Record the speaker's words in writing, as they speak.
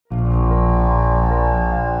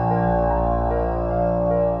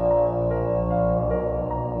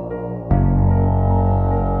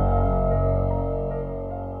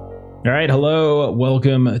All right, hello.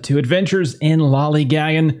 Welcome to Adventures in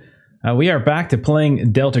Lollygagging. We are back to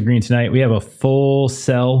playing deltagreen tonight. We have a full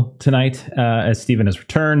cell tonight as Steven has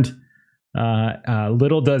returned.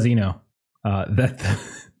 Little does he know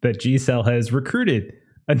that G-Cell has recruited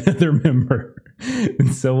another member.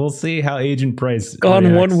 And so we'll see how Agent Price gone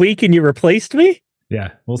reacts. 1 week and you replaced me?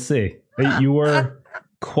 Yeah, we'll see. You were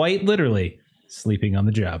quite literally sleeping on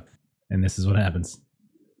the job. And this is what happens.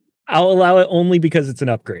 I'll allow it only because it's an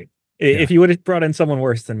upgrade. Yeah. If you would have brought in someone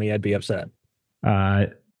worse than me, I'd be upset.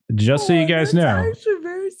 Just so you guys know, actually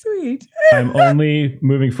very sweet. I'm only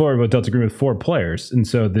moving forward with deltagreen with 4 players, and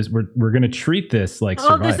so this we're going to treat this like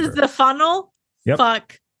Survivor. This is the funnel. Yep.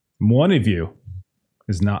 Fuck. One of you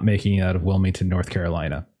is not making it out of Wilmington, North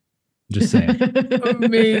Carolina. Just saying.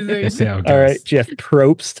 Amazing. We'll see how it goes. All right, Jeff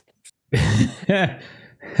Probst.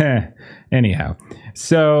 Anyhow,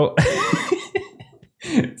 so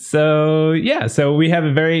we had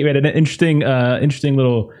an interesting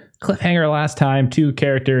little cliffhanger last time. 2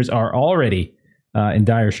 characters are already in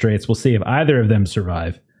dire straits. We'll see if either of them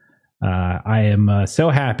survive. I am so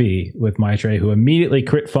happy with Maitre, who immediately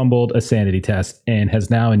crit fumbled a sanity test and has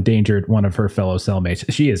now endangered one of her fellow cellmates.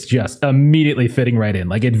 She is just immediately fitting right in,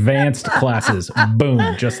 like advanced classes.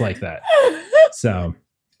 Boom, just like that. So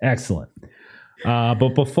excellent.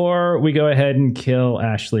 But before we go ahead and kill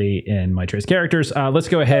Ashley and Maitre's characters, let's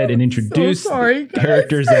go ahead and introduce the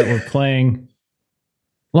characters that we're playing.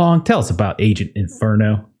 Long, tell us about Agent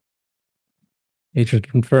Inferno. Agent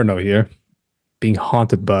Inferno here, being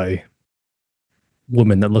haunted by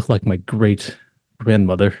women that look like my great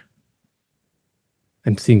grandmother.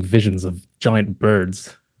 I'm seeing visions of giant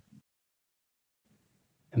birds.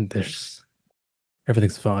 And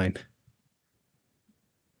everything's fine.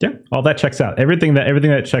 Yeah, all that checks out. Everything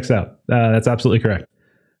that checks out. That's absolutely correct.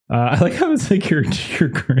 I like how it's like your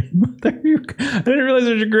grandmother. I didn't realize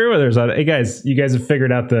it was your grandmother. So, hey guys, you guys have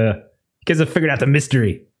figured out the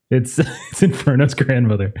mystery. It's Inferno's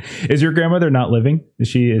grandmother. Is your grandmother not living? Is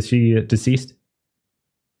she deceased?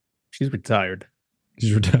 She's retired.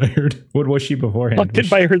 She's retired. What was she beforehand? Haunted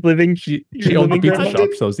by her living. She owned a pizza shop,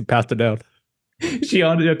 so she passed it out. She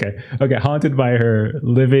haunted. Okay. Haunted by her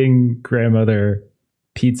living grandmother.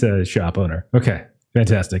 Pizza shop owner. Okay,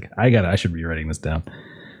 fantastic. I should be writing this down.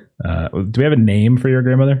 Do we have a name for your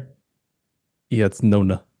grandmother? Yeah, it's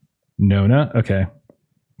Nona. Nona? Okay.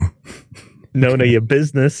 Nona, your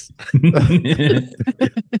business. All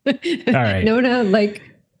right. Nona, like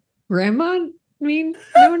grandma? Mean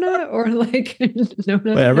Nona or like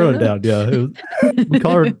Nona? Wait, I wrote it down. Yeah, we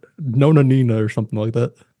call her Nona Nina or something like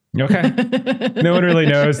that. Okay. No one really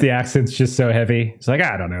knows. The accent's just so heavy. It's like,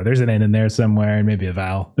 I don't know. There's an N in there somewhere and maybe a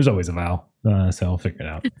vowel. There's always a vowel. So I'll figure it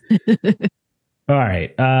out. All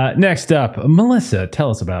right. Next up, Melissa, tell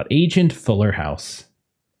us about Agent Fuller House.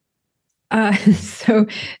 So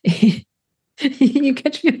you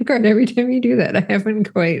catch me off guard every time you do that. I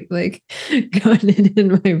haven't quite gotten it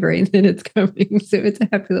in my brain that it's coming. So it's a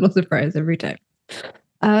happy little surprise every time.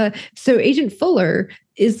 So Agent Fuller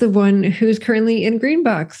is the one who's currently in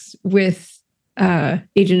Greenbox with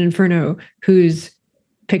Agent Inferno, who's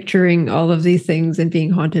picturing all of these things and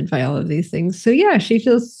being haunted by all of these things. So yeah, she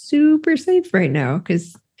feels super safe right now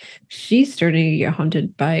because she's starting to get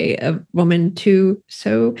haunted by a woman too.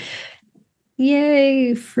 So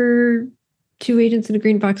yay for 2 agents in a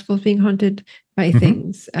Greenbox both being haunted by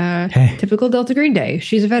things. Typical Delta Green Day.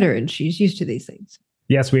 She's a veteran. She's used to these things.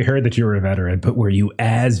 Yes, we heard that you were a veteran, but were you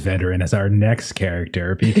as veteran as our next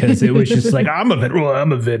character? Because it was just like, I'm a veteran. Well,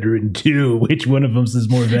 I'm a veteran too. Which one of them is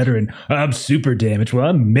more veteran? I'm super damaged. Well,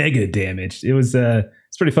 I'm mega damaged. It was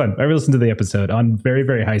it's pretty fun. I listened to the episode on very,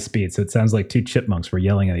 very high speed, so it sounds like 2 chipmunks were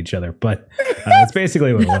yelling at each other. But that's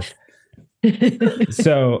basically what it was.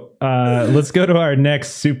 So let's go to our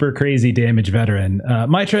next super crazy damage veteran.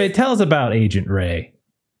 Maitre, tell us about Agent Ray.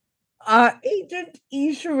 Agent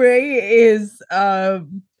Isha Ray is I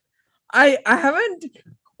haven't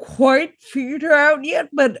quite figured her out yet,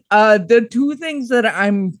 but the 2 things that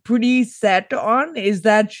I'm pretty set on is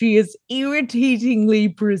that she is irritatingly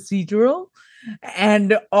procedural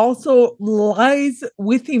and also lies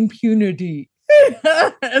with impunity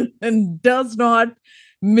and does not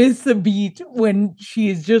miss a beat when she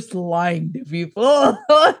is just lying to people.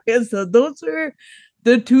 So those are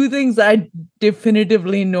the 2 things I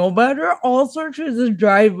definitively know about her. Also, she has a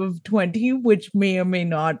drive of 20, which may or may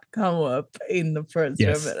not come up in the first 2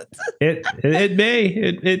 minutes. It may.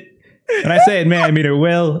 When I say it may, I mean it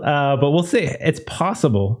will. But we'll see. It's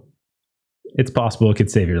possible. It's possible it could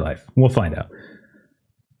save your life. We'll find out.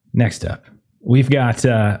 Next up, we've got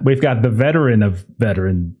the veteran of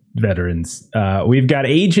veterans. We've got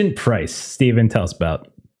Agent Price. Steven, tell us about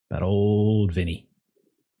That old Vinny.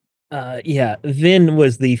 Yeah, Vin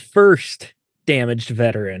was the first damaged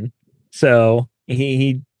veteran, so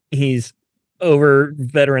he's over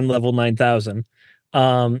veteran level 9,000.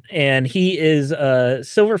 And he is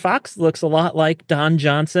Silver Fox, looks a lot like Don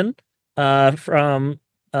Johnson from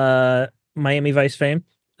Miami Vice fame.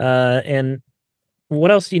 And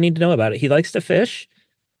what else do you need to know about it? He likes to fish.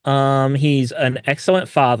 He's an excellent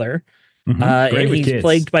father. And he's kids.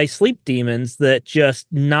 plagued by sleep demons that just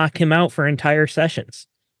knock him out for entire sessions.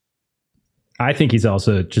 I think he's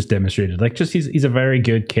also just demonstrated, like, just he's a very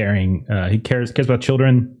good caring. He cares about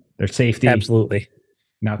children, their safety. Absolutely.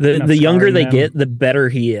 Not The younger they them. get, the better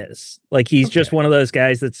he is. Like, he's just one of those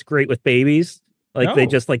guys that's great with babies. Like, they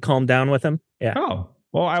just like calm down with him. Yeah. Oh,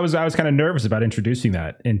 well, I was kind of nervous about introducing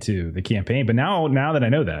that into the campaign, but now that I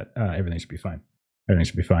know that, everything should be fine. Everything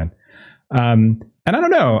should be fine. And I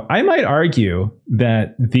don't know. I might argue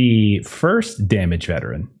that the first damage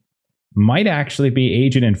veteran might actually be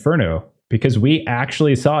Agent Inferno, because we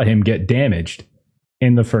actually saw him get damaged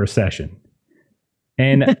in the first session.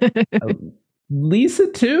 And Lisa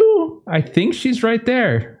too, I think she's right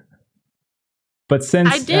there. But since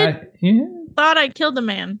I did thought I killed a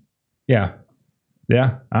man. Yeah.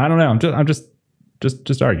 I don't know. I'm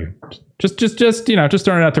just arguing. Just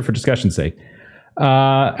throwing it out there for discussion's sake.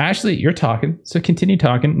 Ashley, you're talking, so continue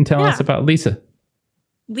talking and tell us about Lisa.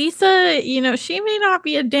 Lisa, she may not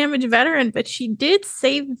be a damaged veteran, but she did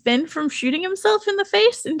save Vin from shooting himself in the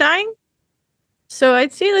face and dying. So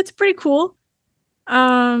I'd say that's pretty cool.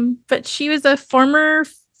 But she was a former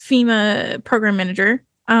FEMA program manager.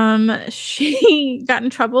 She got in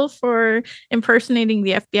trouble for impersonating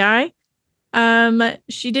the FBI.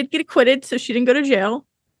 She did get acquitted, so she didn't go to jail.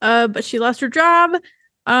 But she lost her job.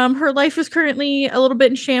 Her life is currently a little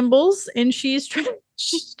bit in shambles, and she's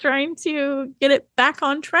trying to get it back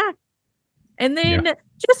on track. And then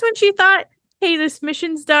just when she thought, hey, this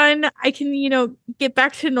mission's done, I can, get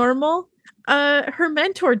back to normal, her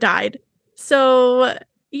mentor died. So,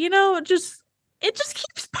 it just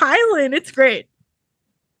keeps piling. It's great.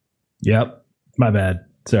 Yep. My bad.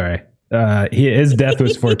 Sorry. His death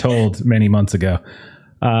was foretold many months ago.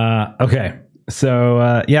 Okay. So,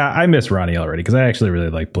 I miss Ronnie already, because I actually really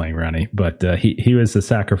like playing Ronnie, but he was the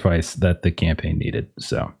sacrifice that the campaign needed.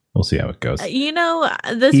 So we'll see how it goes.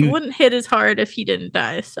 This wouldn't hit as hard if he didn't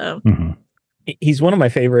die. So he's one of my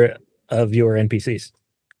favorite viewer NPCs.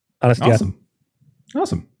 Honestly,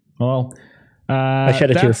 awesome. Well, I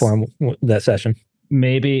shed a tear for him that session.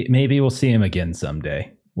 Maybe we'll see him again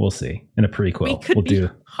someday. We'll see in a prequel. We'll be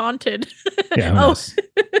haunted. Yeah. Who knows?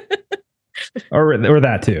 Or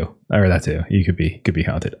that too. You could be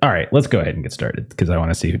haunted. All right, let's go ahead and get started, because I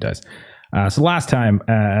want to see who dies. So last time,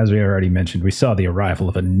 as we already mentioned, we saw the arrival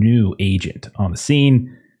of a new agent on the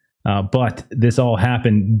scene. But this all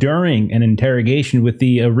happened during an interrogation with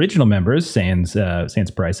the original members, Sans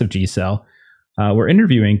Price of G-Cell. We're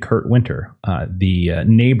interviewing Kurt Winter, the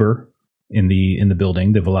neighbor in the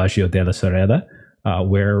building, the Villagio della Sorelle,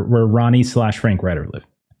 where Ronnie / Frank Ryder live.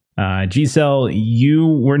 G-Cell, you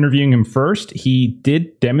were interviewing him first. He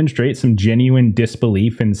did demonstrate some genuine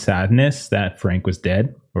disbelief and sadness that Frank was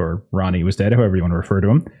dead, or Ronnie was dead, however you want to refer to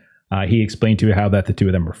him. He explained to you how that the two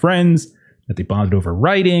of them were friends, that they bonded over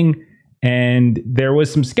writing, and there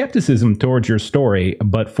was some skepticism towards your story,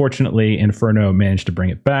 but fortunately Inferno managed to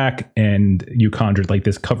bring it back, and you conjured like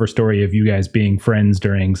this cover story of you guys being friends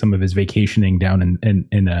during some of his vacationing down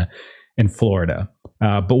in Florida.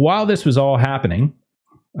 But while this was all happening,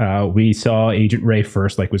 we saw Agent Ray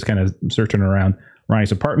first, like was kind of searching around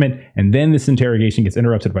Ronnie's apartment, and then this interrogation gets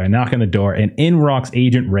interrupted by a knock on the door, and in walks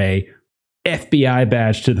Agent Ray, FBI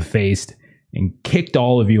badge to the face, and kicked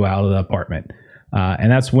all of you out of the apartment.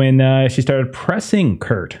 And that's when she started pressing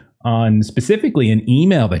Kurt on specifically an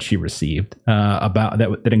email that she received about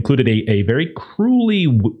that included a very cruelly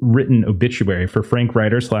written obituary for Frank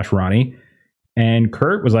Ryder / Ronnie. And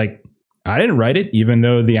Kurt was like, I didn't write it, even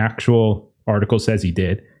though the actual article says he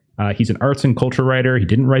did. He's an arts and culture writer. He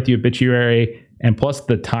didn't write the obituary. And plus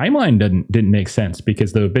the timeline didn't make sense,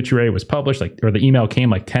 because the obituary was published or the email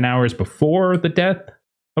came 10 hours before the death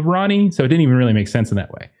of Ronnie. So it didn't even really make sense in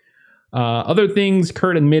that way. Other things,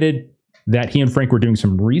 Kurt admitted that he and Frank were doing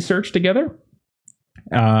some research together,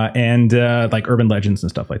 and urban legends and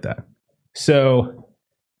stuff like that. So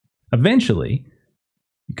eventually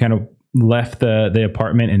you kind of left the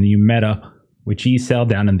apartment and you met up with G-Cell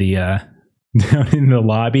down in the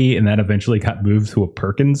lobby, and that eventually got moved to a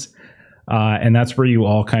Perkins. And that's where you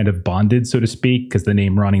all kind of bonded, so to speak, because the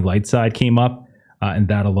name Ronnie Lightside came up, and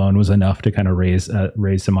that alone was enough to kind of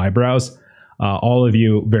raise some eyebrows. All of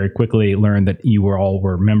you very quickly learned that you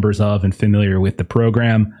were members of and familiar with the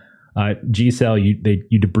program. G-Cell, you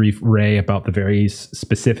debrief Ray about the various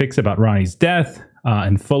specifics about Ronnie's death.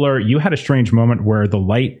 And Fuller, you had a strange moment where the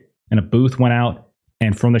light in a booth went out,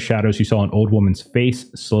 and from the shadows you saw an old woman's face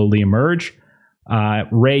slowly emerge.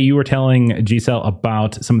 Ray, you were telling G-Cell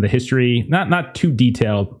about some of the history, not too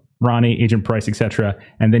detailed, Ronnie, Agent Price, etc.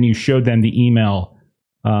 And then you showed them the email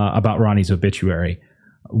about Ronnie's obituary.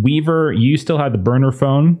 Weaver, you still had the burner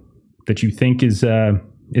phone that you think is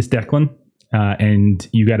Declan. And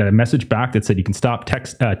you got a message back that said, you can stop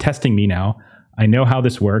testing me now. I know how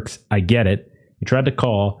this works. I get it. You tried to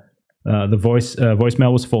call. The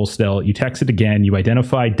voicemail was full still. You texted again. You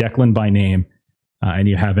identified Declan by name, and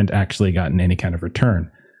you haven't actually gotten any kind of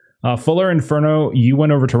return. Fuller Inferno, you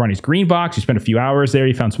went over to Ronnie's green box. You spent a few hours there.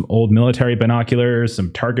 You found some old military binoculars,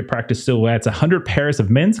 some target practice silhouettes, 100 pairs of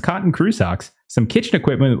men's cotton crew socks, some kitchen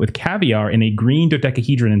equipment with caviar, and a green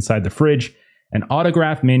dodecahedron inside the fridge, an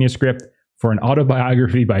autographed manuscript for an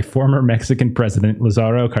autobiography by former Mexican President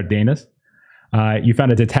Lázaro Cárdenas. You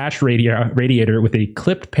found a detached radiator with a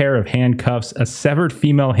clipped pair of handcuffs, a severed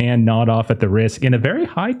female hand gnawed off at the wrist, and a very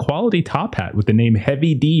high-quality top hat with the name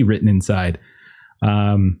Heavy D written inside.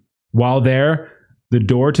 While there, the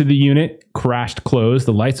door to the unit crashed closed,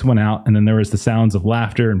 the lights went out, and then there was the sounds of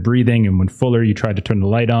laughter and breathing, and when Fuller, you tried to turn the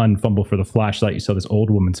light on and fumble for the flashlight, you saw this old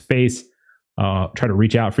woman's face try to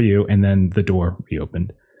reach out for you, and then the door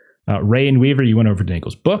reopened. Ray and Weaver, you went over to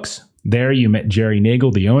Nagel's books. There you met Jerry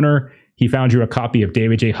Nagel, the owner. He found you a copy of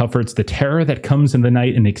David J. Hufford's The Terror That Comes in the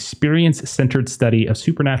Night, an experience-centered study of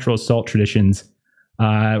supernatural assault traditions.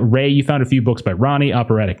 Ray, you found a few books by Ronnie,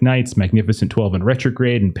 Operatic Nights, Magnificent 12 and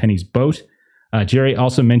Retrograde, and Penny's Boat. Jerry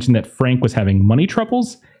also mentioned that Frank was having money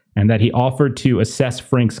troubles and that he offered to assess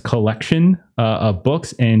Frank's collection of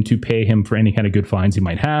books and to pay him for any kind of good finds he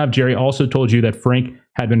might have. Jerry also told you that Frank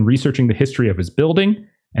had been researching the history of his building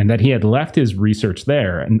and that he had left his research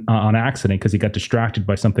there on accident because he got distracted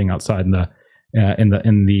by something outside in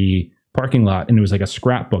the parking lot, and it was like a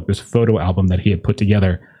scrapbook, this photo album that he had put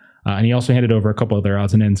together. And he also handed over a couple other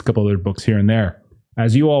odds and ends, a couple other books here and there.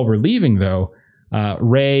 As you all were leaving, though,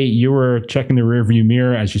 Ray, you were checking the rearview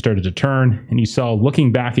mirror as you started to turn, and you saw,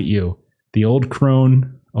 looking back at you, the old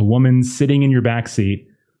crone, a woman sitting in your back seat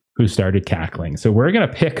who started cackling. So we're going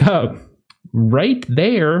to pick up right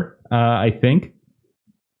there, I think.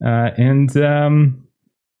 Yeah,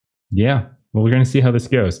 well, we're going to see how this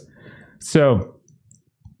goes. So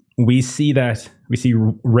we see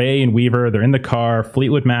Ray and Weaver, they're in the car.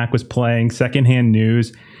 Fleetwood Mac was playing secondhand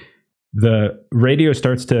news. The radio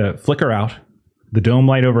starts to flicker out. The dome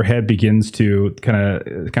light overhead begins to kind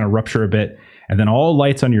of rupture a bit. And then all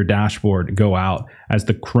lights on your dashboard go out as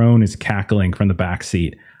the crone is cackling from the back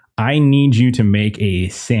seat. I need you to make a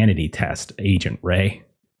sanity test, Agent Ray.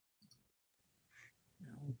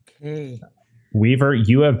 Okay. Weaver,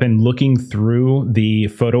 you have been looking through the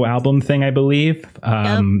photo album thing, I believe.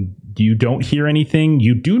 Yep. You don't hear anything.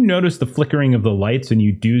 You do notice the flickering of the lights, and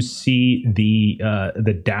you do see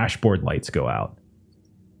the dashboard lights go out.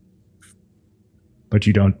 But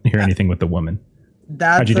you don't hear anything with the woman.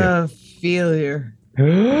 That's a failure.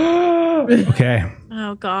 Okay.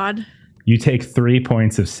 Oh, God. You take 3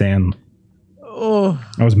 points of sand. Oh.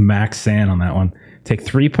 That was max sand on that one. Take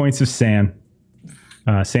 3 points of sand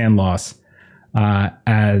loss.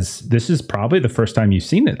 As this is probably the first time you've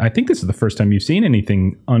seen it. I think this is the first time you've seen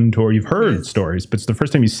anything untoward. You've heard stories, but it's the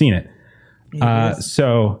first time you've seen it.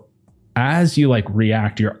 So as you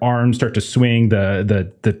react, your arms start to swing.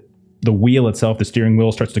 The wheel itself, the steering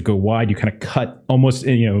wheel, starts to go wide. You kind of cut almost,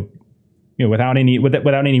 without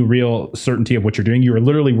any real certainty of what you're doing. You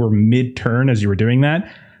were mid-turn as you were doing that.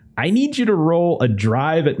 I need you to roll a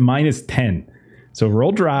drive at -10. So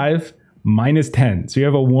roll drive -10. So you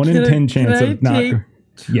have a 1 in 10 chance of not.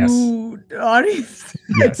 Yes.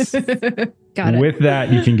 Yes. Got it. With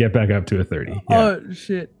that, you can get back up to a 30. Yeah. Oh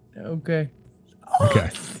shit. Okay. Okay.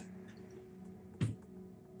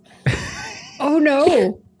 Oh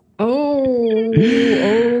no.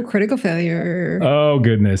 Oh, critical failure. Oh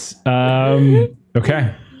goodness.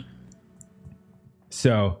 Okay.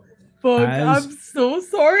 So Fuck, I'm so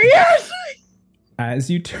sorry, Ashley. As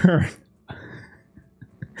you turn,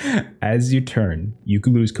 you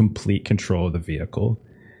lose complete control of the vehicle.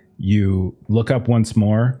 You look up once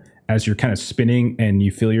more as you're kind of spinning and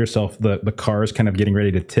you feel yourself, the car is kind of getting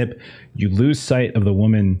ready to tip. You lose sight of the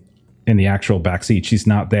woman in the actual backseat. She's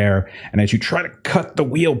not there. And as you try to cut the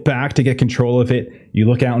wheel back to get control of it, you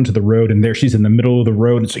look out into the road and there she's in the middle of the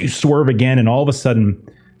road. And so you swerve again, and all of a sudden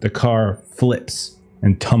the car flips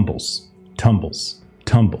and tumbles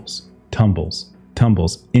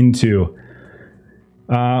into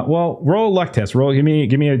Well, roll a luck test. Give me a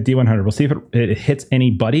D100. We'll see if it hits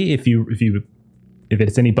anybody. If it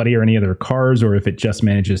hits anybody or any other cars, or if it just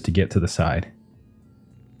manages to get to the side.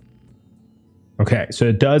 Okay, so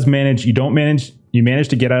it does manage. You manage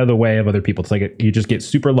to get out of the way of other people. It's like you just get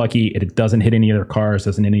super lucky. It doesn't hit any other cars,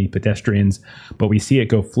 doesn't hit any pedestrians, but we see it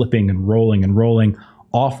go flipping and rolling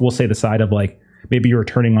off. We'll say the side of like maybe you're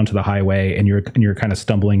turning onto the highway and you're kind of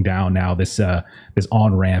stumbling down now this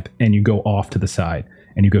on ramp, and you go off to the side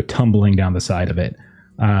and you go tumbling down the side of it.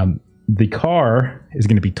 The car is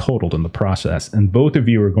going to be totaled in the process, and both of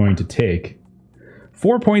you are going to take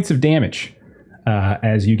 4 points of damage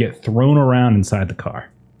as you get thrown around inside the car.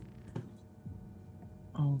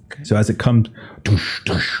 Okay. So as it comes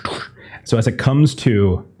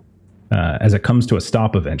to a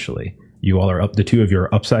stop eventually, you all are up. The two of you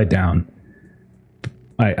are upside down.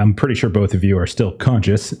 I'm pretty sure both of you are still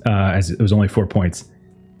conscious, as it was only 4 points.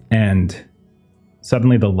 And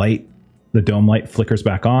suddenly the dome light flickers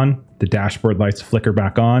back on. The dashboard lights flicker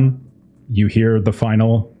back on. You hear the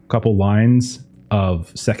final couple lines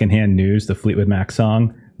of Secondhand News, the Fleetwood Mac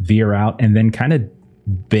song, veer out and then kind of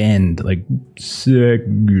bend like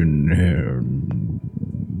secondhand.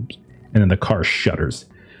 And then the car shudders.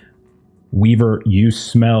 Weaver, you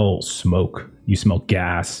smell smoke. You smell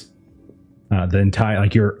gas. The entire,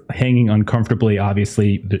 like, you're hanging uncomfortably.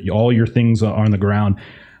 Obviously, all your things are on the ground,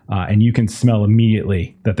 and you can smell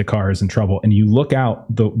immediately that the car is in trouble. And you look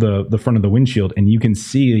out the front of the windshield, and you can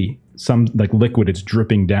see some like liquid is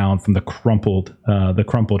dripping down from the crumpled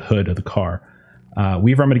hood of the car.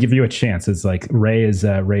 Weaver, I'm going to give you a chance. It's like Ray is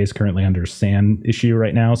currently under sand issue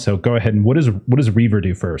right now. So go ahead and what does Weaver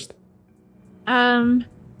do first?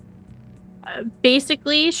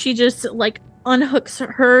 Basically, she just like unhooks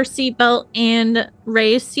her seatbelt and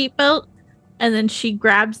Ray's seatbelt, and then she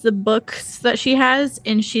grabs the books that she has,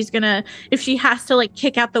 and she's gonna, if she has to like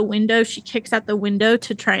kick out the window, she kicks out the window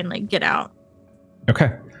to try and like get out.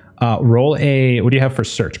 Okay. Roll what do you have for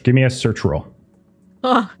search? Give me a search roll.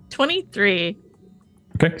 Oh, 23.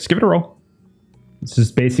 Okay, just give it a roll. This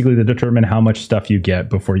is basically to determine how much stuff you get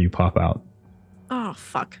before you pop out. Oh,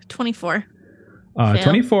 fuck. 24.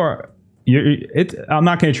 24. I'm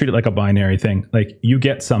not going to treat it like a binary thing. Like, you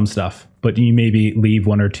get some stuff, but you maybe leave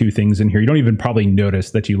one or two things in here. You don't even probably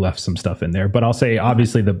notice that you left some stuff in there. But I'll say,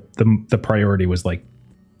 obviously, the priority was like,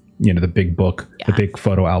 you know, the big book, the big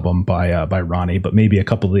photo album by Ronnie. But maybe a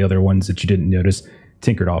couple of the other ones that you didn't notice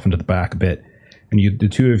tinkered off into the back a bit. And the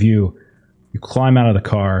two of you climb out of the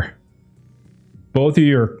car. Both of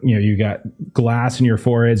you you got glass in your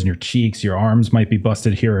foreheads and your cheeks. Your arms might be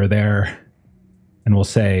busted here or there. And we'll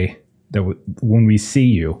say that when we see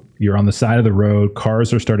you, you're on the side of the road.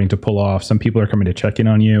 Cars are starting to pull off. Some people are coming to check in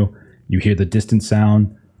on you. You hear the distant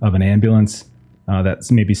sound of an ambulance.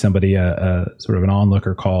 That's maybe somebody, sort of an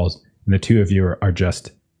onlooker calls. And the two of you are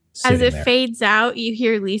just sitting As it there. fades out, you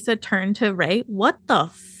hear Lisa turn to Ray. What the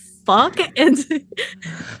fuck? And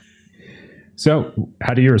So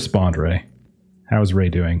how do you respond, Ray? How's Ray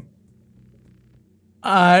doing?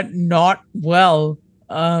 Not well.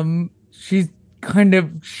 She's kind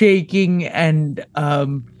of shaking and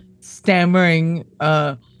stammering.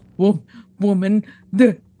 Woman,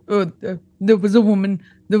 there was a woman.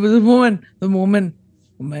 And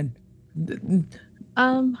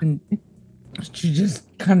she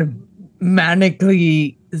just kind of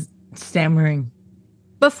manically stammering.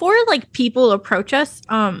 before like people approach us,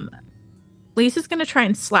 Lisa's gonna try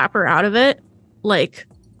and slap her out of it. Like,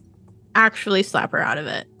 actually slap her out of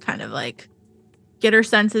it. Kind of like get her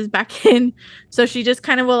senses back in. So she just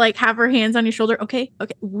kind of will like have her hands on your shoulder. Okay.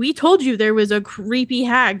 We told you there was a creepy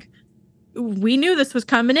hag. We knew this was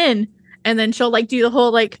coming in. And then she'll like do the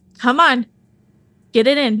whole like, come on, get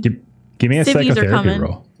it in. Give me a Civvies are psychotherapy coming.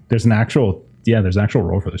 roll. There's an actual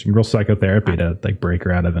roll for this. You can roll psychotherapy to like break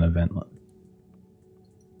her out of an event.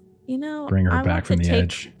 You know, Bring her I back want from to the take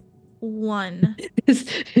edge. one.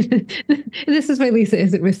 This is why Lisa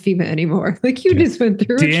isn't with FEMA anymore. Like, you just went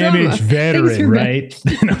through a Damaged trauma. veteran, right?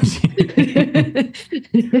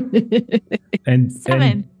 and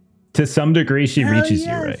 7. to some degree, she Hell reaches yes.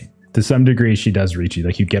 you, right? To some degree, she does reach you.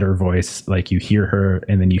 Like, you get her voice, like you hear her,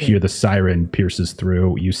 and then you hear the siren pierces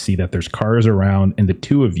through. You see that there's cars around, and the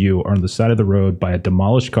two of you are on the side of the road by a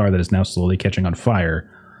demolished car that is now slowly catching on fire.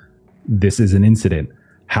 This is an incident.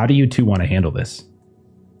 How do you two want to handle this?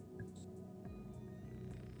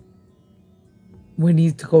 We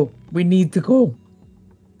need to go. We need to go.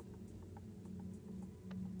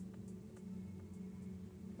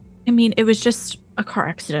 I mean, it was just a car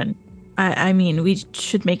accident. I mean, we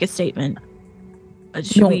should make a statement.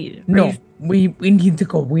 Should we? We need to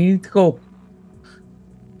go. We need to go.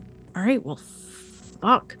 All right. Well,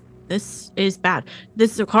 fuck. This is bad.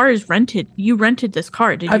 This car is rented. You rented this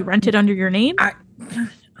car. Did you rent it under your name? I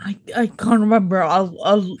can't remember.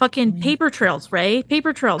 I'll fucking paper trails, Ray.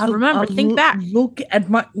 Paper trails. Remember, think back. Look at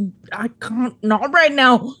my. I can't. Not right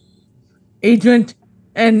now, Agent.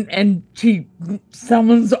 And she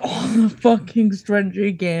summons all the fucking strength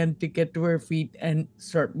she can to get to her feet and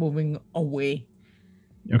start moving away.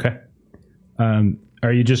 Okay.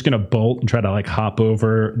 Are you just gonna bolt and try to like hop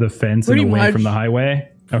over the fence Pretty and away much. from the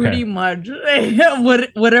highway? Pretty much.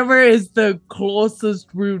 Whatever is the closest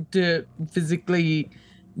route to physically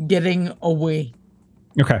getting away.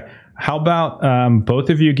 Okay. How about both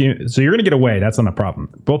of you? So you're going to get away. That's not a problem.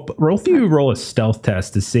 Both you roll a stealth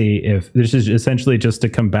test to see if this is essentially just to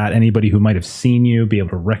combat anybody who might have seen you, be able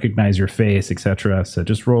to recognize your face, etc. So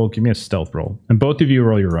just roll. Give me a stealth roll, and both of you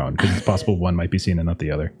roll your own because it's possible one might be seen and not the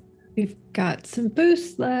other. We've got some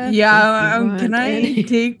boosts left. Yeah, can I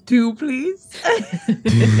take 2, please?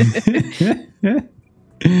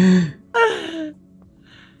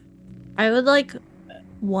 I would like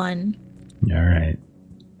 1. All right.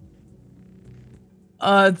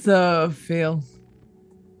 It's a fail.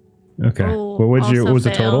 Okay. Oh, What was the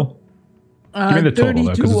total? Give me the total,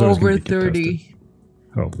 though, 'cause 32 it's always gonna over be contested. 30.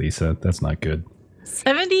 Oh, Lisa, that's not good.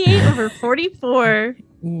 78 over 44.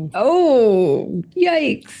 Oh,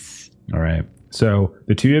 yikes. All right. So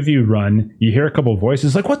the two of you run. You hear a couple of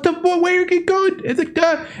voices like, "What the? Where are you going?" It's like,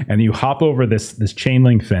 "Duh!" And you hop over this chain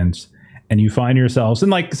link fence, and you find yourselves in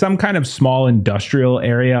like some kind of small industrial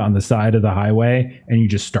area on the side of the highway, and you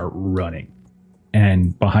just start running.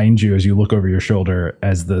 And behind you, as you look over your shoulder,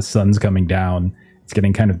 as the sun's coming down, it's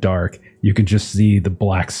getting kind of dark. You can just see the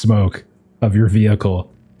black smoke of your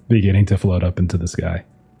vehicle beginning to float up into the sky.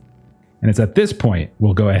 And it's at this point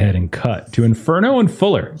we'll go ahead and cut to Inferno and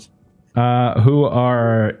Fuller, who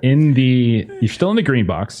are in the. You're still in the green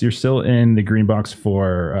box. You're still in the green box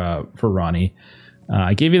for Ronnie.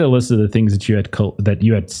 I gave you the list of the things that you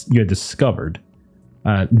had discovered.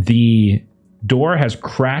 The door has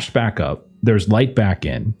crashed back up. There's light back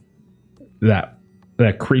in. That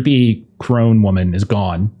creepy crone woman is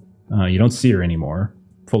gone. You don't see her anymore.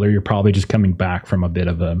 Fuller, you're probably just coming back from a bit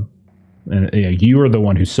of a. You were the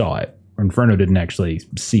one who saw it. Inferno didn't actually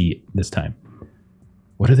see it this time.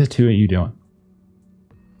 What are the two of you doing?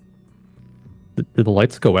 Did the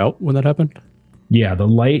lights go out when that happened? Yeah,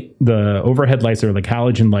 the overhead lights are like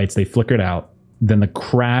halogen lights. They flickered out. Then the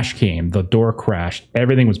crash came. The door crashed.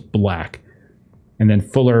 Everything was black. And then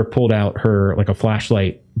Fuller pulled out her like a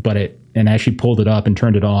flashlight, and as she pulled it up and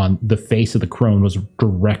turned it on, the face of the crone was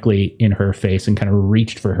directly in her face and kind of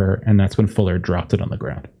reached for her. And that's when Fuller dropped it on the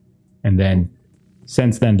ground. And then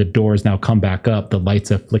since then, the doors now come back up. The lights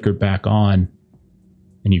have flickered back on,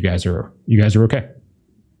 and you guys are okay.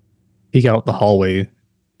 Peek out the hallway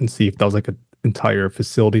and see if that was like an entire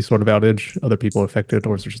facility sort of outage, other people affected,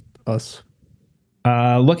 or is it just us?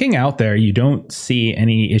 Looking out there, you don't see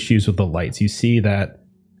any issues with the lights. You see that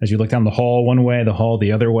as you look down the hall one way, the hall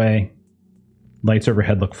the other way, lights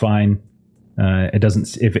overhead look fine. It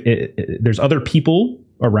doesn't. There's other people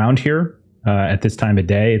around here at this time of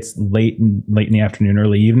day. It's late in the afternoon,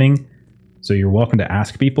 early evening, so you're welcome to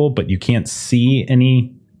ask people, but you can't see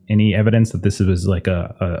any evidence that this was like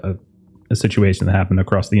a situation that happened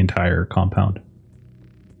across the entire compound.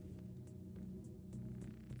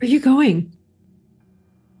 Where are you going?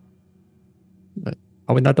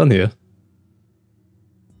 Are we not done here?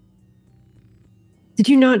 Did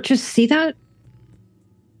you not just see that?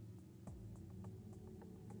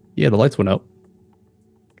 Yeah, the lights went out.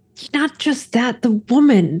 Not just that, the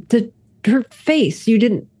woman, her face. You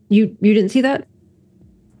didn't see that?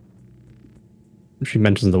 She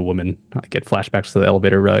mentions the woman. I get flashbacks to the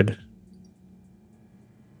elevator ride.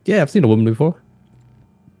 Yeah, I've seen a woman before.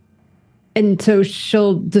 And so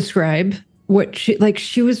she'll describe what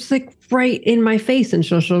she was like right in my face, and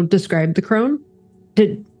she'll describe the crone.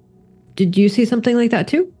 Did you see something like that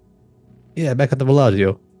too? Yeah, back at the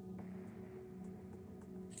Villagio.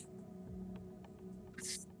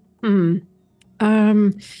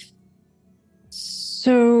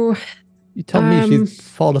 So You tell me she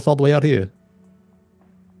followed us all the way out here.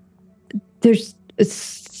 There's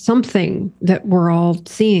something that we're all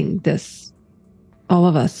seeing this. All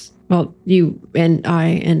of us. Well, you and I,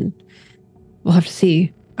 and we'll have to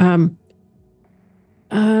see. And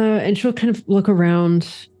she'll kind of look around.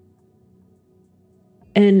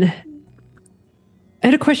 And I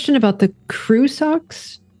had a question about the crew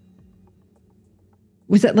socks.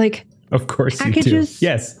 Was that like Of course packages? You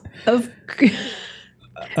do. Yes. Of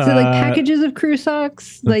so like packages of crew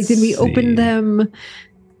socks? Like, did we open see. them?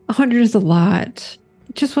 100 is a lot.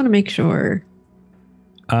 Just want to make sure.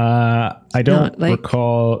 I don't Not like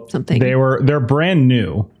recall something. They're brand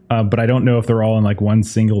new, but I don't know if they're all in like one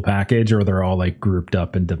single package or they're all like grouped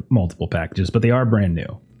up into multiple packages. But they are brand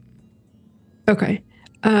new. Okay.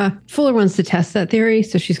 Fuller wants to test that theory,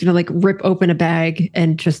 so she's gonna like rip open a bag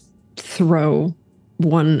and just throw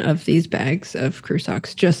one of these bags of crew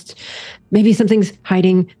socks. Just maybe something's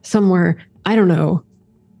hiding somewhere. I don't know.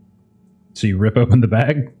 So you rip open the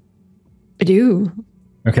bag? I do.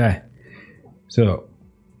 Okay. So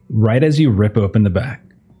right as you rip open the bag,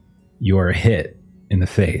 you are hit in the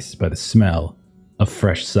face by the smell of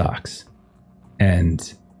fresh socks.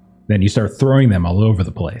 And then you start throwing them all over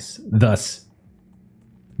the place, thus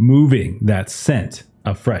moving that scent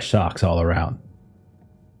of fresh socks all around.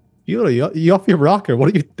 You off your rocker. What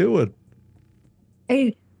are you doing?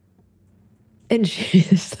 And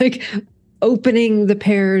she's like opening the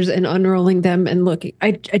pairs and unrolling them and looking.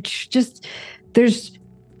 I just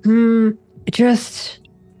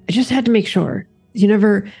had to make sure.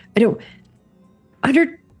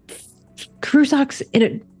 Under crew socks in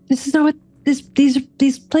it. This is not what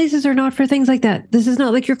these places are not for things like that. This is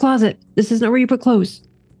not like your closet. This is not where you put clothes.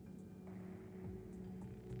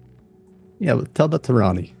 Yeah, but tell that to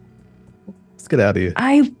Ronnie. Let's get out of here.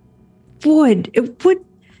 I would. What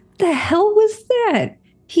the hell was that?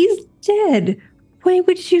 He's dead. Why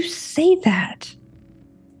would you say that?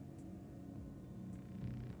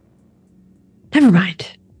 Never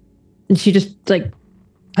mind. And she just like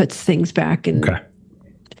puts things back and Okay.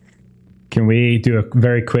 Can we do it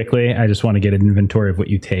very quickly? I just want to get an inventory of what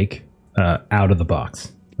you take out of the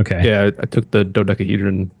box. Okay. Yeah, I took the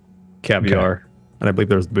dodecahedron caviar, and I believe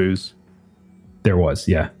there was booze. There was,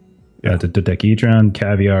 yeah. Yeah. The dodecahedron,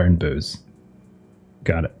 caviar, and booze.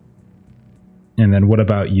 Got it. And then what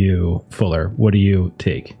about you, Fuller? What do you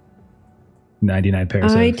take? 99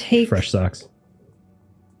 pairs of fresh socks.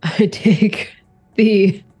 I take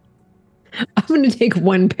I'm going to take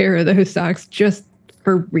one pair of those socks just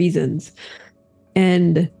for reasons.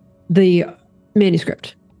 And the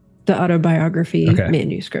manuscript, the autobiography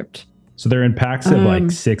manuscript. So they're in packs of like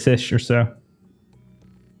 6-ish or so.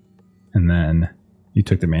 And then you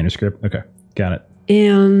took the manuscript. Okay, got it.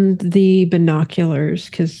 And the binoculars,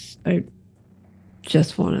 because I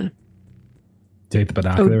just want to take the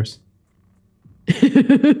binoculars.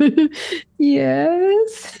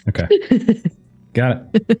 Yes. Okay. Got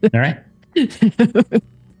it. All right.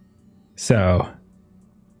 So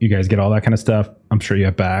you guys get all that kind of stuff. I'm sure you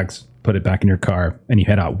have bags, put it back in your car, and you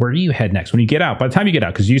head out. Where do you head next? When you get out, by the time you get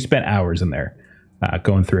out, because you spent hours in there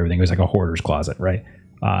going through everything. It was like a hoarder's closet, right?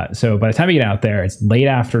 So by the time you get out there, it's late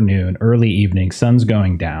afternoon, early evening, sun's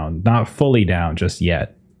going down, not fully down just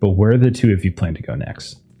yet. But where the two of you plan to go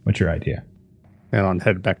next? What's your idea? And I'll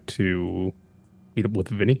head back to meet up with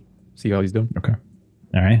Vinny, see how he's doing. Okay.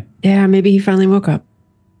 All right. Yeah, maybe he finally woke up.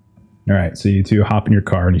 All right. So you two hop in your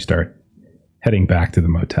car and you start heading back to the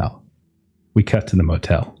motel. We cut to the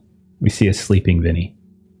motel. We see a sleeping Vinny.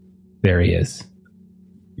 There he is.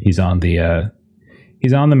 He's on the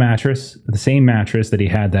mattress, the same mattress that he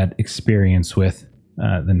had that experience with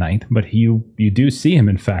the night. But you do see him,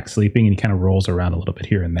 in fact, sleeping, and he kind of rolls around a little bit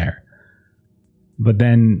here and there. But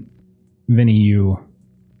then, Vinny, you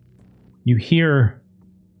hear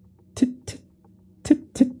tit, tit,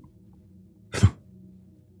 tit, tit.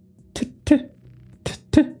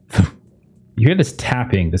 You hear this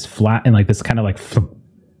tapping, this flat, and like this kind of like,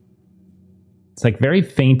 it's like very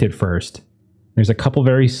faint at first. There's a couple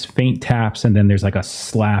very faint taps, and then there's like a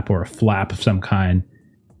slap or a flap of some kind,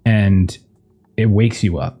 and it wakes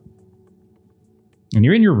you up. And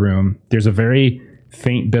you're in your room. There's a very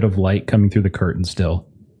faint bit of light coming through the curtain still.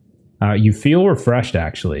 You feel refreshed,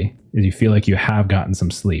 actually, as you feel like you have gotten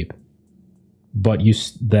some sleep. But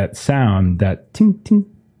that sound, that ting, ting,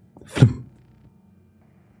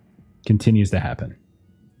 continues to happen.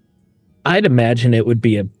 I'd imagine it would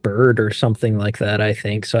be a bird or something like that, I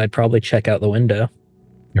think. So I'd probably check out the window.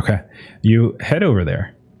 Okay. You head over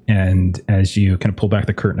there, and as you kind of pull back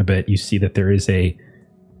the curtain a bit, you see that there is a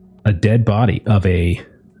dead body of a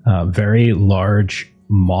very large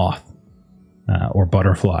moth or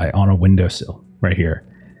butterfly on a windowsill right here.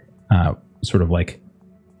 Sort of like,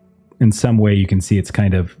 in some way you can see it's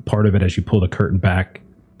kind of part of it as you pull the curtain back.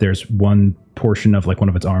 There's one portion of like one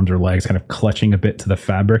of its arms or legs kind of clutching a bit to the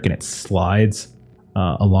fabric, and it slides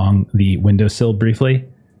along the windowsill briefly,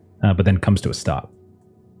 but then comes to a stop.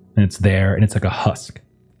 And it's there, and it's like a husk.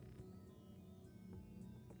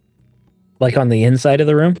 Like on the inside of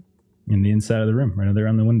the room? In the inside of the room, right there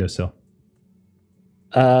on the windowsill.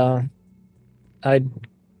 I'd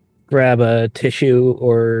grab a tissue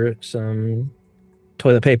or some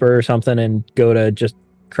toilet paper or something and go to just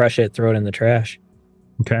crush it, throw it in the trash.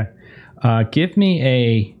 Okay. Give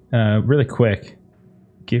me a really quick.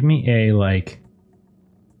 Give me a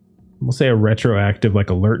we'll say a retroactive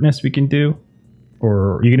alertness we can do,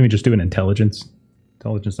 or are you gonna be just doing intelligence?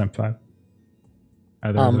 Intelligence times 5.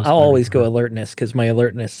 I'll always go alertness because my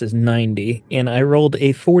alertness is 90, and I rolled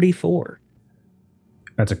a 44.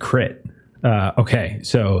 That's a crit. Okay,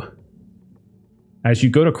 so as you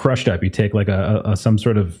go to crushed up, you take some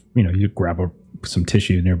sort of you grab some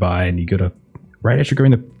tissue nearby, and you go to right as you're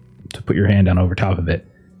going to put your hand down over top of it.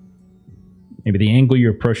 Maybe the angle you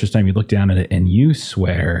approach this time, you look down at it, and you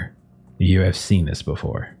swear you have seen this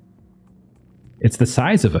before. It's the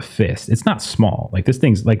size of a fist. It's not small. This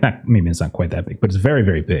thing's maybe it's not quite that big, but it's very,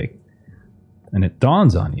 very big. And it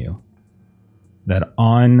dawns on you that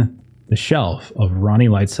on the shelf of Ronnie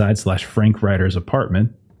Lightside / Frank Ryder's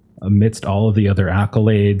apartment, amidst all of the other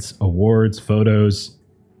accolades, awards, photos,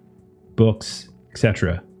 books,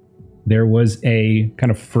 etc., there was a kind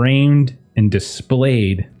of framed and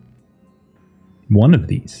displayed one of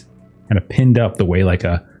these, kind of pinned up the way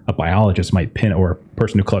a biologist might pin, or a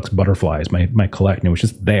person who collects butterflies might collect. And it was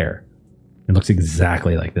just there. It looks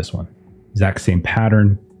exactly like this one. Exact same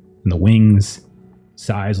pattern in the wings.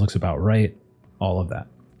 Size looks about right. All of that.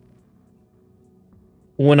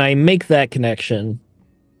 When I make that connection,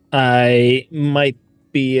 I might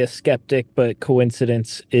be a skeptic, but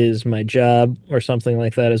coincidence is my job, or something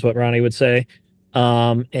like that is what Ronnie would say.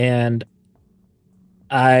 And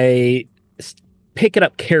I pick it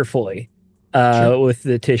up carefully. Sure. With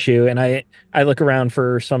the tissue, and I look around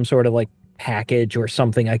for some sort of package or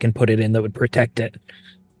something I can put it in that would protect it.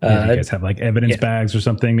 You guys have evidence bags or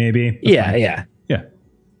something, maybe? Yeah.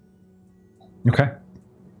 Okay.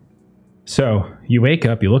 So you wake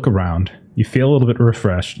up, you look around, you feel a little bit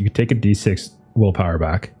refreshed. You take a D6 willpower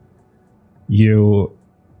back. You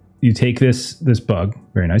take this bug,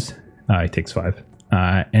 very nice. It takes 5,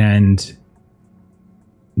 and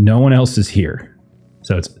no one else is here,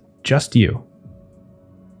 so it's just you.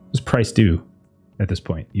 What does Price do at this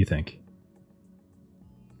point, you think?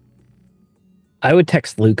 I would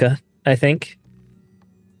text Luca, I think.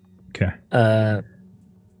 Okay.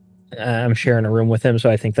 I'm sharing a room with him,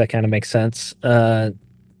 so I think that kind of makes sense. Where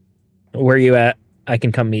are you at? I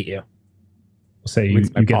can come meet you. We'll say you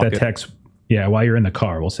get that text. Yeah, while you're in the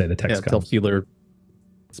car, we'll say the text comes. Self-healer.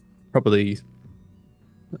 It's probably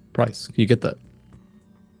Price. Can you get that?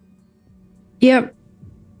 Yep.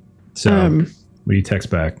 So, what do you text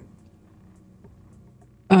back?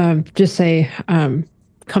 Just say,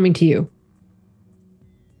 coming to you.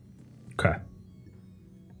 Okay.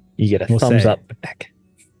 You get a thumbs up back.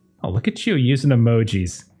 Oh, look at you using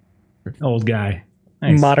emojis. Old guy.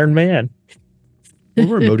 Nice. Modern man. A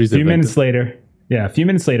few minutes later,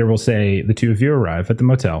 we'll say the two of you arrive at the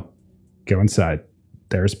motel. Go inside.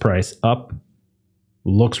 There's Price up.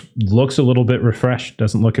 Looks a little bit refreshed.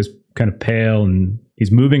 Doesn't look as kind of pale, and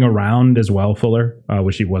he's moving around as well, Fuller,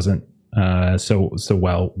 which he wasn't so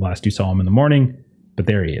well last you saw him in the morning. But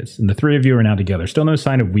there he is. And the three of you are now together. Still no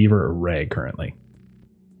sign of Weaver or Ray currently.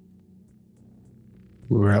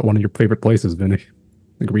 We were at one of your favorite places, Vinny.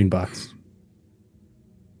 The green box.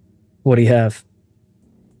 What do you have?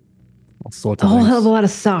 A whole hell of a lot of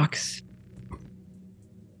socks.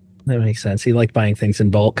 That makes sense. You like buying things in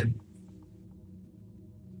bulk.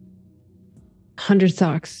 100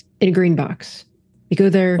 socks in a green box. We go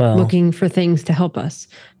there looking for things to help us,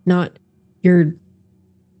 not your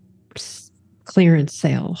clearance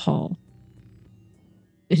sale haul.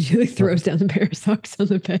 And she throws down the pair of socks on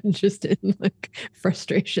the bed just in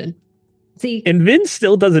frustration. See, and Vin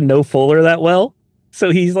still doesn't know Fuller that well,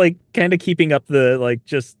 so he's kind of keeping up the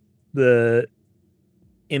just the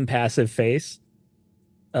impassive face.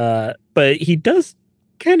 But he does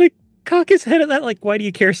kind of cock his head at that, why do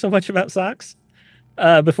you care so much about socks?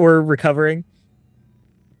 Before recovering.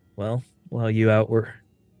 Well, while you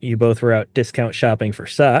both were out discount shopping for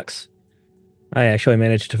socks, I actually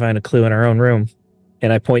managed to find a clue in our own room.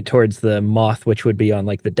 And I point towards the moth, which would be on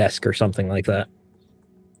the desk or something like that.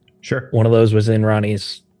 Sure. One of those was in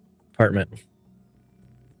Ronnie's apartment.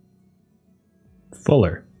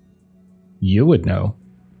 Fuller, you would know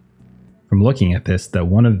from looking at this that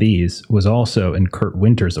one of these was also in Kurt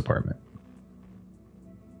Winter's apartment.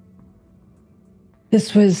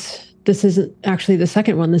 This isn't actually the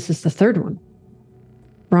second one. This is the third one.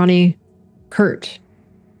 Ronnie, Kurt,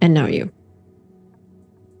 and now you.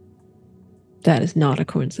 That is not a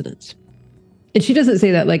coincidence. And she doesn't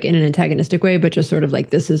say that in an antagonistic way, but just sort of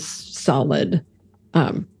this is solid.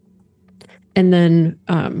 And then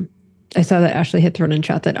I saw that Ashley had thrown in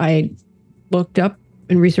chat that I looked up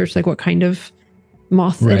and researched what kind of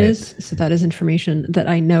moth it is. So that is information that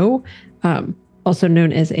I know. also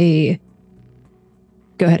known as a.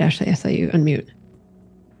 Go ahead, Ashley. I saw you unmute.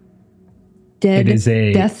 Dead It is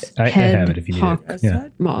a. death's I head have it if you need hawk it. Yeah.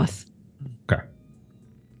 moth. Okay.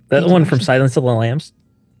 That Thank you, one from Ashley. Silence of the Lambs.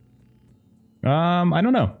 I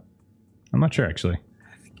don't know. I'm not sure actually.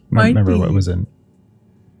 I don't Might remember what be. was in.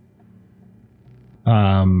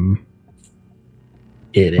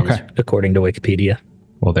 It is, Okay. according to Wikipedia.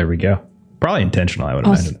 Well, there we go. Probably intentional. I would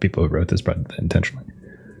Also- imagine the people who wrote this probably intentionally.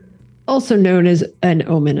 Also known as an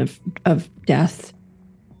omen of death.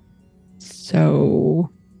 So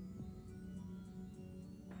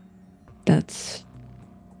that's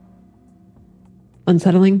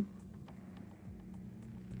unsettling.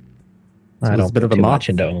 So I it's a don't bit put of a too moth. much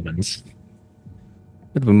into omens.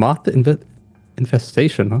 Bit of a moth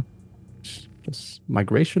infestation, huh? Just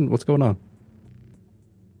migration? What's going on?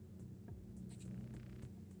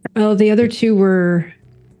 Well, the other two were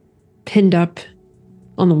pinned up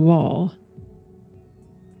on the wall.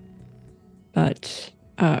 But,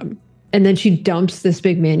 and then she dumps this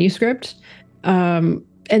big manuscript. And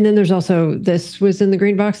then there's also, this was in the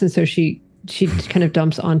green box. And so she kind of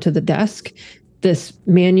dumps onto the desk this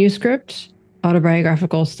manuscript,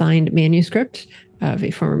 autobiographical signed manuscript of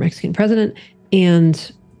a former Mexican president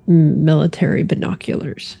and military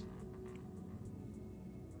binoculars.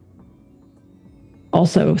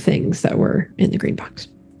 Also things that were in the green box.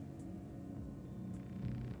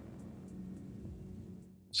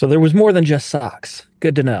 So there was more than just socks.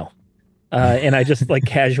 Good to know. And I just like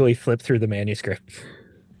casually flipped through the manuscript.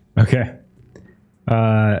 Okay.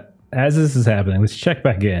 As this is happening, let's check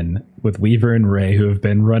back in with Weaver and Ray, who have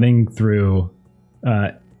been running through,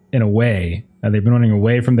 in a way, they've been running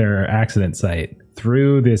away from their accident site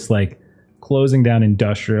through this like closing down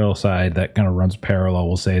industrial side that kind of runs parallel,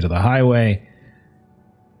 we'll say, to the highway.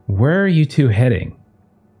 Where are you two heading?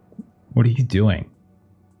 What are you doing?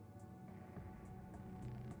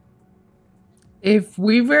 If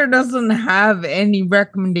Weaver doesn't have any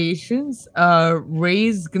recommendations,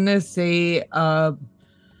 Ray's gonna say,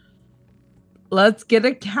 let's get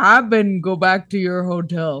a cab and go back to your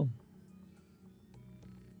hotel.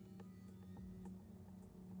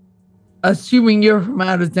 Assuming you're from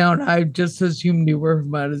out of town, I just assumed you were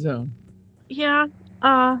from out of town. Yeah.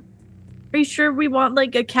 Are you sure we want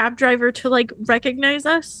like a cab driver to like recognize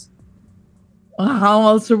us? How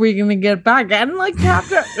else are we gonna get back? And like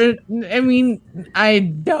I mean, I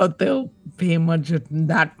doubt they'll pay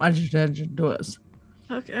that much attention to us.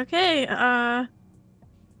 Okay. All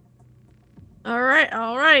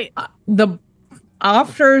right.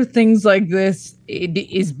 After things like this, it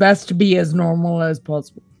is best to be as normal as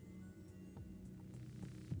possible.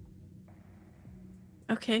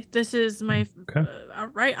 Okay, this is my. Okay. All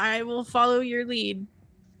right, I will follow your lead.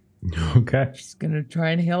 Okay. She's gonna try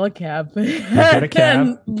and hail a cab. Get a cab.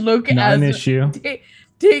 And look Not an as issue.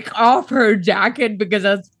 take off her jacket because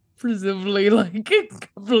that's presumably like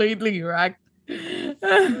completely wrecked. You're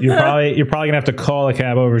probably gonna have to call a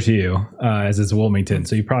cab over to you, as it's Wilmington.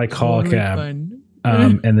 So you probably call a cab.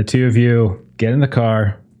 And the two of you get in the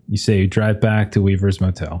car. You say you drive back to Weaver's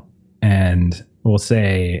Motel, and we'll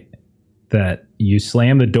say that you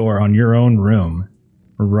slam the door on your own room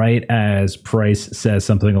right as Price says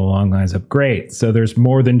something along the lines of, "Great, so there's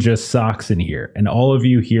more than just socks in here." And all of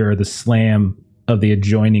you hear the slam of the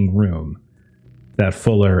adjoining room that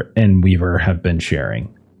Fuller and Weaver have been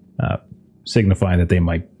sharing, signifying that they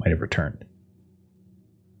might have returned.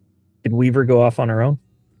 Did Weaver go off on her own?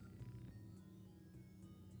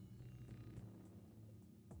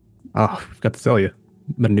 Oh, I've got to tell you.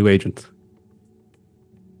 I'm a new agent.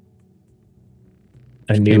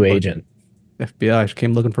 A new agent. FBI. She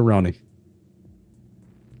came looking for Ronnie.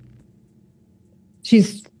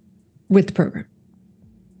 She's with the program.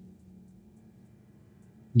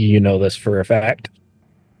 You know this for a fact.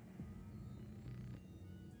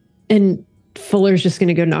 And Fuller's just going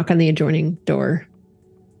to go knock on the adjoining door.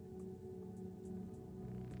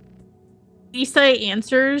 Lisa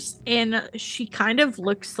answers, and she kind of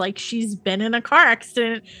looks like she's been in a car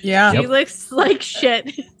accident. Yeah. She looks like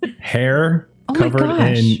shit. Hair Oh my covered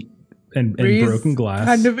gosh. in Ray's broken glass.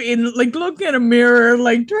 Kind of in like look in a mirror,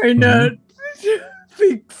 like trying to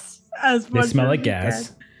fix as They much. smell as like he gas.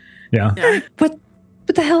 can. Yeah. What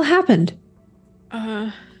the hell happened?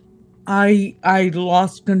 I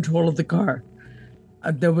lost control of the car.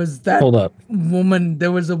 There was that Hold up. woman.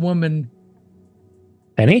 There was a woman.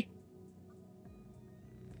 Penny?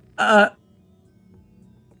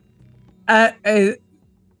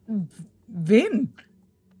 Vin.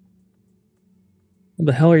 What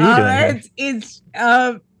the hell are you doing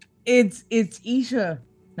here? It's Isha.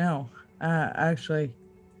 No, actually,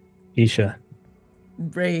 Isha.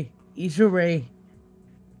 Ray. Issa Rae.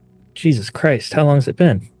 Jesus Christ, how long has it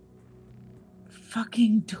been?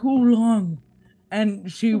 Fucking too long.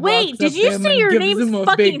 And she Wait, walks did up you to him say and your gives name's him a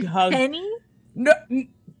fucking big hug. Penny? No,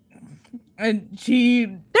 and she.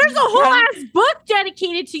 There's a whole ass book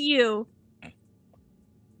dedicated to you.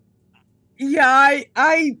 Yeah,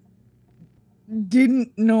 I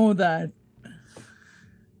didn't know that.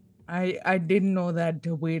 I didn't know that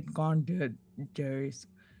till we'd gone to Jerry's.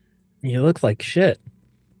 You look like shit.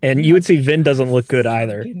 And you would see Vin doesn't look good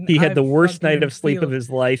either. He had the worst night of sleep of his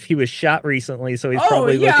life. He was shot recently, so he's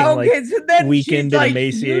probably looking like so then weakened she's and like, You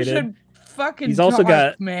emaciated. should fucking He's also talk,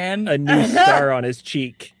 got man. a new scar on his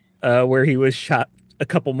cheek where he was shot a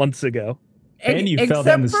couple months ago. And you fell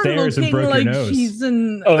down the stairs and broke your nose. She's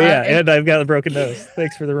an, Oh, yeah, and I've got a broken nose.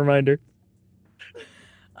 Thanks for the reminder.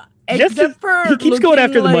 Except for he keeps going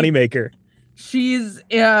after the moneymaker. She's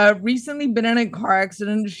recently been in a car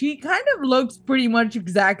accident. She kind of looks pretty much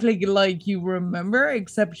exactly like you remember,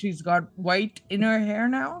 except she's got white in her hair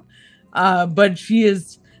now. But she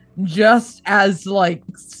is just as like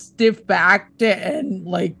stiff-backed and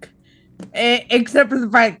like, except for the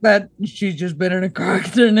fact that she's just been in a car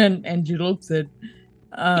accident and she looks it.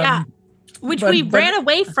 Yeah, which we ran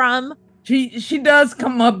away from. She does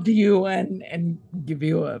come up to you and give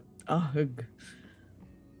you a hug.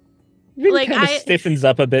 Vin kind of stiffens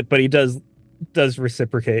up a bit, but he does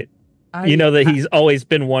reciprocate. You know that he's always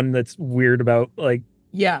been one that's weird about like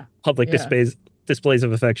public displays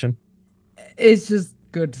of affection. It's just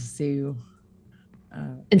good to see you.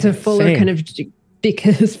 And so Fuller kind of,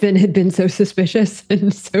 because Finn had been so suspicious,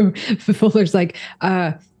 and so Fuller's like,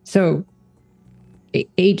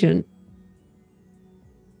 agent.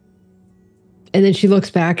 And then she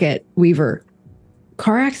looks back at Weaver.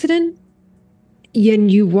 Car accident?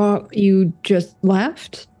 And you just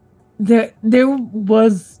left? There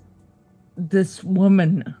was this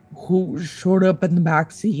woman who showed up in the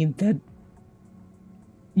back seat that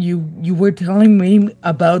you were telling me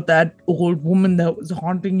about, that old woman that was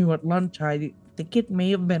haunting you at lunch. I think it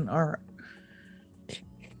may have been her.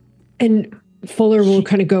 And Fuller will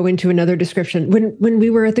kind of go into another description. When we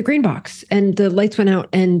were at the green box and the lights went out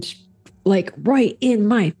and like right in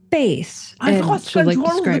my face. I lost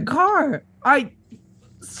control of the car. I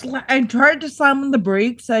tried to slam on the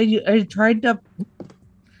brakes. I tried to.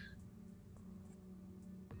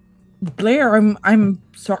 Blair, I'm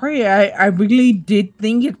sorry. I really did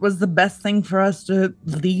think it was the best thing for us to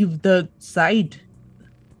leave the site.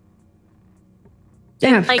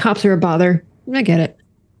 Yeah, cops are a bother. I get it.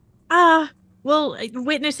 Well,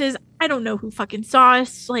 witnesses, I don't know who fucking saw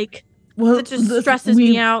us. Like, well, it just stresses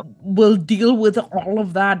me out. We'll deal with all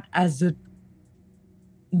of that as it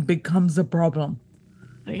becomes a problem.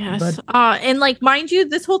 I guess. And like, mind you,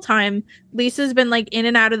 this whole time, Lisa's been like in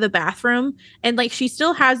and out of the bathroom, and like she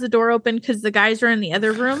still has the door open because the guys are in the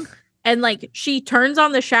other room. And like she turns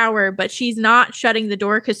on the shower, but she's not shutting the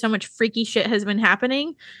door because so much freaky shit has been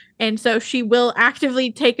happening. And so she will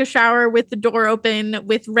actively take a shower with the door open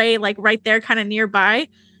with Ray like right there kind of nearby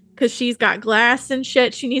because she's got glass and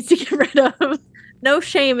shit she needs to get rid of. No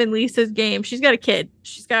shame in Lisa's game. She's got a kid.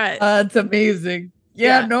 She's got... It's amazing.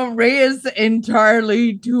 Yeah, no, Ray is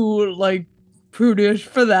entirely too like prudish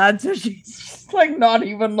for that. So she's just like not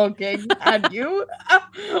even looking at you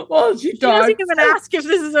while she talks. She doesn't even ask if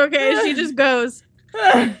this is okay. She just goes.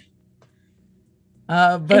 And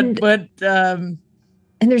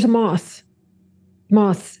there's a moth.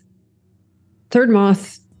 Third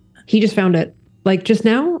moth. He just found it. Like just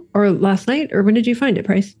now or last night? Or when did you find it,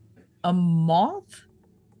 Price? A moth?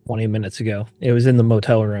 20 minutes ago. It was in the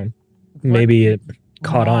motel room. Maybe it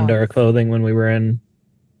caught onto our clothing when we were in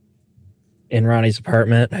Ronnie's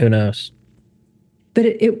apartment. Who knows? But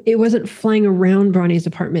it wasn't flying around Ronnie's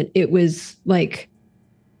apartment. It was like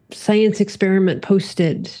science experiment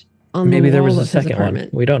posted on Maybe the there wall was a of his second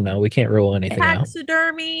apartment. one. We don't know. We can't rule anything out.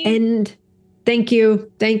 Taxidermy. And thank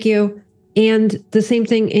you. And the same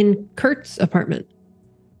thing in Kurt's apartment.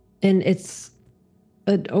 And it's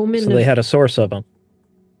an omen. So they had a source of them.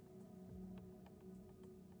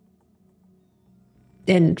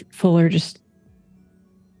 And Fuller just...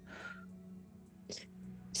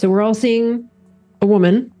 So we're all seeing a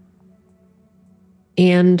woman.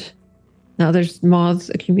 And now there's moths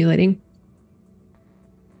accumulating.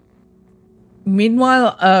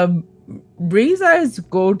 Meanwhile, Ray's eyes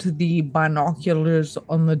go to the binoculars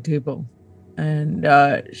on the table. And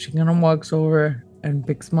she kind of walks over and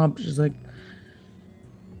picks them up. She's like,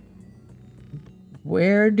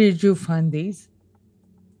 where did you find these?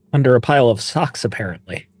 Under a pile of socks,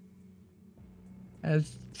 apparently.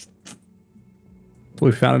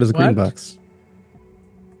 We found it as a green box.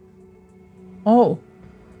 Oh.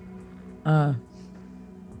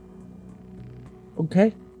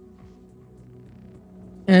 Okay.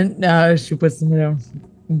 And she puts them down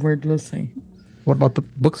wordlessly. What about the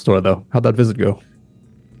bookstore, though? How'd that visit go?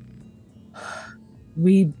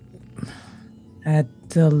 We had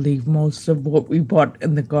to leave most of what we bought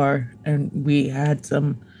in the car, and we had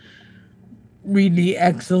some really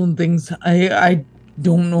excellent things. I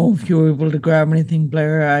don't know if you were able to grab anything,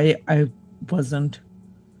 Blair. I wasn't.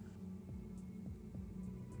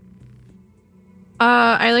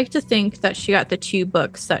 I like to think that she got the 2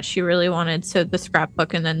 books that she really wanted. So the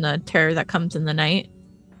scrapbook and then the Terror That Comes in the Night.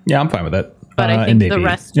 Yeah, I'm fine with that. But I think the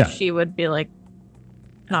rest, yeah. she would be like,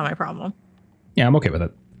 not my problem. Yeah, I'm okay with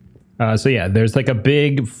it. So yeah, there's like a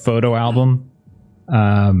big photo album.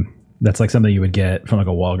 That's like something you would get from like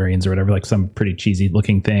a Walgreens or whatever, like some pretty cheesy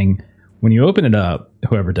looking thing. When you open it up,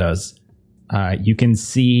 whoever does, you can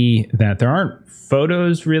see that there aren't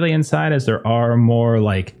photos really inside, as there are more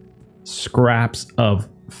like scraps of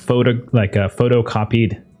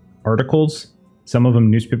photocopied articles. Some of them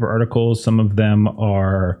newspaper articles, some of them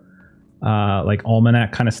are like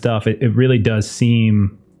almanac kind of stuff. It really does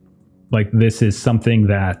seem like this is something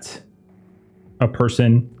that a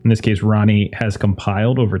person, in this case Ronnie, has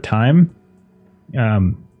compiled over time.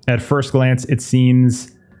 At first glance, it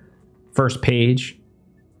seems, first page,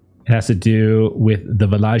 it has to do with the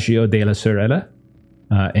Villagio delle Sorelle,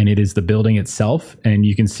 and it is the building itself. And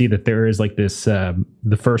you can see that there is like this,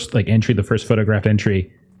 the first like entry, the first photograph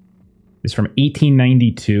entry is from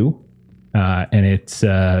 1892, and it's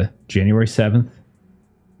January 7th.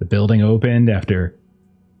 The building opened after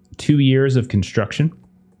 2 years of construction.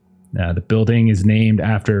 The building is named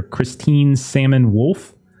after Christine Salmon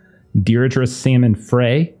Wolfe, Deirdre Salmon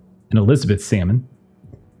Frey, and Elizabeth Salmon.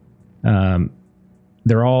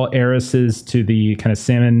 They're all heiresses to the kind of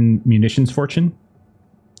salmon munitions fortune.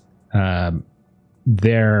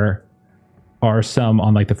 There are some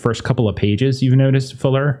on like the first couple of pages you've noticed,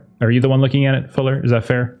 Fuller. Are you the one looking at it, Fuller? Is that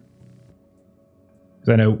fair?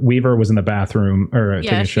 Because I know Weaver was in the bathroom or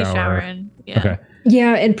taking a shower. She's showering. Yeah. Okay.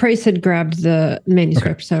 Yeah, and Price had grabbed the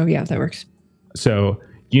manuscript, so yeah, that works. So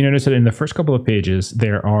you notice that in the first couple of pages,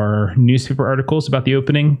 there are newspaper articles about the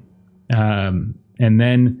opening. And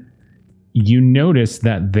then you notice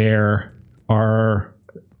that there are,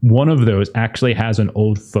 one of those actually has an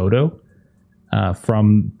old photo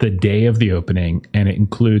from the day of the opening, and it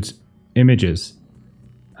includes images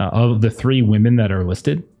of the 3 women that are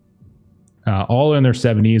listed. All in their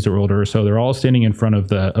 70s or older, so they're all standing in front of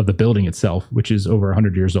the building itself, which is over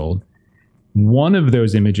 100 years old. One of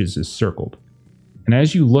those images is circled, and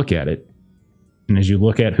as you look at it, and as you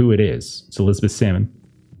look at who it is, it's Elizabeth Salmon.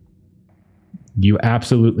 You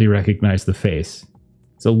absolutely recognize the face.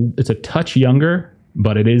 It's a touch younger,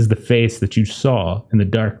 but it is the face that you saw in the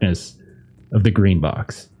darkness of the green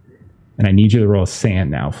box. And I need you to roll sand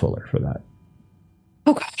now, Fuller, for that.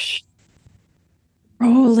 Oh gosh.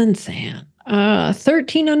 Rolling sand.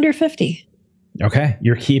 13 under 50. Okay,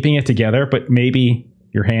 you're keeping it together, but maybe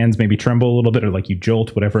your hands maybe tremble a little bit, or like you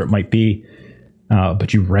jolt, whatever it might be.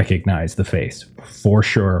 But you recognize the face for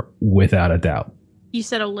sure, without a doubt. You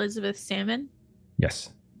said Elizabeth Salmon? Yes.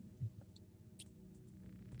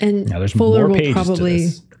 And now there's Fuller more will pages probably, to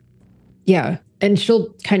this. yeah, and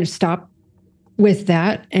she'll kind of stop with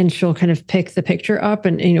that, and she'll kind of pick the picture up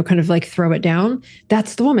and kind of like throw it down.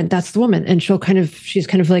 That's the woman. That's the woman. And she's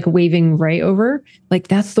kind of like waving right over, like,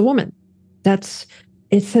 that's the woman.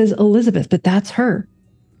 It says Elizabeth, but that's her,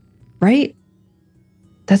 right?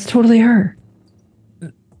 That's totally her.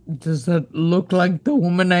 Does that look like the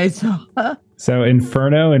woman I saw? So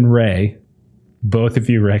Inferno and Ray, both of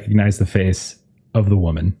you recognize the face of the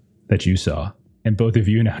woman that you saw. And both of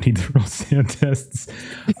you now need to roll sand tests.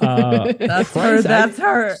 That's her. That's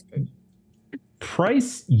her.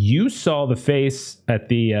 Price, you saw the face at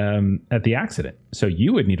the accident, so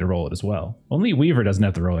you would need to roll it as well. Only Weaver doesn't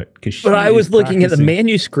have to roll it because. But I was looking at the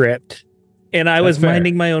manuscript, and I was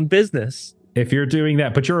minding my own business. If you're doing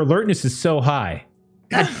that, but your alertness is so high.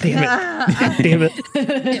 God damn it! God damn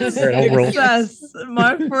it! Success.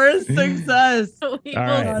 My first success. All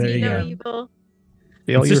right, there you go.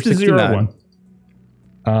 Evil. It's just a 0-1.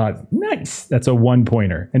 Nice. That's a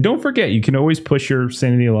 1-pointer. And don't forget, you can always push your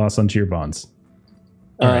sanity loss onto your bonds.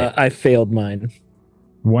 All right. I failed mine.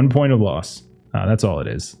 1 point of loss. That's all it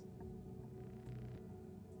is.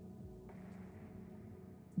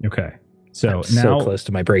 Okay. So I'm now so close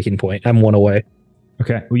to my breaking point. I'm 1 away.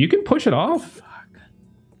 Okay. Well, you can push it off.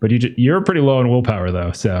 But you're pretty low in willpower,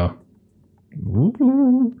 though. So,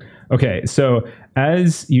 ooh. Okay. So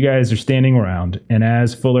as you guys are standing around, and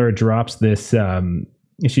as Fuller drops this,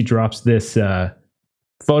 she drops this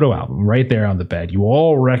photo album right there on the bed. You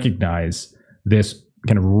all recognize this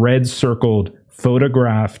kind of red circled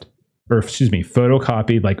photocopied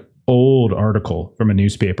like old article from a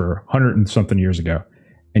newspaper 100 and something years ago.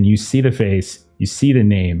 And you see the face, you see the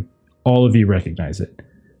name, all of you recognize it.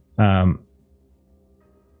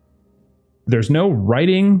 There's no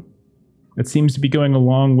writing that seems to be going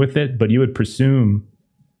along with it, but you would presume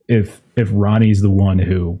if Ronnie's the one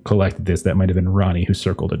who collected this, that might have been Ronnie who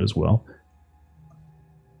circled it as well.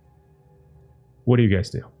 What do you guys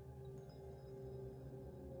do?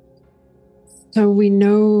 So we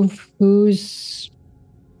know who's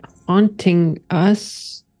haunting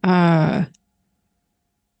us. Let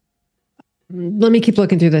me keep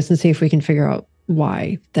looking through this and see if we can figure out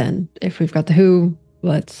why. Then, if we've got the who,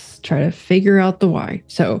 let's try to figure out the why.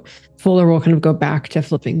 So Fuller will kind of go back to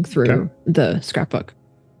flipping through the scrapbook.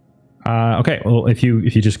 Okay. Well, if you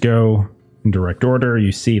just go in direct order,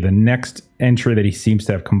 you see the next entry that he seems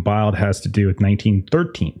to have compiled has to do with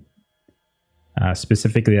 1913.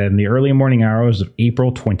 Specifically, in the early morning hours of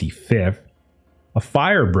April 25th, a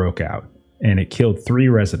fire broke out and it killed 3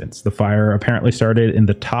 residents. The fire apparently started in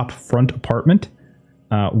the top front apartment,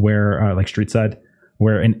 where, like street side,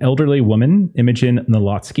 where an elderly woman, Imogen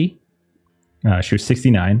Nolotsky, she was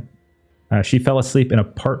 69, she fell asleep in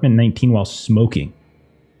apartment 19 while smoking.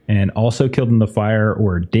 And also killed in the fire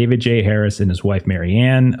were David J. Harris and his wife Mary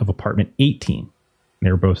Ann of apartment 18.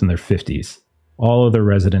 They were both in their 50s. All of the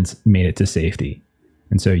residents made it to safety.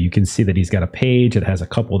 And so you can see that he's got a page that has a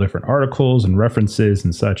couple of different articles and references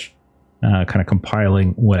and such, kind of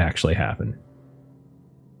compiling what actually happened.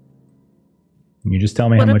 You just tell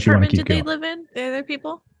me how much you want to keep going. What apartment did they live in, the other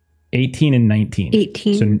people? 18 and 19.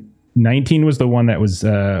 18. So 19 was the one that was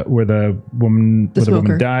where the woman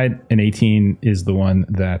died, and 18 is the one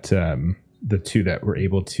that the 2 that were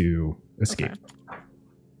able to escape. Okay.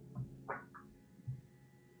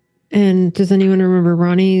 And does anyone remember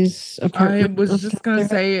Ronnie's apartment? I was just gonna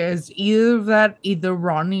say, is either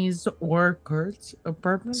Ronnie's or Kurt's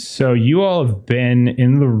apartment? So you all have been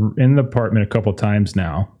in the apartment a couple times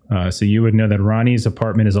now. So you would know that Ronnie's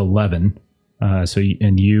apartment is 11.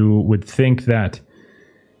 And you would think that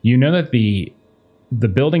that the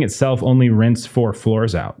building itself only rents 4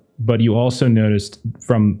 floors out, but you also noticed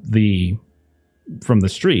from the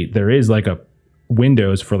street there is like a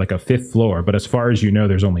windows for like a 5th floor, but as far as you know,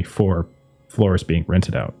 there's only 4 floors being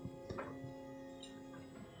rented out.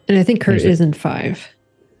 And I think Kurt is in 5.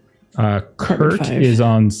 Kurt 5. is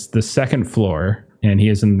on the 2nd floor, and he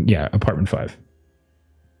is in apartment 5.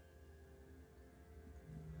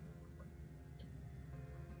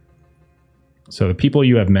 So the people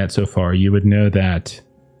you have met so far, you would know that.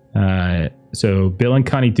 So Bill and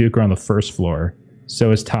Connie Duke are on the 1st floor.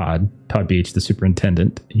 So is Todd Beach, the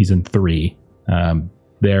superintendent. He's in 3.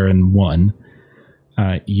 They're in 1.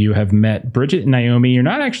 You have met Bridget and Naomi. You're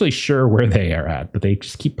not actually sure where they are at, but they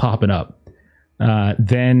just keep popping up.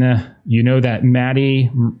 Then you know that Maddie,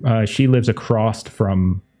 she lives across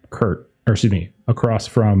from across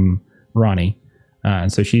from Ronnie.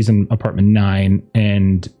 And so she's in apartment 9.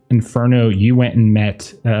 And Inferno, you went and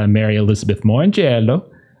met Mary Elizabeth Moangelo,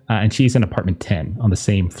 and she's in apartment 10 on the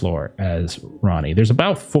same floor as Ronnie. There's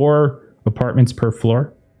about 4 apartments per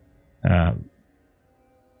floor.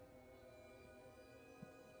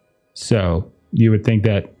 So you would think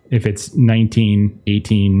that if it's 19,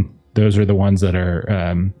 18, those are the ones that are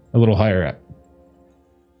a little higher up.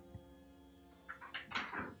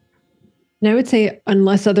 And I would say,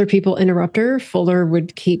 unless other people interrupt her, Fuller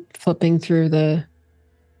would keep flipping through the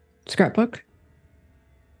scrapbook.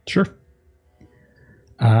 Sure.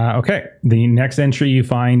 Okay. The next entry you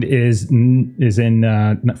find is in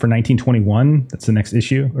for 1921. That's the next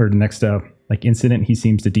issue, or the next incident he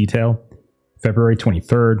seems to detail. February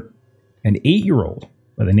 23rd, an 8-year-old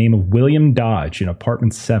by the name of William Dodge in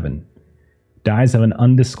apartment 7 dies of an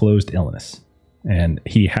undisclosed illness, and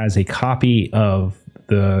he has a copy of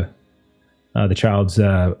the child's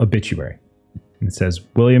obituary. And it says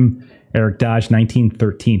William Eric Dodge,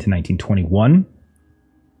 1913 to 1921,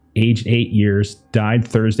 aged 8 years, died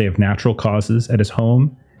Thursday of natural causes at his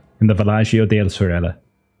home in the Villagio delle Sorelle.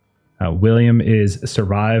 William is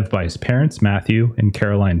survived by his parents, Matthew and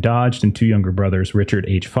Caroline Dodge, and 2 younger brothers, Richard,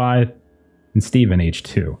 age 5, and Stephen, age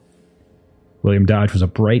 2. William Dodge was a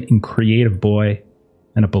bright and creative boy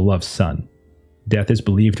and a beloved son. Death is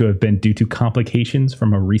believed to have been due to complications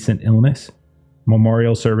from a recent illness.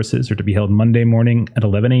 Memorial services are to be held Monday morning at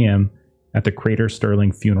 11 a.m. at the Crater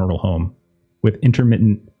Sterling Funeral Home, with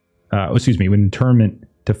interment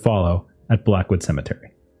to follow at Blackwood Cemetery.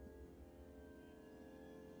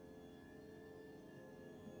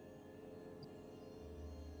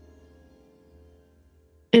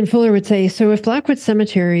 And Fuller would say, so if Blackwood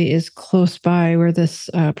Cemetery is close by where this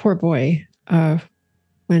poor boy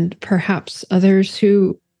went, perhaps others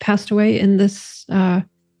who passed away in this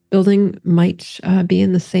building might be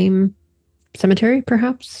in the same cemetery,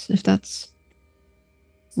 perhaps, if that's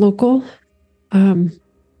local. And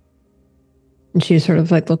she sort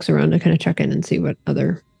of like looks around to kind of check in and see what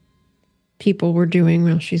other people were doing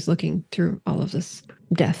while she's looking through all of this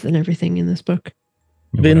death and everything in this book.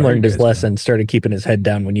 Vin learned his lesson, started keeping his head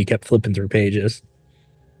down when you kept flipping through pages.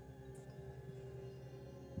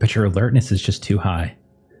 But your alertness is just too high.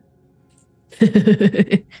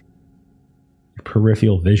 Your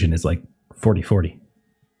peripheral vision is like 40/40.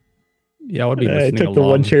 Yeah, I would be I listening took along. the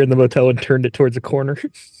one chair in the motel and turned it towards a corner.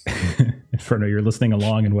 Inferno, you're listening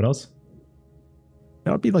along, and what else?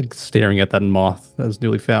 I would be like staring at that moth that was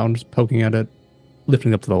newly found, just poking at it,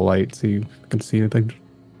 lifting up to the light, see if I can see anything.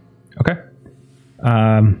 Okay.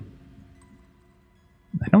 I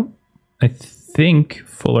think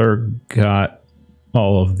Fuller got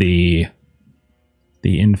all of the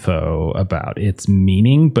info about its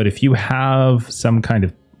meaning, but if you have some kind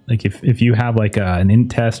of, like, if you have like an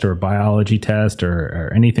int test or a biology test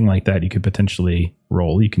or anything like that, you could potentially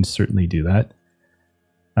roll. You can certainly do that.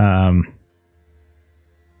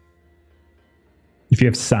 If you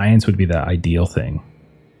have science, would be the ideal thing.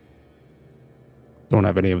 Don't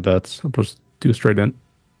have any of that, so I'll just do straight in.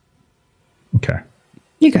 Okay.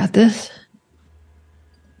 You got this.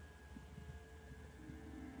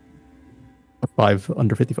 A 5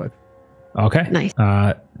 under 55. Okay. Nice.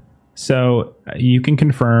 So you can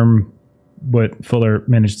confirm what Fuller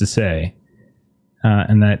managed to say,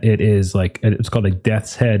 and that it is like, it's called a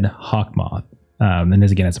death's head hawk moth. And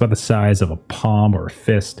as again, it's about the size of a palm or a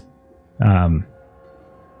fist.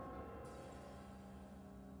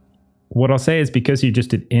 What I'll say is, because you just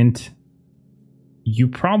did int, you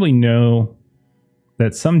probably know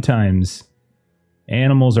that sometimes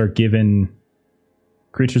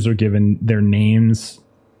creatures are given their names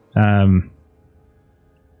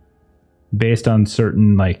based on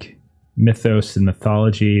certain like mythos and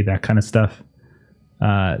mythology, that kind of stuff.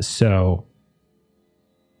 And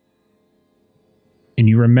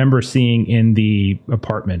you remember seeing in the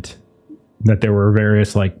apartment that there were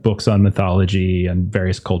various like books on mythology and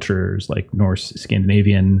various cultures like Norse,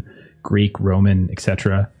 Scandinavian, Greek, Roman,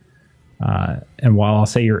 etc. And while I'll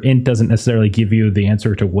say your int doesn't necessarily give you the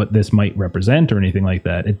answer to what this might represent or anything like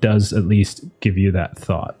that, it does at least give you that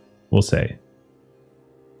thought, we'll say.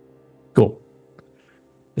 Cool.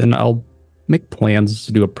 Then I'll make plans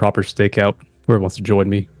to do a proper stakeout. Whoever wants to join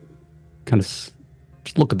me, kind of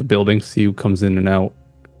just look at the building, see who comes in and out,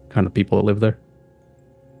 kind of people that live there.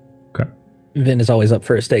 Okay. Vin is always up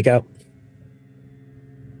for a stakeout.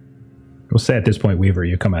 We'll say at this point, Weaver,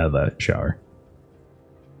 you come out of the shower.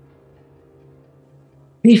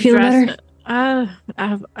 Are you feeling better?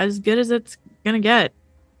 As good as it's gonna get.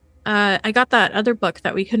 I got that other book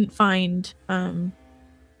that we couldn't find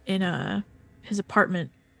in his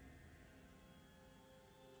apartment.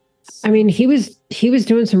 I mean, he was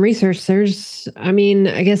doing some research.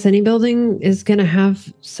 I guess any building is going to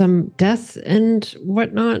have some death and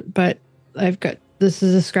whatnot, but this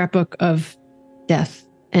is a scrapbook of death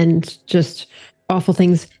and just awful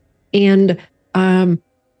things. And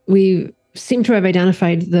we seem to have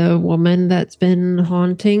identified the woman that's been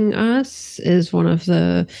haunting us as one of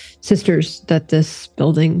the sisters that this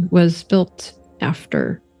building was built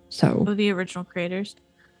after. So The original creators.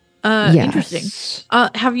 yes. Interesting.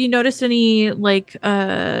 Have you noticed any like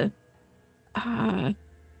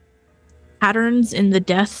patterns in the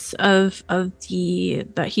deaths of the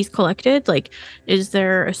that he's collected? Like, is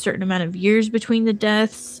there a certain amount of years between the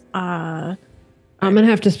deaths? I'm gonna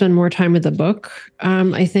have to spend more time with the book.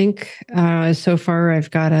 I think so far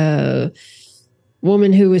I've got a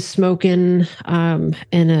woman who was smoking, and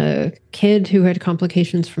a kid who had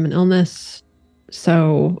complications from an illness.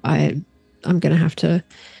 So I'm gonna have to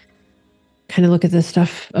kind of look at this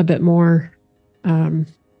stuff a bit more.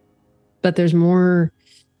 But there's more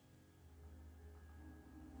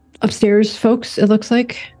upstairs, folks, it looks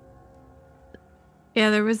like.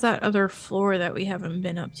 Yeah, there was that other floor that we haven't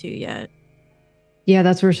been up to yet. Yeah,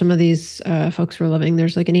 that's where some of these folks were living.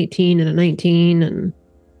 There's like an 18 and a 19 and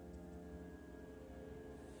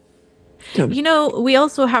so, You know, we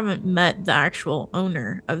also haven't met the actual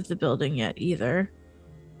owner of the building yet either.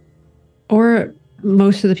 or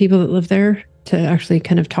most of the people that live there, to actually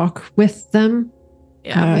kind of talk with them.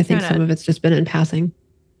 Yeah, I think some of it's just been in passing.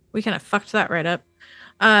 we kind of fucked that right up.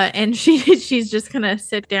 And she's just gonna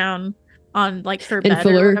sit down on like her And bed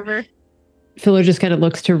Fuller- or whatever. Fuller just kind of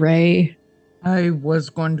looks to Ray. I was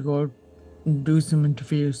going to go do some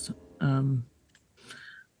interviews.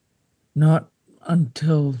 Not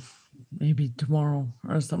until maybe tomorrow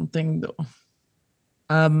or something, though.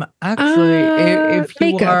 Actually, if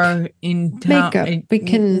you makeup. are in town, Makeup. We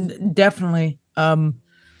can- definitely.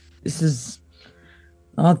 This is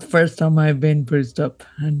not the first time I've been bruised up.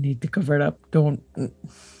 I need to cover it up. Don't.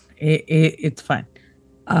 It's fine.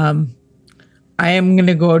 I am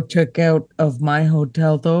gonna go check out of my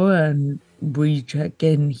hotel though, and re-check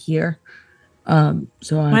in here.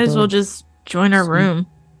 So I Might as well will- just join our room.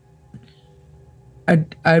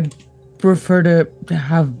 I prefer to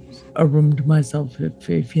have a room to myself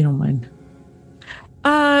if you don't mind.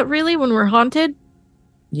 Really? When we're haunted?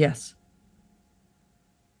 Yes.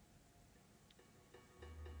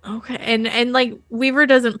 Okay. And like Weaver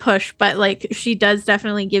doesn't push, but like she does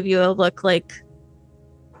definitely give you a look like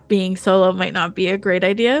being solo might not be a great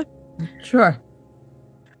idea. Sure.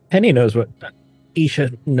 Penny knows what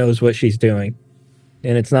Isha knows what she's doing.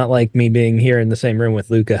 And it's not like me being here in the same room with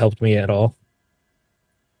Luca helped me at all.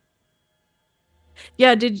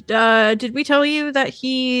 Yeah, did we tell you that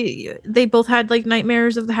they both had like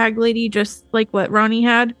nightmares of the hag lady just like what Ronnie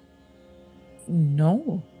had?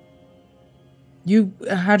 No. You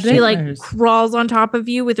had She like nightmares. crawls on top of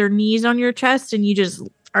you with her knees on your chest and you just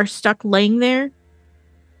are stuck laying there.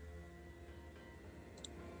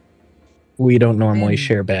 We don't normally And-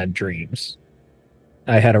 share bad dreams.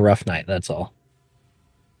 I had a rough night, that's all.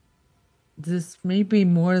 This may be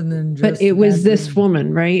more than just. But it was that this dream.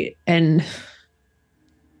 woman, right? And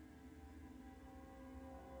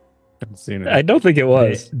Haven't seen it. I don't think it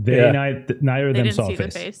was. Yeah. Neither of They them didn't saw see a the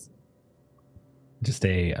face. face. Just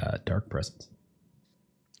a dark presence.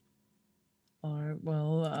 All right.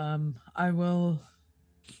 Well, I will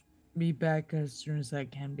be back as soon as I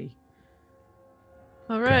can be.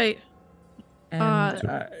 All right.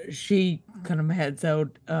 And she kind of heads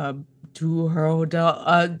out to her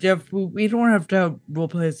hotel. Jeff, we don't have to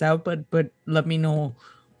roleplay this out, but let me know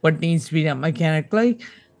what needs to be done mechanically.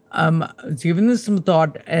 I was giving this some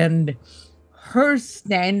thought, and her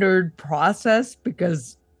standard process,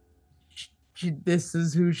 because this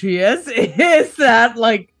is who she is that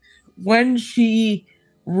like when she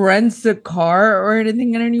rents a car or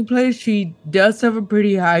anything in a new place, she does have a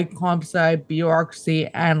pretty high comp sci, bureaucracy,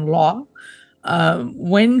 and law.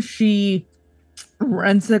 When she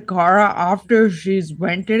rents a car after she's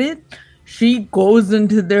rented it, she goes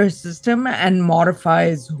into their system and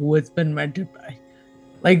modifies who it's been rented by.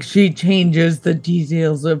 Like she changes the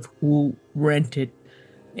details of who rented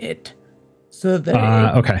it so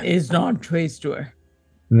that it is not traced to her.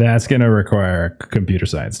 That's going to require a computer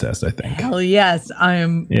science test, I think. Hell yes, I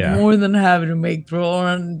am more than happy to make the roll.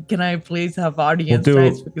 And can I please have audience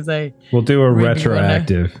dice because we'll do a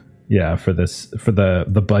retroactive. Yeah, for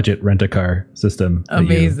the budget rent a car system.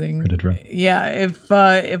 Amazing. Yeah, if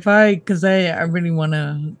I because I really want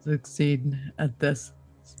to succeed at this.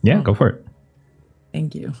 Yeah, go for it.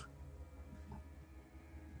 Thank you.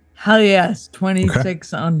 Hell yes,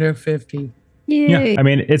 26 under 50. Yay. Yeah, I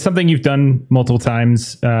mean, it's something you've done multiple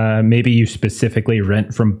times. Maybe you specifically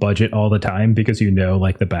rent from budget all the time because you know,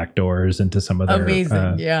 like the back doors into some of their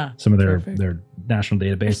some of their national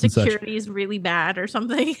database and such. Security is really bad or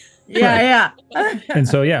something. Yeah. And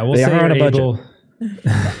so we'll say you're able.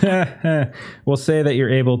 We'll say that you're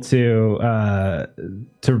able to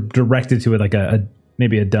direct it to like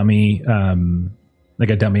maybe a dummy. Like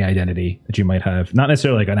a dummy identity that you might have, not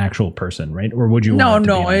necessarily like an actual person, right? Or would you? Want it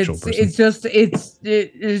to be an actual person? It's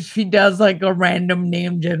just she does like a random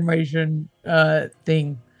name generation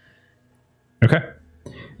thing. Okay,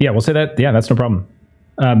 yeah, we'll say that. Yeah, that's no problem.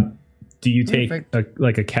 Do you take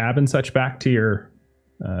a cab and such back to your?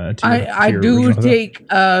 I do take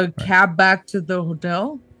a cab back to the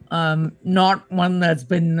hotel. Not one that's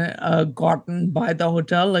been gotten by the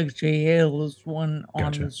hotel, like she hails one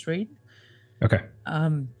on the street. Okay.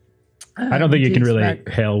 I don't think you can really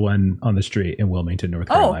hail one on the street in Wilmington, North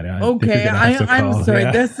Carolina. Oh, okay. I'm sorry.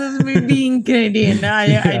 Yeah. This is me being Canadian.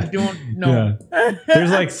 I don't know. Yeah.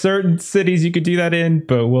 There's like certain cities you could do that in,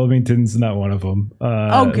 but Wilmington's not one of them.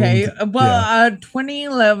 Okay. Well,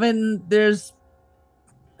 2011. There's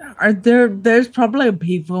probably a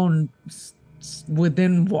payphone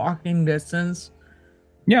within walking distance.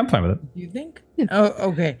 Yeah, I'm fine with it. You think? Yeah. Oh,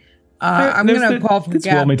 okay. I'm gonna call from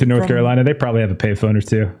Wilmington, North Carolina. They probably have a payphone or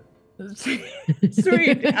two.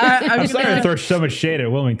 Sweet. I'm sorry to throw so much shade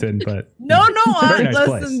at Wilmington, but no. nice Listen,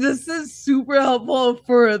 place. This is super helpful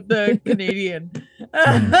for the Canadian,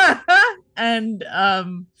 and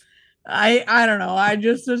I don't know. I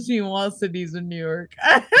just assume all cities in New York,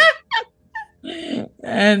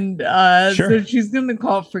 and so she's gonna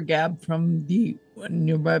call for Gab from the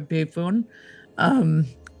nearby payphone.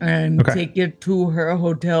 and Okay. take it to her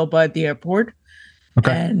hotel by the airport.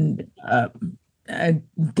 Okay. And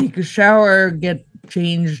take a shower, get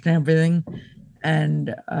changed and everything,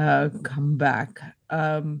 and come back.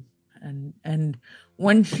 And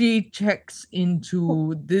when she checks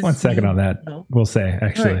into this, 1 second on that. hotel- We'll say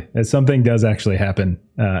actually, Right. as something does actually happen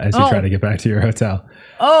as you try Oh. to get back to your hotel.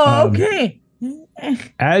 Oh, Um, okay.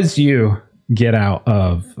 As you get out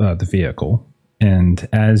of the vehicle and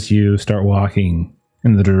as you start walking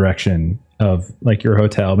in the direction of like your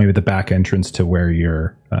hotel, maybe the back entrance to where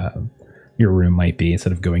your room might be,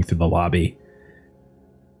 instead of going through the lobby,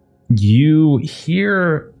 you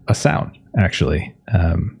hear a sound. Actually,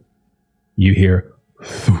 you hear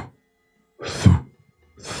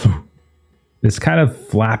this kind of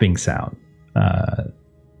flapping sound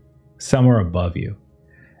somewhere above you,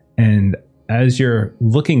 and as you're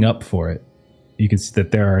looking up for it, you can see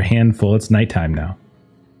that there are a handful. It's nighttime now,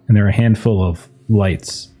 and there are a handful of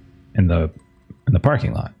lights in the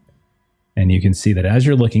parking lot. And you can see that as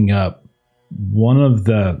you're looking up, one of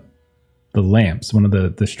the lamps, one of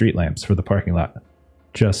the street lamps for the parking lot,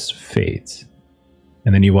 just fades.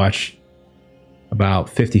 And then you watch about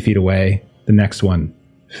 50 feet away, the next one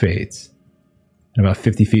fades. And about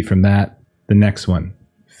 50 feet from that, the next one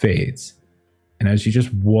fades. And as you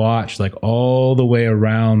just watch, like all the way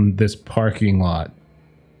around this parking lot,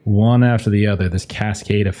 one after the other, this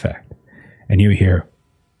cascade effect, and you hear,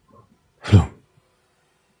 floom,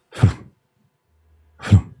 floom,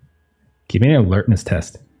 floom. Give me an alertness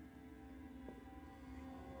test.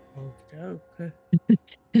 Okay.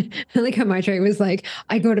 I like how my tray was like,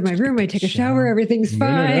 I go to my room, I take a shower, everything's No,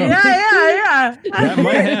 no, no. fine. Yeah. That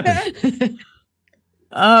might happen.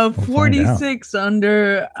 We'll find 46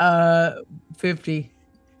 under 50.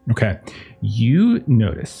 Okay. You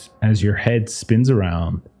notice as your head spins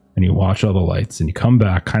around and you watch all the lights and you come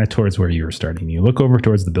back kind of towards where you were starting. You look over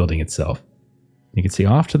towards the building itself. You can see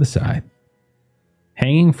off to the side,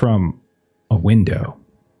 hanging from a window,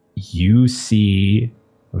 you see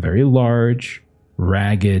a very large,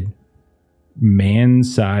 ragged,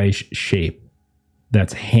 man-sized shape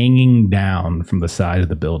that's hanging down from the side of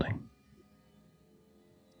the building.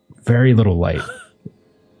 Very little light.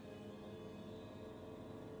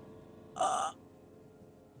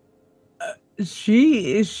 Is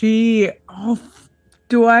she off?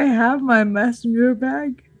 Do I have my messenger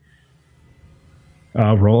bag?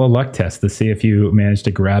 Roll a luck test to see if you managed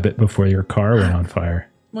to grab it before your car went on fire.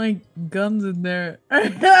 My gun's in there.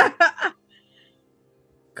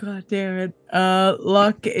 God damn it.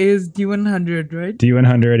 Luck is D100, right?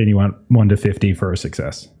 D100, and you want 1 to 50 for a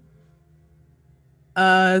success.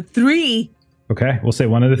 3. Okay, we'll say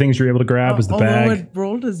one of the things you're able to grab is the Although bag. it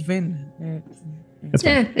rolled as Vin. That's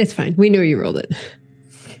fine. It's fine. We knew you rolled it.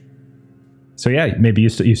 So yeah, maybe you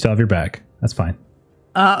still have your bag. That's fine.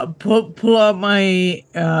 Pull out my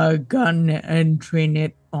gun and train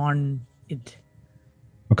it on it.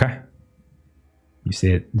 Okay. You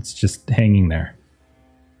see it. It's just hanging there.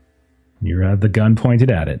 You have the gun pointed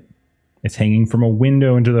at it. It's hanging from a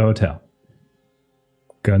window into the hotel.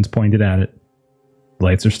 Gun's pointed at it.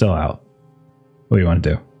 Lights are still out. What do you want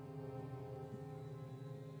to do?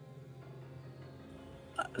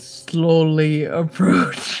 Slowly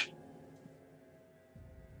approach.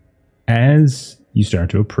 As you start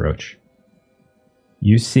to approach,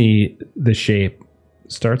 you see the shape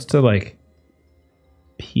starts to like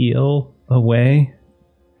peel away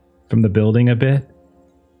from the building a bit.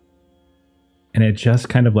 And it just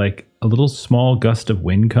kind of like a little small gust of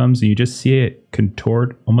wind comes and you just see it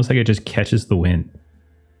contort, almost like it just catches the wind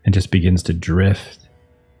and just begins to drift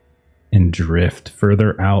and drift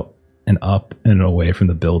further out and up and away from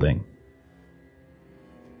the building.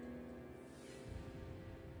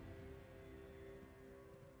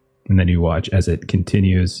 And then you watch as it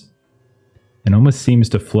continues and almost seems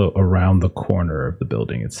to float around the corner of the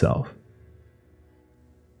building itself.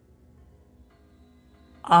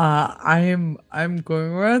 I'm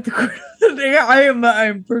going around the corner.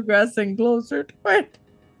 I'm progressing closer to it.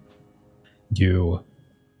 You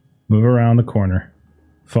move around the corner,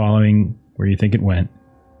 following where you think it went.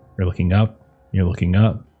 You're looking up. You're looking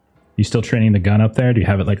up. You still training the gun up there? Do you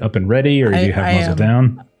have it like up and ready, or do you have muzzle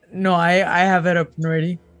down? No, I have it up and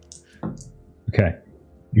ready. Okay.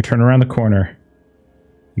 You turn around the corner.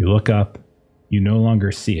 You look up. You no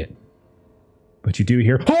longer see it. But you do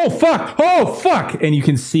hear, oh, fuck! Oh, fuck! And you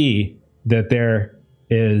can see that there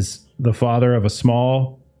is the father of a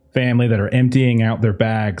small family that are emptying out their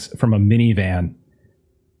bags from a minivan.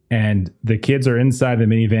 And the kids are inside the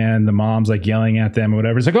minivan. The mom's like yelling at them or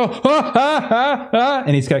whatever. It's like, oh, ah, ah, ah, ah.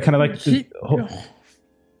 And he's got kind of like,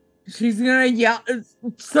 She's gonna yell,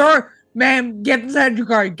 sir, ma'am, get inside your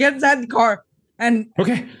car. Get inside the car. And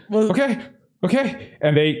Okay. Okay.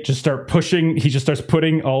 And they just start pushing. He just starts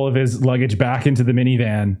putting all of his luggage back into the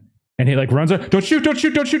minivan. And he like runs out. Don't shoot.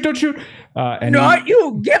 And not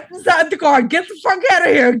you. Get inside the car. Get the fuck out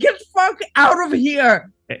of here. Get the fuck out of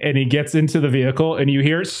here. And he gets into the vehicle and you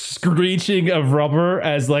hear screeching of rubber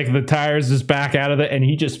as like the tires just back out of it. And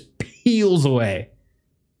he just peels away.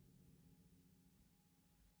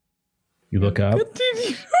 You look up.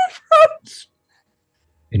 Continue to approach.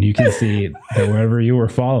 And you can see that wherever you were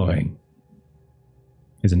following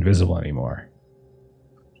is invisible anymore.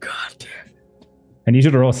 God damn. I need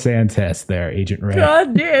you to roll a sand test there, Agent Ray.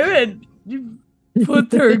 God damn it. You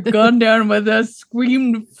put her gun down with a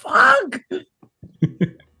screamed, fuck.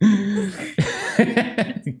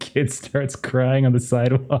 The kid starts crying on the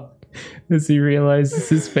sidewalk as he realizes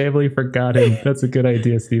his family forgot him. That's a good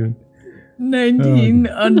idea, Steven. 19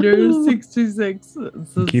 under 66.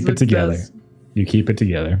 You keep it together. You keep it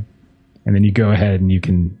together. And then you go ahead and you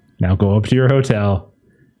can now go up to your hotel,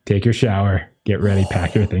 take your shower, get ready,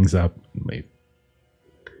 pack your things up, and leave.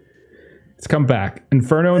 Let's come back.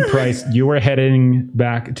 Inferno and Price, you are heading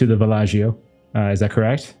back to the Villagio. Is that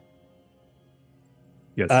correct?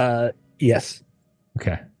 Yes. Yes.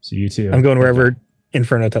 Okay. So you two. I'm going wherever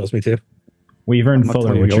Inferno tells me to. Weaver and I'm not Fuller,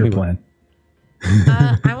 telling what's you your only plan?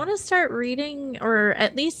 I want to start reading or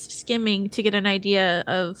at least skimming to get an idea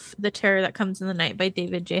of The Terror That Comes in the Night by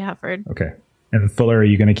David J. Hufford. Okay. And Fuller, are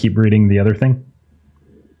you going to keep reading the other thing?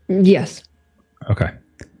 Yes. Okay.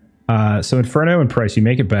 So Inferno and Price, you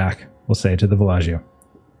make it back, we'll say, to the Villagio.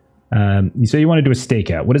 You say you want to do a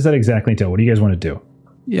stakeout. What does that exactly entail? What do you guys want to do?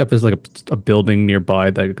 Yep, there's like a building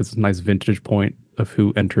nearby that gets a nice vintage point of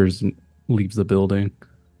who enters and leaves the building.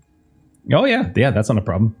 Oh, yeah. Yeah, that's not a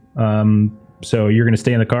problem. So you're going to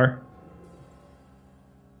stay in the car?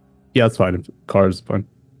 Yeah, that's fine. Car's fine.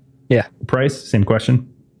 Yeah. Price, same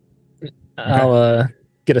question. I'll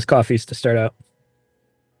get us coffees to start out.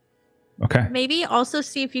 Okay. Maybe also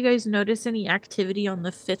see if you guys notice any activity on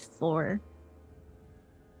the 5th floor.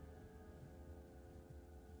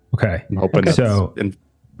 Okay. I'm hoping that's So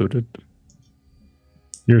included.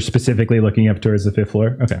 you're specifically looking up towards the 5th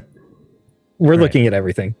floor? Okay. We're Right. looking at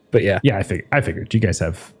everything, but yeah. Yeah, I figured. You guys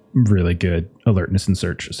have really good alertness and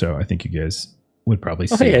search, so I think you guys would probably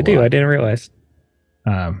see Oh, hey, a I do. lot. I didn't realize.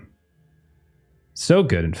 So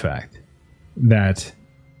good, in fact, that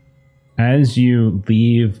as you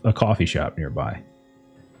leave a coffee shop nearby,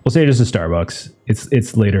 we'll say just a Starbucks.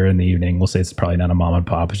 It's later in the evening. We'll say it's probably not a mom and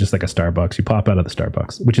pop. It's just like a Starbucks. You pop out of the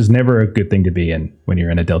Starbucks, which is never a good thing to be in when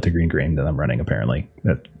you're in a deltagreen game that I'm running, apparently.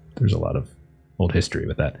 That there's a lot of old history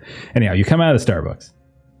with that. Anyhow, you come out of the Starbucks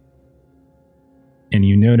and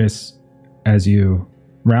you notice as you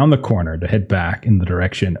round the corner to head back in the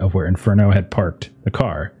direction of where Inferno had parked the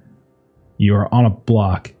car, you are on a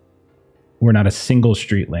block where not a single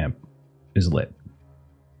street lamp is lit.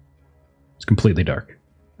 It's completely dark.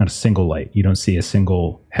 Not a single light. You don't see a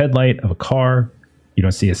single headlight of a car. You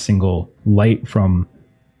don't see a single light from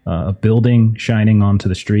a building shining onto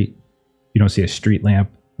the street. You don't see a street lamp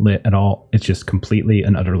lit at all. It's just completely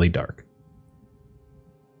and utterly dark.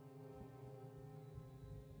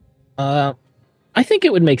 I think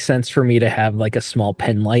it would make sense for me to have like a small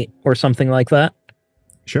pen light or something like that.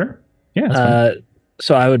 Sure. Yeah. That's fine.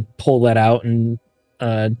 So I would pull that out and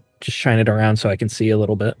just shine it around so I can see a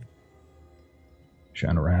little bit.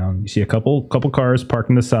 Shine around. You see a couple cars parked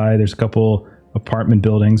on the side. There's a couple apartment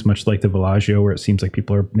buildings, much like the Villagio, where it seems like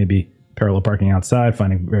people are maybe parallel parking outside,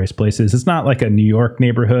 finding various places. It's not like a New York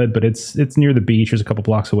neighborhood, but it's near the beach. There's a couple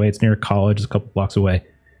blocks away. It's near a college. It's a couple blocks away.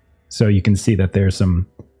 So you can see that there's some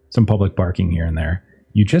public parking here and there.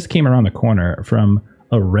 You just came around the corner from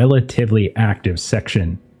a relatively active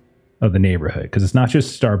section of the neighborhood, because it's not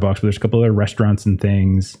just Starbucks, but there's a couple other restaurants and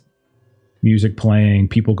things, music playing,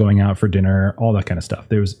 people going out for dinner, all that kind of stuff.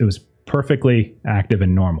 It was perfectly active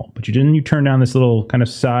and normal. But you turn down this little kind of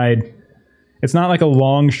side. It's not like a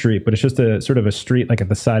long street, but it's just a sort of a street like at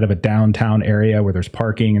the side of a downtown area where there's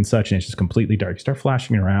parking and such, and it's just completely dark. You start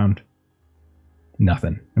flashing around.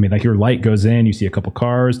 Nothing. I mean, like your light goes in, you see a couple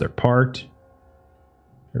cars, they're parked.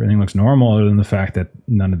 Everything looks normal other than the fact that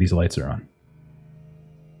none of these lights are on.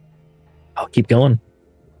 I'll keep going.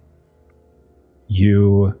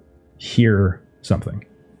 You hear something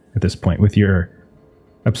at this point with your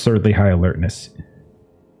absurdly high alertness.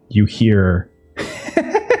 You hear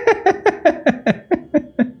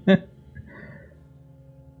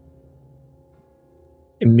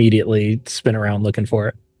Immediately spin around looking for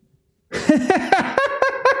it.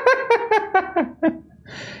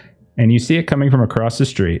 and you see it coming from across the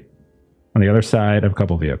street on the other side of a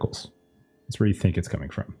couple vehicles. That's where you think it's coming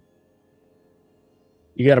from.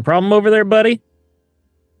 You got a problem over there, buddy?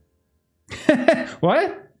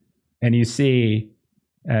 What? And you see,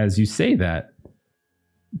 as you say that,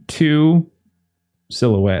 two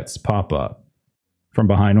silhouettes pop up from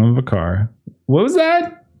behind one of a car. What was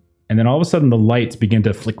that? And then all of a sudden the lights begin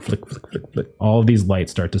to flick, flick, flick, flick, flick. All of these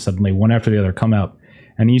lights start to suddenly, one after the other, come out.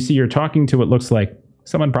 And you see you're talking to what looks like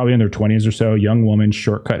someone probably in their 20s or so, young woman,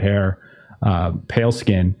 short cut hair, pale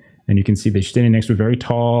skin. And you can see they're standing next to a very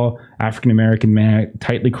tall African-American man,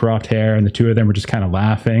 tightly cropped hair. And the two of them are just kind of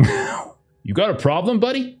laughing. You got a problem,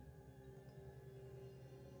 buddy?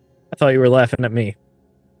 I thought you were laughing at me.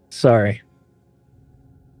 Sorry.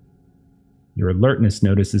 Your alertness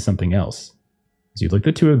notices something else. As you look at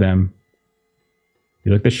the two of them,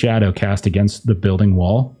 you look at the shadow cast against the building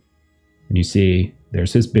wall, and you see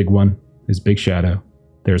there's his big one, his big shadow.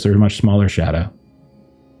 There's a much smaller shadow.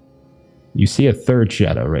 You see a third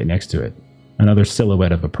shadow right next to it. Another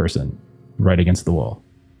silhouette of a person right against the wall.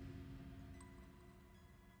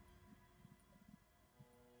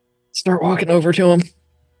 Start walking over to him.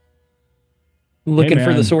 Looking for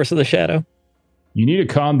the man. source of the shadow. You need to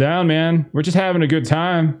calm down, man. We're just having a good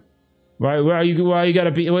time. Why you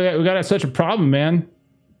gotta be? We got such a problem, man.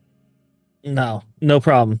 No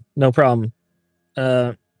problem.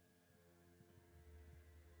 I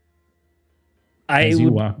As you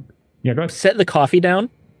would walk, yeah, go ahead. set the coffee down,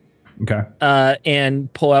 Okay.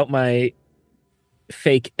 and pull out my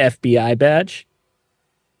fake FBI badge.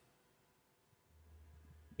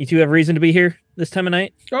 You two have reason to be here this time of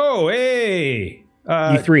night? Oh, hey.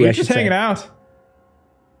 You three, we're I just should say. hanging out.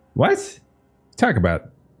 What? Talk about.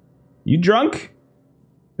 You drunk?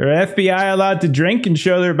 Are FBI allowed to drink and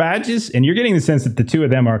show their badges? And you're getting the sense that the two of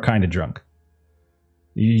them are kind of drunk.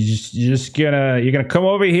 You're gonna come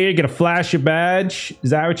over here, you're gonna flash your badge. Is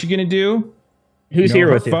that what you're gonna do? Who's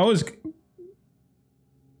here with you? What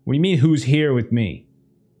do you mean, who's here with me?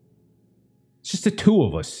 It's just the two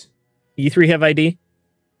of us. You three have ID?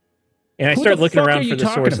 And I Who start the looking fuck are around you for the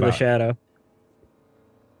talking source of the about? shadow.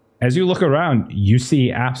 As you look around, you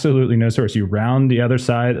see absolutely no source. You round the other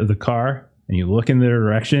side of the car and you look in their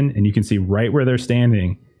direction and you can see right where they're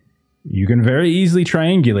standing. You can very easily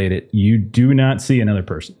triangulate it. You do not see another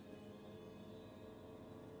person.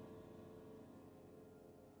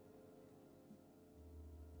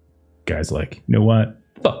 Guy's like, you know what?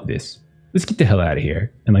 Fuck this. Let's get the hell out of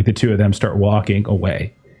here. And like the two of them start walking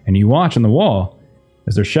away. And you watch on the wall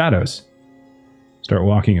as their shadows start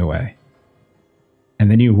walking away. And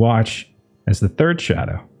then you watch as the third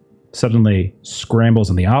shadow suddenly scrambles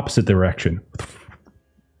in the opposite direction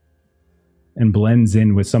and blends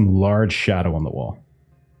in with some large shadow on the wall.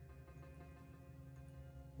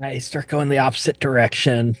 I start going the opposite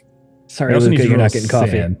direction. Sorry, I also need Luca, to you're roll not getting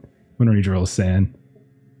coffee. sand. I'm going to need to roll sand.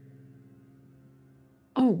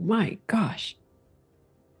 Oh my gosh.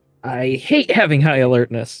 I hate having high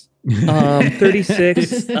alertness.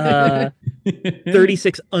 36,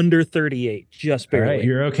 36 under 38, just barely. All right,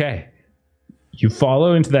 you're okay. You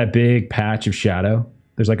follow into that big patch of shadow.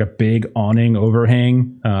 There's like a big awning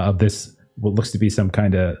overhang of this, what looks to be some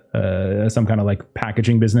kind of like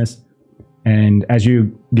packaging business. And as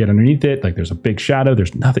you get underneath it, like there's a big shadow.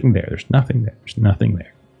 There's nothing there. There's nothing there. There's nothing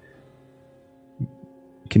there. You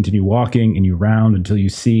continue walking and you round until you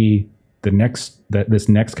see this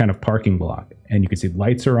next kind of parking block. And you can see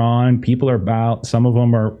lights are on, people are about, some of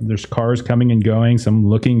them there's cars coming and going, some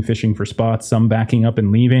looking, fishing for spots, some backing up and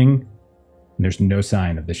leaving. And there's no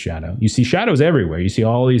sign of the shadow. You see shadows everywhere. You see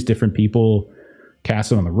all these different people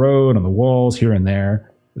casted on the road, on the walls, here and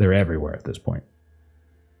there. They're everywhere at this point.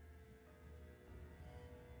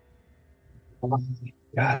 Oh my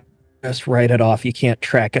God. Just write it off. You can't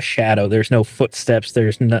track a shadow. There's no footsteps.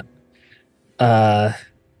 There's no...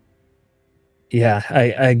 Yeah,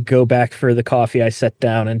 I go back for the coffee. I sit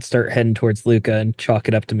down and start heading towards Luca and chalk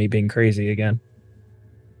it up to me being crazy again.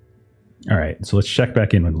 All right, so let's check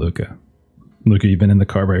back in with Luca. Luca, you've been in the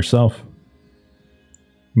car by yourself.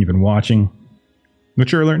 You've been watching.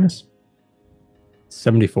 What's your alertness?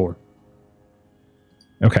 74.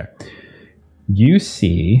 Okay. You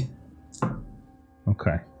see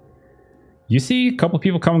a couple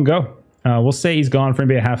people come and go. We'll say he's gone for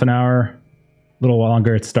maybe a half an hour, a little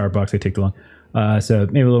longer. It's Starbucks. They take too long. So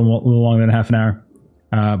maybe a little longer than half an hour.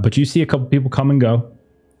 But you see a couple people come and go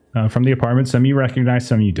from the apartment. Some you recognize,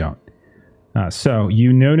 some you don't. So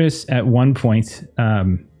you notice at one point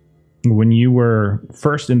when you were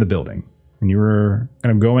first in the building and you were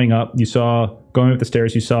kind of going up the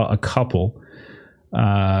stairs, you saw a couple.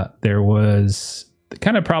 There was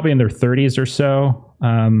kind of probably in their 30s or so.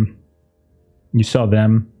 You saw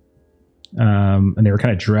them and they were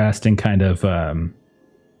kind of dressed in kind of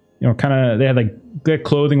kind of, they had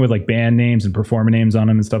clothing with like band names and performer names on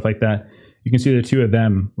them and stuff like that. You can see the two of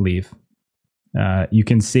them leave. You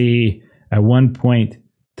can see at one point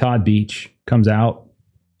Todd Beach comes out,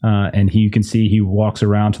 and you can see he walks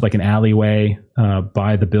around to like an alleyway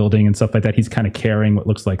by the building and stuff like that. He's kind of carrying what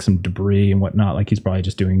looks like some debris and whatnot, like he's probably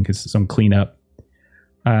just doing some cleanup.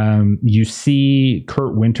 You see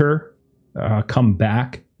Kurt Winter come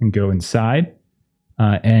back and go inside,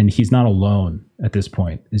 and he's not alone at this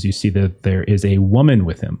point, as you see that there is a woman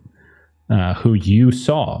with him who you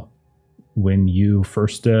saw when you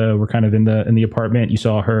first were kind of in the apartment. You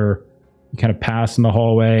saw her kind of pass in the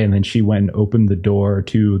hallway, and then she went and opened the door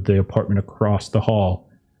to the apartment across the hall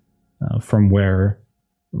from where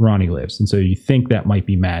Ronnie lives. And so you think that might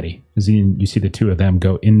be Maddie, as you see the two of them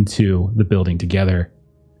go into the building together.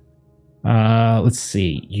 Let's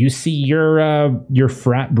see. You see your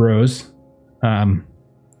frat bros. And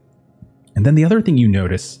then the other thing you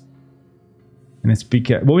notice, and it's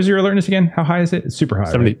because, what was your alertness again? How high is it? It's super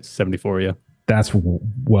high. 74, yeah. That's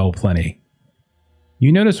well plenty.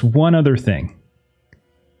 You notice one other thing,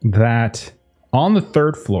 that on the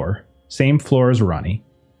third floor, same floor as Ronnie,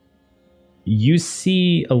 you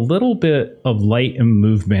see a little bit of light and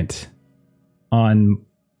movement in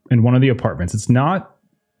one of the apartments. It's not,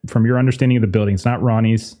 from your understanding of the building, it's not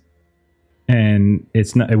Ronnie's, and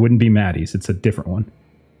it wouldn't be Maddie's. It's a different one.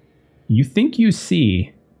 You think you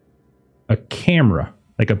see a camera,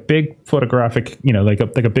 like a big photographic, like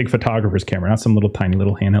a big photographer's camera, not some tiny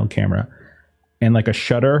little handheld camera. And like a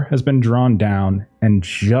shutter has been drawn down, and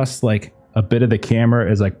just like a bit of the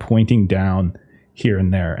camera is like pointing down here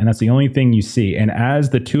and there. And that's the only thing you see. And as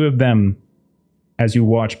the two of them, as you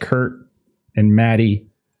watch Kurt and Maddie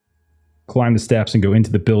climb the steps and go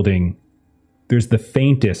into the building, there's the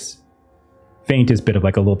faintest bit of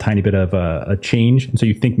like a little tiny bit of a change. And so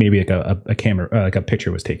you think maybe like a camera, like a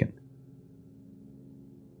picture was taken.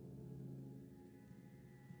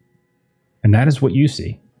 And that is what you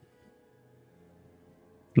see.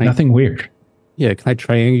 Nothing weird. Yeah, can I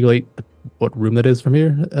triangulate what room that is from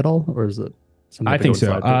here at all? Or is it something I think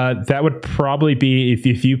so. That would probably be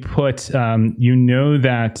if you put,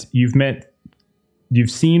 that you've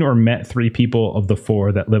seen or met 3 people of the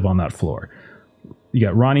 4 that live on that floor. You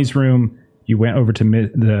got Ronnie's room. You went over to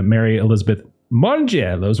the Mary Elizabeth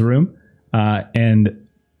Mongello's room. And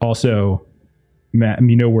also,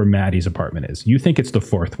 where Maddie's apartment is. You think it's the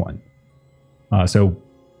 4th one. So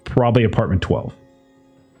probably apartment 12.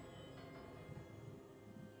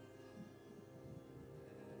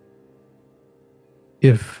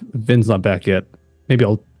 If Vin's not back yet, maybe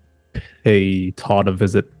I'll pay Todd a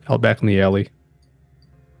visit out back in the alley.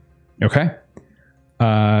 Okay.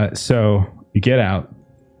 So you get out,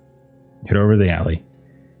 head over the alley,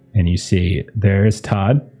 and you see there's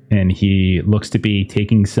Todd, and he looks to be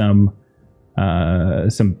taking some kind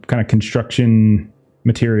of construction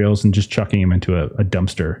materials and just chucking them into a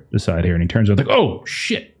dumpster beside here. And he turns around like, "Oh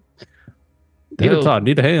shit! Need a Todd,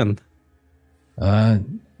 need a hand."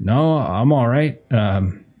 No, I'm all right.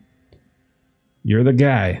 You're the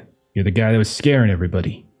guy. You're the guy that was scaring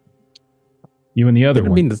everybody. You and the other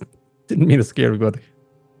one. Didn't mean to scare everybody.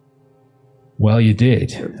 Well, you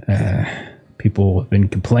did. People have been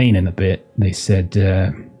complaining a bit. They said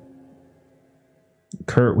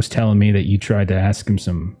Kurt was telling me that you tried to ask him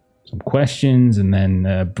some questions, and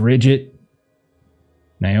then Bridget,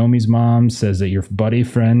 Naomi's mom, says that your buddy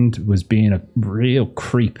friend was being a real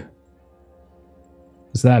creep.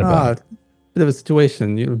 What's that about? Bit of a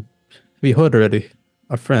situation. We heard already.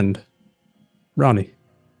 Our friend, Ronnie.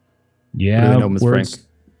 Yeah, really know him as Frank.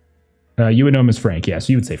 You would know him as Frank. Yeah,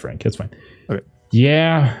 so you would say Frank. That's fine. Okay.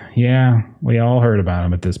 Yeah. We all heard about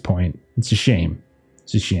him at this point. It's a shame.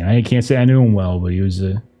 I can't say I knew him well, but he was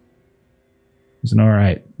an all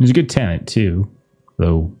right. He was a good tenant too,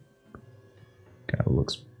 though. Kind of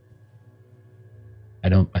looks. I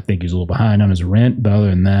think he's a little behind on his rent, but other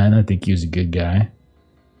than that, I think he was a good guy.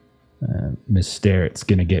 Miss Starrett's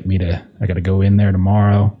gonna get me I gotta go in there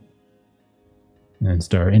tomorrow and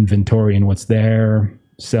start inventorying what's there,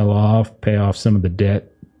 sell off, pay off some of the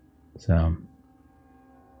debt. So,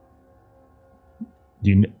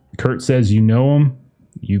 Kurt says you know him.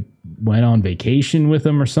 You went on vacation with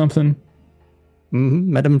him or something?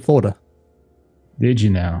 Mm-hmm. Met him in Florida. Did you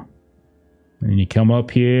now? And you come up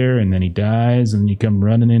here, and then he dies, and you come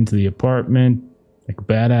running into the apartment like a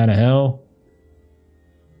bat out of hell.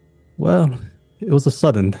 Well, it was a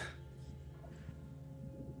sudden.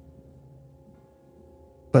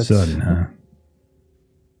 But Sudden, huh?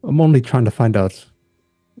 I'm only trying to find out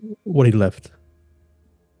what he left.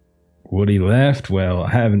 What he left? Well, I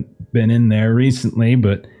haven't been in there recently,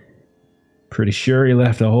 but Pretty sure he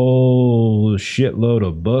left a whole shitload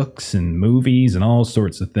of books and movies and all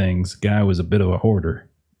sorts of things. The guy was a bit of a hoarder.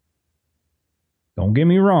 Don't get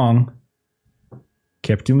me wrong.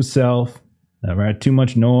 Kept to himself. Never had too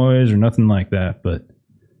much noise or nothing like that, but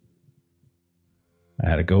I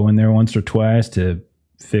had to go in there once or twice to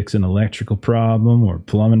fix an electrical problem or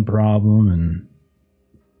plumbing problem, and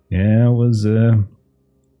yeah, it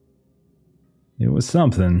was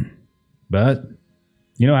something. But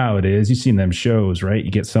you know how it is. You've seen them shows, right?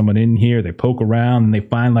 You get someone in here, they poke around, and they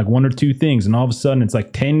find like one or two things, and all of a sudden it's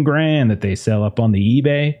like 10 grand that they sell up on the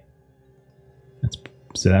eBay.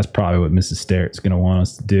 That's probably what Mrs. Sterrett's going to want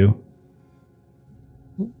us to do.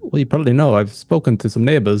 Well, you probably know I've spoken to some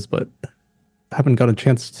neighbors, but haven't got a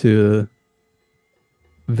chance to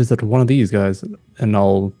visit one of these guys, and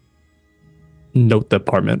I'll note the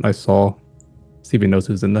apartment I saw, see if he knows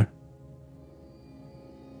who's in there.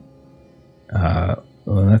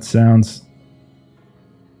 Well, that sounds...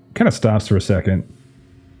 Kind of stops for a second.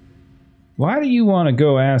 Why do you want to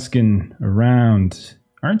go asking around?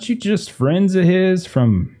 Aren't you just friends of his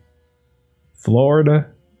from Florida?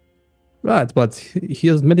 Right, but he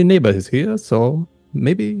has many neighbors here, so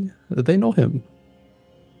maybe they know him.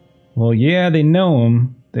 Well, yeah, they know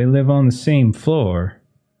him. They live on the same floor.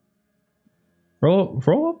 Roll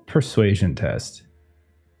a persuasion test.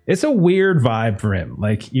 It's a weird vibe for him.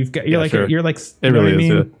 Like you're sure. you're like It you know really what I is.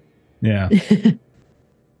 mean? Yeah.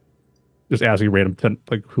 Just asking random,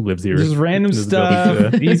 like who lives here. Just random This is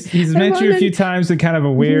stuff. building, He's met you a few times in kind of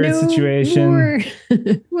a weird situation.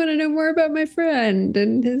 Want to know more about my friend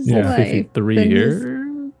and his Yeah, life? 53 and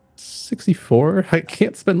here, 64. I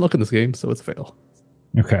can't spend luck in this game, so it's a fail.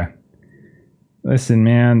 Okay. Listen,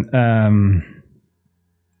 man.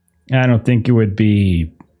 I don't think it would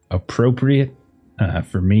be appropriate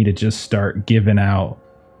for me to just start giving out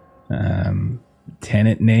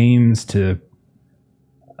tenant names to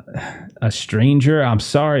a stranger. I'm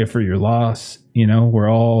sorry for your loss. You know,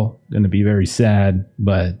 we're all going to be very sad,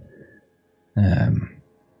 but I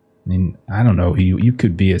mean, I don't know. You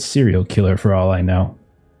could be a serial killer for all I know.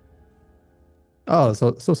 Oh,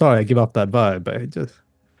 so sorry I give off that vibe.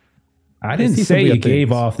 I didn't see some say you weird gave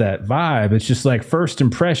things. off that vibe. It's just like first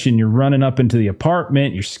impression, you're running up into the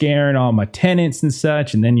apartment, you're scaring all my tenants and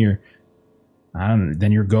such, and then you're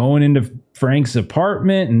going into Frank's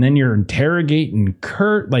apartment, and then you're interrogating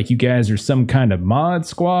Kurt like you guys are some kind of mod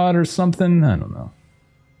squad or something. I don't know.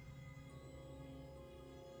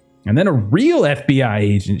 And then a real FBI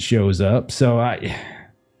agent shows up. So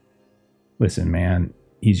listen, man,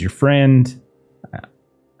 he's your friend.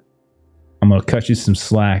 I'm going to cut you some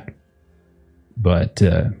slack. But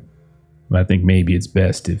I think maybe it's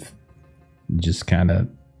best if you just kind of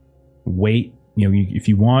wait. You know, if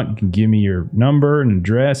you want, you can give me your number and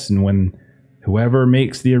address, and when whoever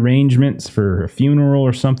makes the arrangements for a funeral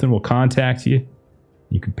or something will contact you.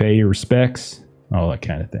 You can pay your respects, all that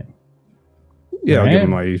kind of thing. Yeah, I'll give Right? him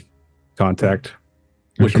my contact.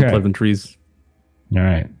 Wish him Okay. pleasantries. All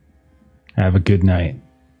right. Have a good night.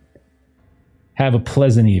 Have a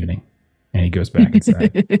pleasant evening. And he goes back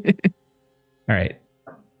inside. All right.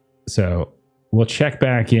 So we'll check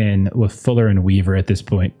back in with Fuller and Weaver at this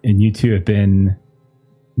point, and you two have been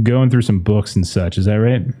going through some books and such. Is that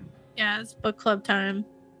right? Yeah, it's book club time.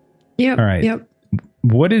 Yep. All right. Yep.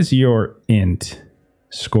 What is your int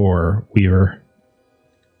score, Weaver?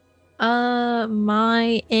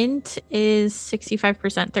 My int is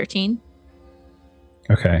 65% 13.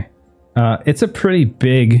 Okay. It's a pretty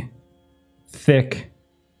big, thick,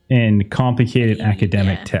 and complicated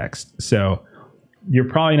academic Yeah. text. So you're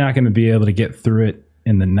probably not going to be able to get through it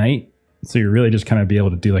in the night. So you're really just kind of be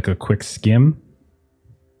able to do like a quick skim.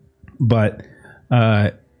 But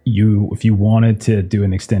if you wanted to do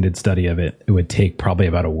an extended study of it, it would take probably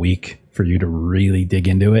about a week for you to really dig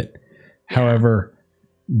into it. However,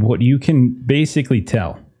 what you can basically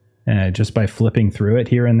tell just by flipping through it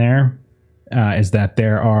here and there is that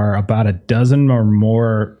there are about a dozen or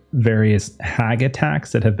more various hag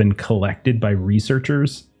attacks that have been collected by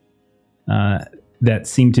researchers that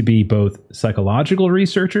seem to be both psychological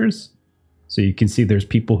researchers. So you can see there's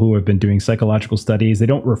people who have been doing psychological studies. They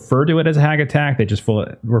don't refer to it as a hag attack. They just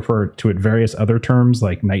refer to it various other terms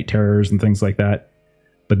like night terrors and things like that.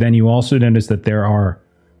 But then you also notice that there are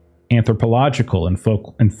anthropological and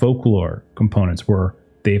folklore components where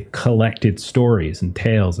they've collected stories and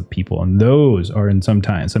tales of people, and those are in some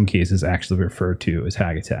cases actually referred to as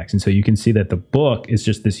hag attacks. And so you can see that the book is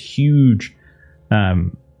just this huge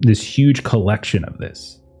collection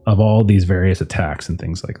of all these various attacks and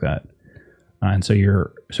things like that. And so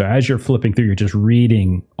as you're flipping through, you're just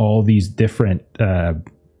reading all these different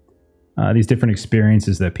these different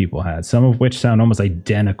experiences that people had, some of which sound almost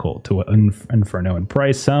identical to what Inferno and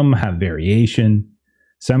Price. Some have variation.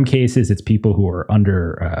 Some cases, it's people who are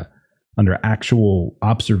under actual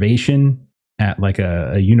observation at like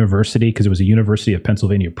a university, because it was a University of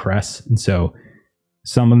Pennsylvania press, and so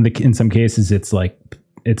in some cases it's like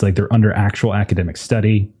they're under actual academic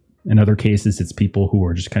study. In other cases, it's people who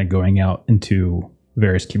are just kind of going out into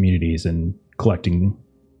various communities and collecting,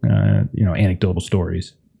 anecdotal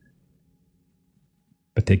stories.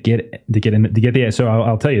 But so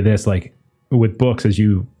I'll tell you this: like with books, as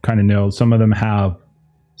you kind of know, some of them have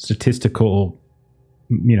statistical,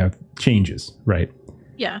 changes, right?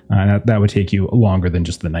 Yeah. That would take you longer than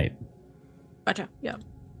just the night. Gotcha. Yeah.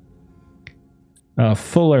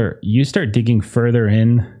 Fuller, you start digging further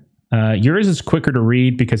in. Yours is quicker to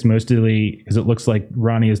read because because it looks like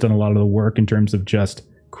Ronnie has done a lot of the work in terms of just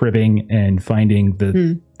cribbing and finding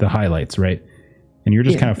the highlights, right? And you're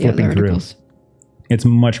just kind of flipping through. It's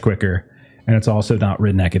much quicker, and it's also not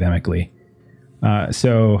written academically.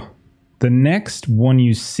 So the next one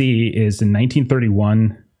you see is in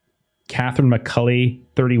 1931, Catherine McCulley,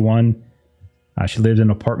 31. She lived in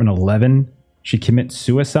apartment 11. She commits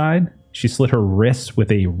suicide. She slit her wrists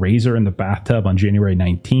with a razor in the bathtub on January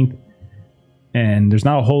 19th. And there's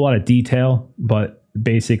not a whole lot of detail, but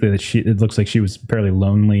basically it looks like she was fairly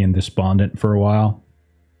lonely and despondent for a while.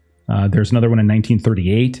 There's another one in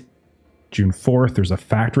 1938. June 4th, there's a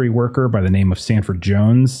factory worker by the name of Sanford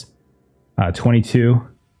Jones, 22.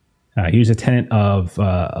 He was a tenant of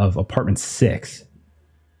apartment 6.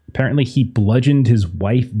 Apparently, he bludgeoned his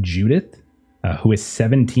wife, Judith, who was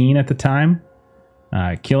 17 at the time,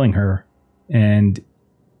 killing her. And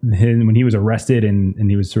when he was arrested and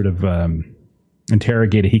he was sort of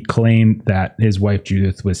interrogated, he claimed that his wife,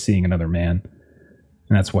 Judith, was seeing another man.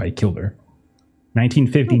 And that's why he killed her.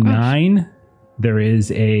 1959, there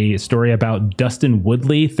is a story about Dustin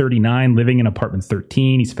Woodley, 39, living in apartment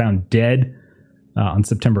 13. He's found dead on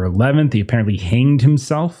September 11th. He apparently hanged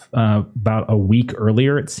himself about a week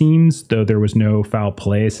earlier, it seems, though there was no foul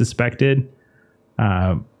play suspected.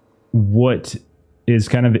 What is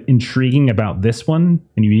kind of intriguing about this one,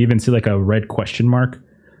 and you even see like a red question mark,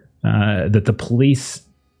 that the police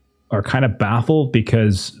are kind of baffled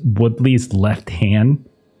because Woodley's left hand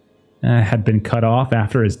had been cut off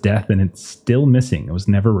after his death, and it's still missing. It was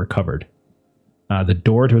never recovered. The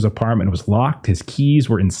door to his apartment was locked. His keys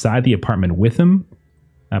were inside the apartment with him,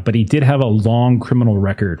 but he did have a long criminal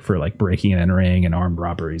record for like breaking and entering and armed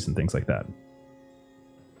robberies and things like that.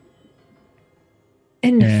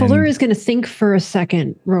 And Fuller is going to think for a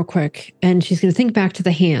second real quick, and she's going to think back to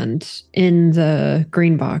the hand in the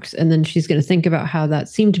green box, and then she's going to think about how that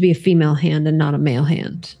seemed to be a female hand and not a male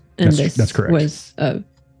hand. And that's correct. Was a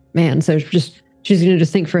man. So she's going to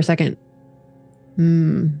just think for a second.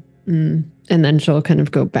 And then she'll kind of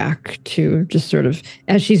go back to just sort of,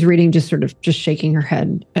 as she's reading, just shaking her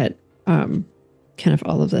head at kind of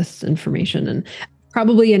all of this information, and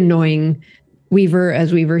probably annoying Weaver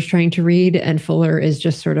as Weaver's trying to read, and Fuller is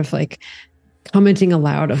just sort of like commenting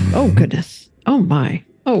aloud of, oh goodness, oh my,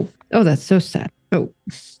 oh that's so sad. Oh,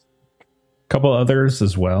 couple others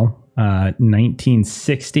as well.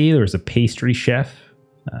 1960, there was a pastry chef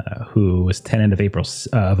who was tenant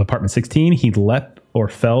of apartment 16. He leapt or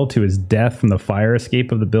fell to his death from the fire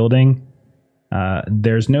escape of the building.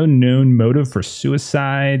 There's no known motive for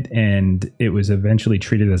suicide, and it was eventually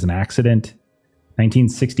treated as an accident.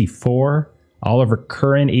 1964, Oliver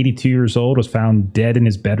Curran, 82 years old, was found dead in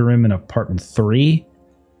his bedroom in apartment 3.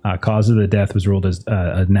 Cause of the death was ruled as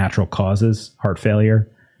natural causes, heart failure.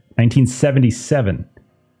 1977,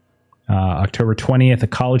 October 20th, a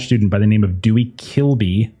college student by the name of Dewey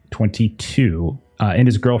Kilby, 22, and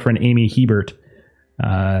his girlfriend Amy Hebert,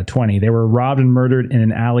 20. They were robbed and murdered in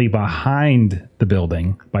an alley behind the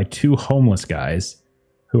building by 2 homeless guys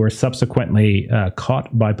who were subsequently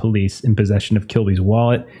caught by police in possession of Kilby's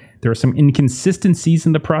wallet. There were some inconsistencies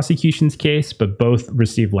in the prosecution's case, but both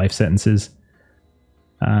received life sentences.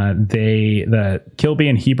 The Kilby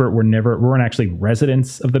and Hebert weren't actually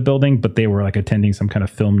residents of the building, but they were like attending some kind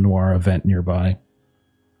of film noir event nearby.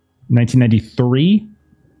 1993,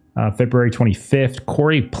 February 25th,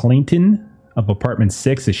 Corey Plainton of apartment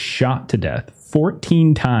 6 is shot to death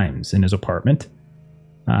 14 times in his apartment.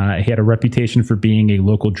 He had a reputation for being a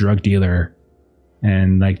local drug dealer,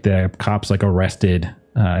 and like the cops like arrested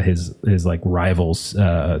his like rivals,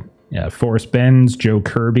 Forrest Benz, Joe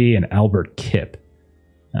Kirby, and Albert Kipp.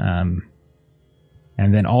 And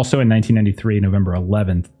then also in 1993, November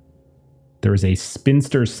 11th, there was a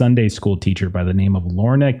spinster Sunday school teacher by the name of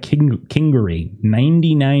Lorna Kingery,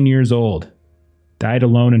 99 years old, died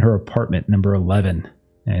alone in her apartment, number 11.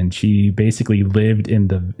 and she basically lived in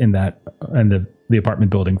the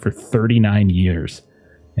apartment building for 39 years,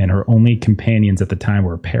 and her only companions at the time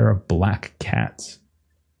were a pair of black cats.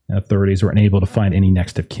 And authorities were unable to find any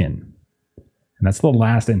next of kin, and that's the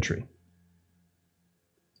last entry.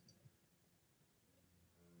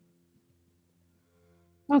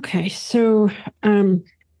 Okay, so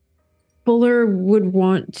Fuller would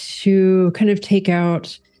want to kind of take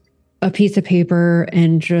out a piece of paper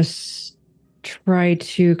and just try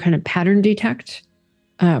to kind of pattern detect,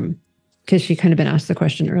 because she kind of been asked the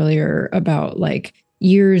question earlier about like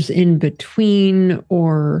years in between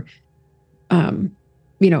or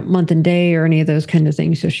month and day or any of those kind of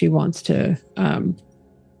things. So she wants to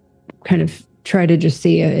kind of try to just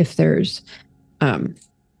see if there's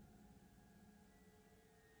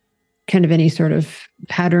kind of any sort of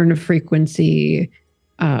pattern of frequency.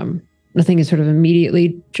 Nothing is sort of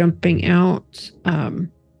immediately jumping out.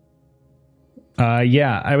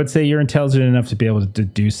 Yeah, I would say you're intelligent enough to be able to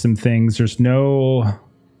deduce some things. There's no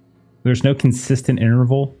consistent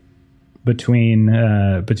interval between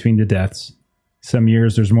the deaths. Some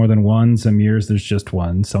years there's more than one. Some years there's just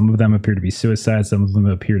one. Some of them appear to be suicide. Some of them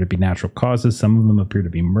appear to be natural causes. Some of them appear to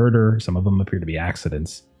be murder. Some of them appear to be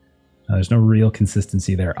accidents. There's no real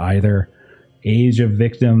consistency there either. Age of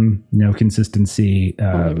victim, no consistency.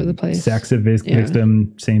 All over the place. Sex of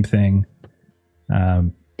victim, same thing.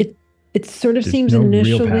 It sort of seems no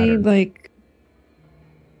initially like,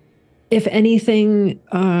 if anything,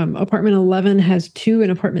 apartment 11 has 2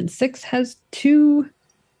 and apartment 6 has 2.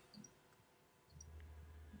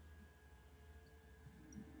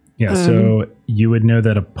 Yeah, so you would know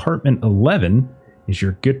that apartment 11 is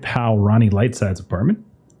your good pal Ronnie Lightside's apartment.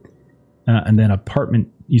 And then apartment,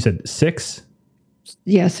 you said 6?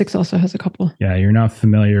 Yeah, 6 also has a couple. Yeah, you're not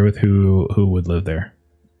familiar with who would live there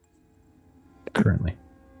currently.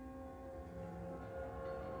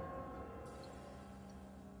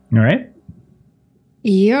 All right.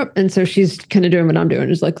 Yep. And so she's kind of doing what I'm doing,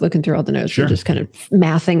 is like looking through all the notes and just kind of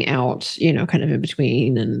mathing out, kind of in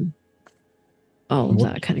between and all of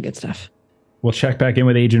that kind of good stuff. We'll check back in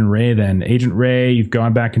with Agent Ray then. Agent Ray, you've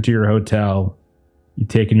gone back into your hotel. You've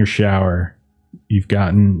taken your shower. You've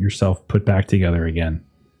gotten yourself put back together again.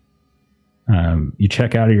 You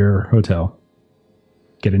check out of your hotel.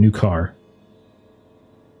 Get a new car.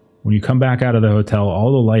 When you come back out of the hotel,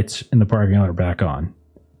 all the lights in the parking lot are back on.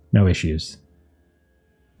 No issues.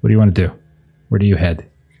 What do you want to do? Where do you head?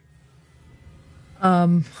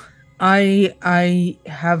 I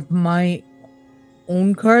have my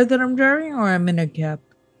own car that I'm driving, or I'm in a cab.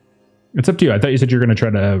 It's up to you. I thought you said you were going to try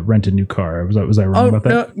to rent a new car. Was I wrong about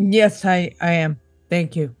that? No, yes, I am.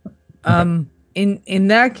 Thank you. Okay. In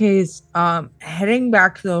that case, heading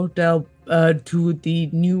back to the hotel, to the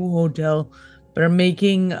new hotel, but I'm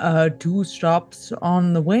making 2 stops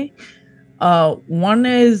on the way. One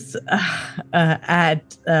is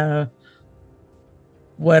at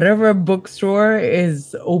whatever bookstore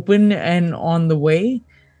is open and on the way,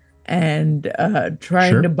 and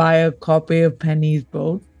trying to buy a copy of Penny's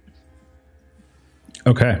Boat.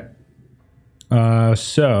 Okay.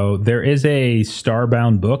 So there is a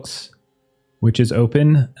Starbound Books, which is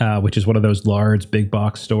open, which is one of those large big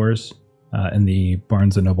box stores in the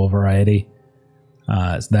Barnes & Noble variety.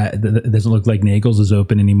 So that it doesn't look like Nagel's is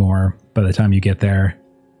open anymore by the time you get there.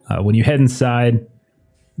 When you head inside,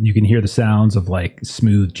 you can hear the sounds of like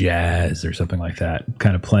smooth jazz or something like that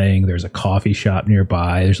kind of playing. There's a coffee shop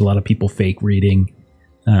nearby. There's a lot of people fake reading.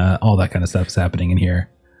 All that kind of stuff's happening in here.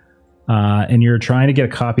 And you're trying to get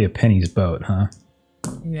a copy of Penny's Boat, huh?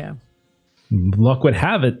 Yeah. Luck would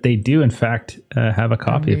have it, they do, in fact, have a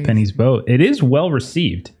copy of Penny's Boat. It is well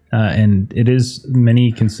received, and it is,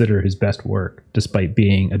 many consider his best work, despite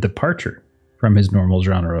being a departure from his normal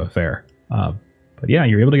genre of fare. But yeah,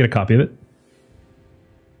 you're able to get a copy of it.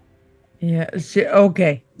 Yeah.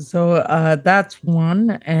 Okay. So that's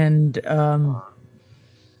one. And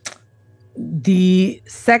the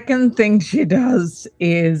second thing she does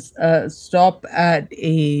is stop at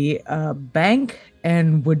a bank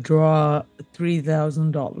and withdraw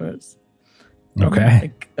 $3,000. Okay.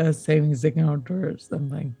 Like a savings account or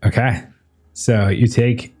something. Okay. So you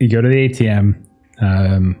go to the ATM,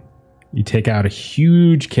 you take out a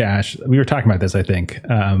huge cash. We were talking about this, I think,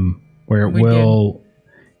 where it will,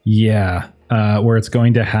 where it's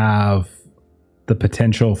going to have the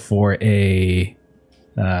potential for an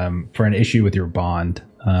issue with your bond.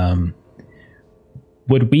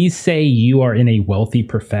 Would we say you are in a wealthy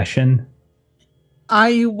profession?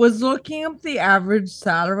 I was looking up the average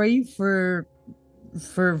salary for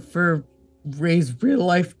Ray's real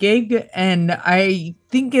life gig, and I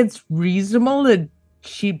think it's reasonable to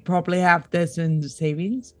she'd probably have this in the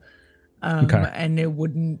savings. Okay. And it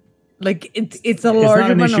wouldn't like it's a It's large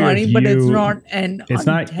not an amount of issue money, if but it's you- not an it's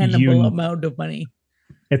not untenable you- amount of money.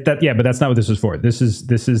 Yeah, but that's not what this is for. This is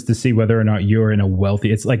to see whether or not you're in a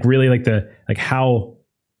wealthy. It's like really like how.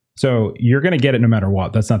 So you're going to get it no matter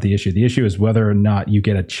what. That's not the issue. The issue is whether or not you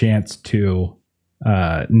get a chance to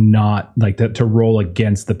not like to roll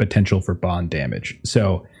against the potential for bond damage.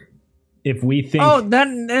 So if we think,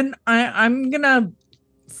 then I'm gonna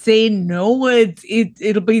say no.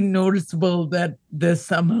 It'll be noticeable that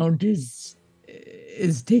this amount is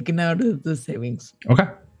taken out of the savings. okay.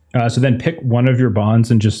 So then pick one of your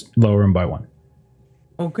bonds and just lower them by one.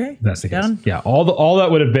 Okay, That's the case. done. Yeah. All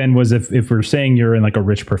that would have been was if we're saying you're in like a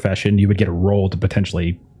rich profession, you would get a roll to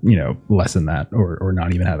potentially, lessen that or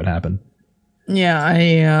not even have it happen.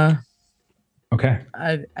 Yeah, Okay.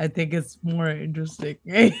 I think it's more interesting.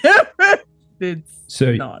 It's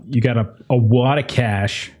So not. you got a wad of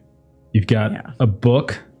cash. You've got Yeah. a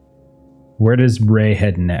book. Where does Ray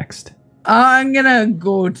head next? I'm gonna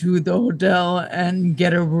go to the hotel and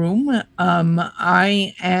get a room.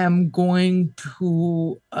 I am going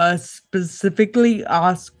to specifically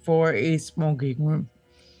ask for a smoking room.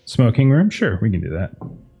 Smoking room? Sure, we can do that.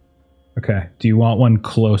 Okay. Do you want one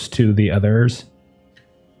close to the others?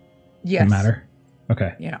 Yes. No matter?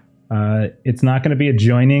 Okay. Yeah. It's not going to be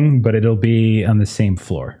adjoining, but it'll be on the same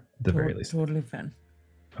floor at the very least. Totally fine.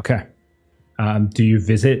 Okay. Do you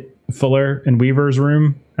visit Fuller and Weaver's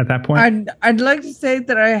room at that point? I'd like to say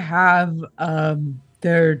that I have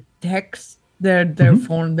their text, their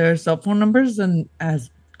phone, their cell phone numbers, and has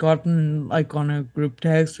gotten like on a group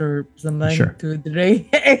text or something Sure. through the day.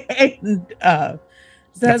 And,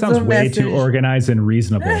 that sends sounds a way message. too organized and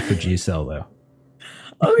reasonable for G-Cell, though.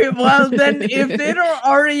 Okay, well then, if they don't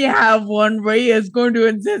already have one, Ray is going to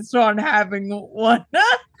insist on having one.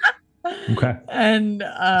 Okay. And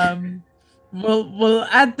we'll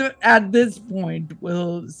at this point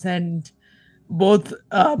we'll send both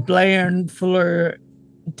Blair and Fuller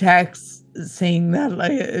texts saying that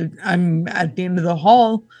like I'm at the end of the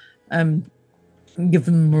hall. Give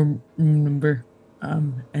them a room number.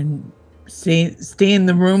 And stay in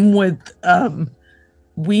the room with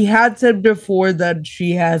we had said before that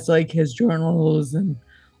she has like his journals and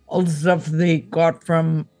all the stuff they got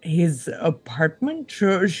from his apartment.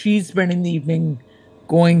 Sure, she's spending the evening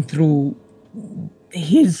going through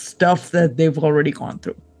his stuff that they've already gone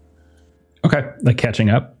through. Okay. Like catching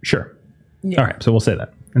up? Sure. Yeah. All right. So we'll say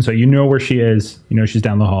that. And so you know where she is. You know she's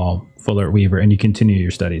down the hall, Fuller at Weaver, and you continue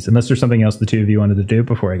your studies. Unless there's something else the two of you wanted to do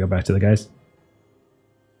before I go back to the guys.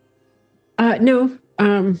 No.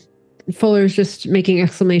 Fuller's just making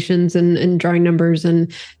exclamations and drawing numbers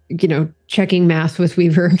and checking math with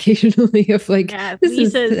Weaver occasionally of like this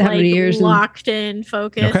Lisa's is how many years and- locked in,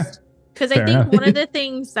 focused. Okay. Because I Fair think enough. one of the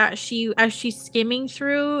things that as she's skimming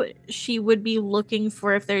through, she would be looking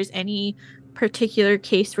for if there's any particular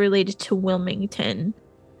case related to Wilmington.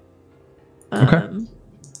 Okay.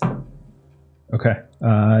 Okay.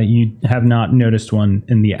 You have not noticed one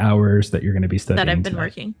in the hours that you're going to be studying. That I've been tonight.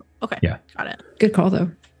 working. Okay. Yeah. Got it. Good call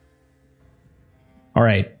though. All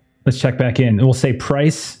right. Let's check back in. We'll say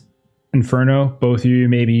Price, Inferno, both of you,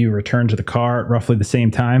 maybe you return to the car at roughly the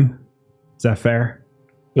same time. Is that fair?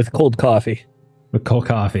 With cold coffee. With cold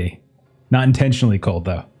coffee. Not intentionally cold,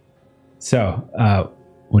 though. So,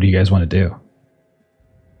 what do you guys want to do?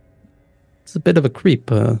 It's a bit of a creep.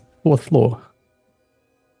 Fourth floor.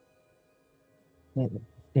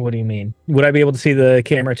 What do you mean? Would I be able to see the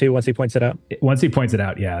camera too once he points it out? Once he points it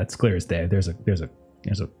out, yeah, it's clear as day. There's a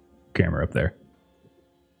camera up there.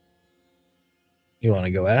 You want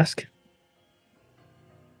to go ask?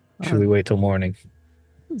 Should we wait till morning?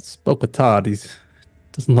 Spoke with Todd. He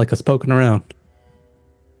doesn't like us poking around.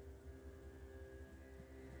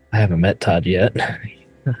 I haven't met Todd yet.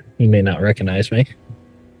 He may not recognize me.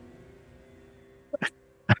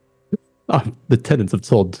 The tenants have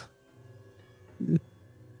told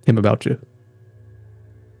him about you.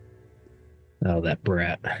 Oh, that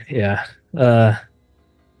brat. Yeah. Well,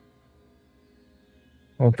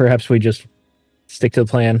 perhaps we just stick to the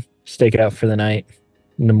plan, stake out for the night.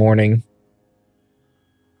 In the morning,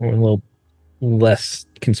 we're a little less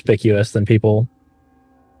conspicuous than people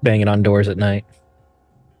banging on doors at night.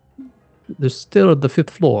 There's still the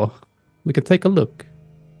fifth floor. We could take a look.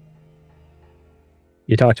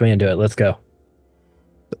 You talked me into it. Let's go.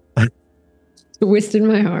 Twisted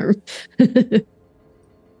my arm. All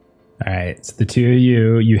right. So the two of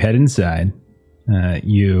you head inside.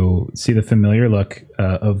 You see the familiar look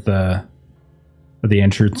of the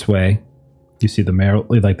entranceway. You see the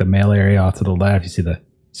mail area off to the left. You see the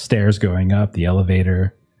stairs going up, the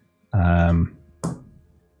elevator.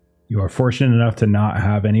 You are fortunate enough to not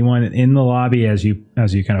have anyone in the lobby as you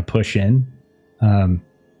kind of push in.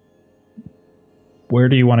 Where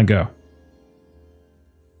do you want to go?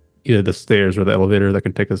 Either the stairs or the elevator that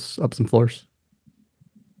can take us up some floors.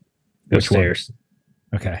 Which one? Stairs.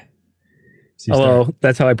 Okay. So Oh,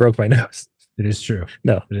 that's how I broke my nose. it is true.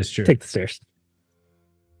 No, It is true. take the stairs.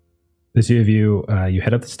 The two of you, you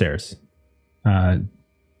head up the stairs.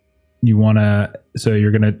 You want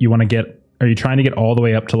to get, are you trying to get all the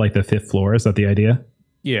way up to like the 5th floor? Is that the idea?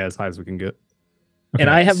 Yeah, as high as we can get. And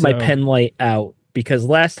Okay, I have my so- pen light out because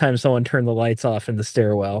last time someone turned the lights off in the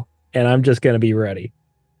stairwell, and I'm just going to be ready.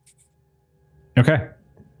 Okay.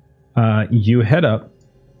 You head up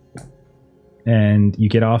and you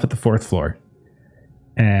get off at the 4th floor.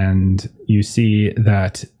 And you see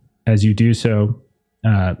that as you do so,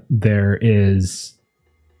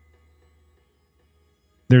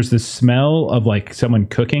 there's this smell of like someone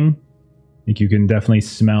cooking. Like you can definitely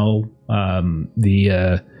smell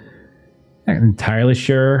not entirely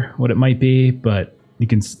sure what it might be, but you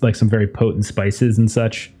can like some very potent spices and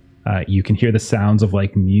such. You can hear the sounds of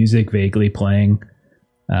like music vaguely playing,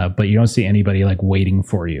 but you don't see anybody like waiting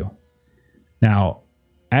for you. Now,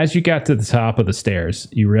 as you got to the top of the stairs,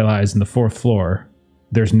 you realize in the 4th floor,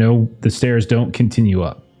 the stairs don't continue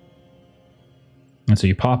up. And so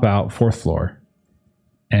you pop out 4th floor.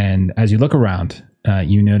 And as you look around,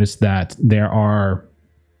 you notice that there are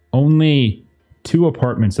only 2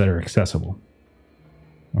 apartments that are accessible.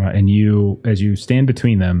 And as you stand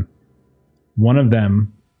between them, one of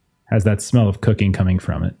them has that smell of cooking coming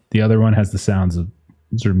from it. The other one has the sounds of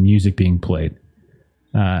sort of music being played.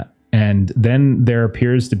 And then there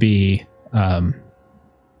appears to be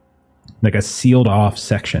like a sealed off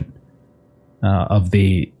section of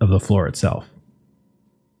the floor itself.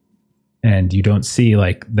 And you don't see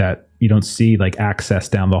like that. You don't see like access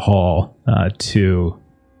down the hall to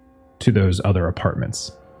those other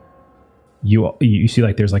apartments. You see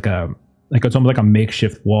like there's like it's almost like a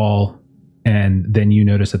makeshift wall, and then you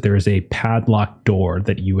notice that there is a padlocked door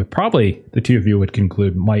that you would probably, the two of you would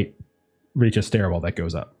conclude, might reach a stairwell that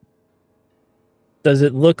goes up. Does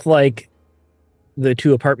it look like the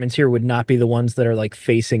 2 apartments here would not be the ones that are like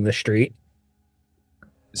facing the street?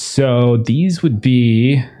 So these would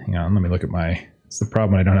be, hang on, let me look at it's the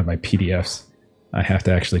problem when I don't have my PDFs. I have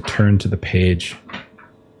to actually turn to the page.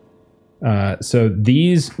 So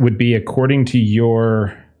these would be, according to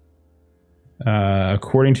your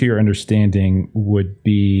understanding, would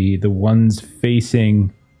be the ones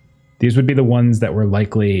facing, these would be the ones that were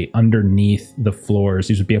likely underneath the floors.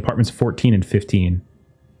 These would be apartments 14 and 15.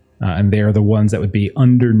 And they are the ones that would be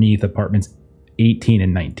underneath apartments 18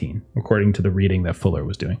 and 19, according to the reading that Fuller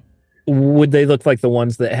was doing. Would they look like the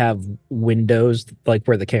ones that have windows, like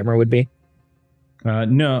where the camera would be?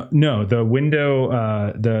 No. The window,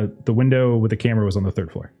 the window with the camera was on the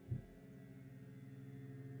 3rd floor.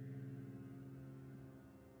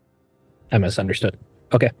 I misunderstood.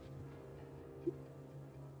 Okay.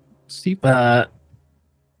 See, Take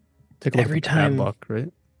take a look every at the time- padlock,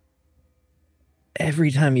 right?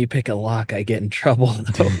 Every time you pick a lock, I get in trouble.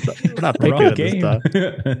 Though. We're not Wrong picking it this game. time.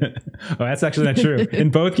 Oh, that's actually not true. In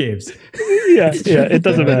both games. yeah, it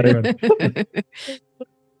doesn't matter.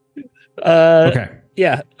 Okay.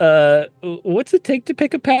 Yeah. What's it take to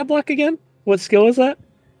pick a padlock again? What skill is that?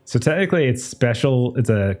 So technically it's special. It's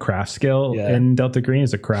a craft skill in deltagreen.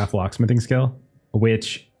 It's a craft locksmithing skill,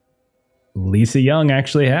 which Lisa Young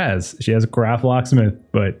actually has. She has a craft locksmith,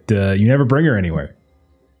 but you never bring her anywhere.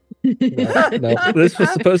 No, this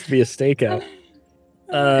was supposed to be a stakeout.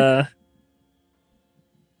 How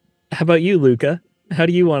about you, Luca? How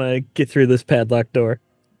do you want to get through this padlock door?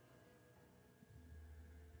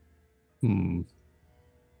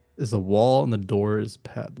 Is the wall and the door is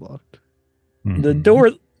padlocked? The Mhm.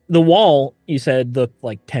 door, the wall, you said looked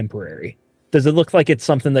like temporary. Does it look like it's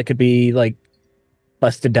something that could be like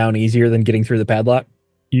busted down easier than getting through the padlock?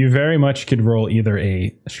 You very much could roll either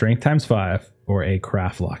a strength times 5 or a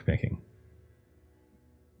craft lockpicking.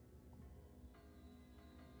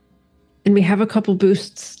 And we have a couple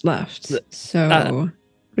boosts left. So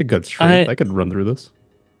Pretty good strength. I could run through this.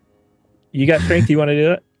 You got strength? You want to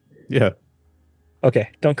do it? Yeah. Okay,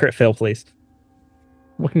 don't crit fail, please.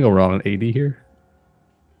 What can go wrong on 80 here?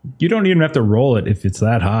 You don't even have to roll it if it's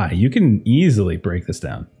that high. You can easily break this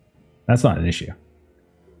down. That's not an issue.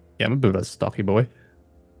 Yeah, I'm a bit of a stocky boy.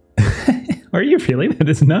 Are you really? That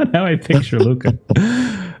is not how I picture Luca.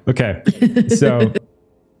 Okay.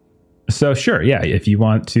 So sure, yeah, if you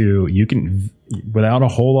want to, you can, without a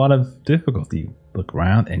whole lot of difficulty, look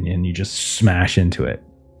around and you just smash into it.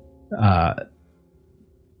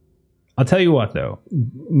 I'll tell you what though,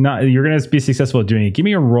 you're gonna be successful at doing it. Give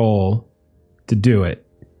me a roll to do it.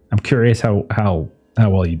 I'm curious how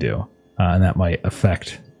well you do, and that might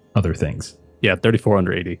affect other things. Yeah, 34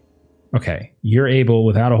 under 80. Okay, you're able,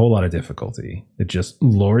 without a whole lot of difficulty, to just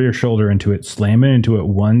lower your shoulder into it, slam it into it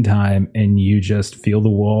one time, and you just feel the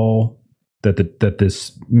wall that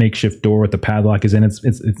this makeshift door with the padlock is in. It's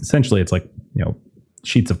essentially it's like, you know,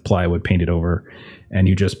 sheets of plywood painted over, and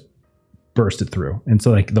you just burst it through. And so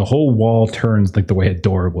like the whole wall turns like the way a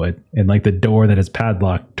door would, and like the door that is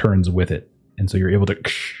padlocked turns with it. And so you're able to,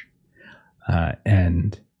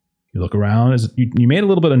 and you look around as you made a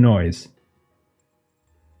little bit of noise,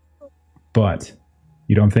 but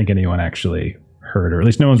you don't think anyone actually heard, or at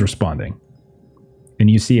least no one's responding. And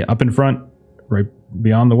you see up in front, right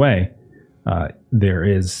beyond the way, there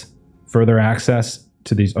is further access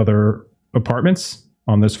to these other apartments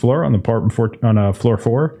on this floor, on floor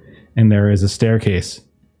 4, and there is a staircase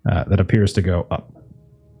that appears to go up.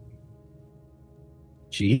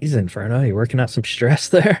 Jeez, Inferno, you're working out some stress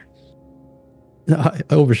there. I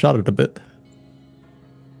overshot it a bit.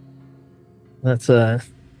 Let's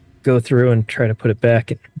go through and try to put it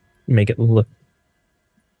back and make it look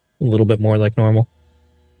a little bit more like normal.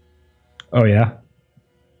 Oh yeah.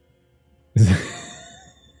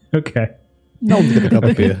 Okay. No one's gonna come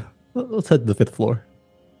up here. Let's head to the 5th floor.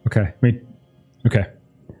 Okay. Okay.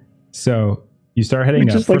 So you start heading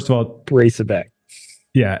up. First of all, brace it back.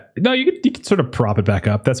 Yeah. No, you could sort of prop it back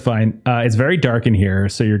up. That's fine. It's very dark in here,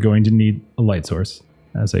 so you're going to need a light source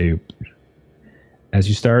as you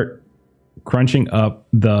start crunching up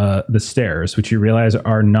the stairs, which you realize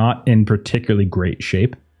are not in particularly great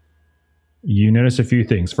shape. You notice a few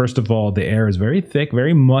things. First of all, the air is very thick,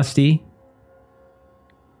 very musty.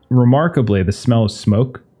 Remarkably, the smell of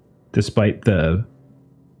smoke, despite the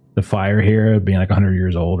fire here being like 100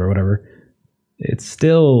 years old or whatever, it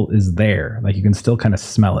still is there. Like you can still kind of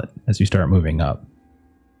smell it as you start moving up.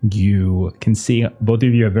 You can see both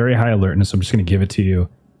of you have very high alertness, so I'm just going to give it to you.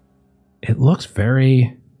 It looks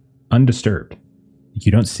very undisturbed.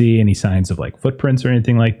 You don't see any signs of like footprints or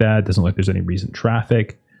anything like that. It doesn't look like there's any recent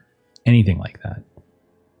traffic, anything like that.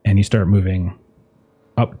 And you start moving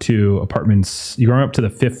up to apartments. You're going up to the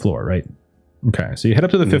 5th floor, right? Okay, so you head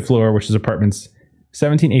up to the 5th floor, which is apartments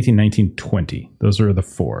 17, 18, 19, 20. Those are the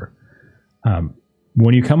 4.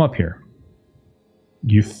 When you come up here,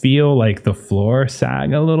 you feel like the floor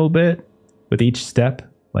sag a little bit with each step.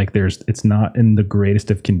 Like it's not in the greatest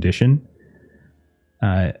of condition.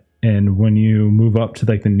 And when you move up to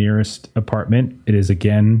like the nearest apartment,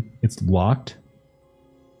 it's locked.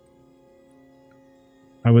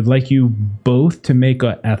 I would like you both to make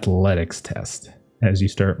an athletics test as you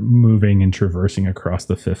start moving and traversing across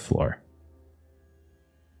the 5th floor.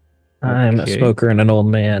 I'm a smoker and an old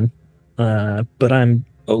man, but I'm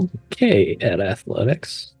okay at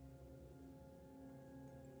athletics.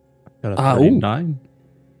 Got a 39.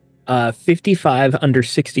 55 under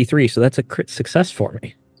 63, so that's a crit success for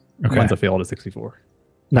me. Okay. Mine's a fail at 64.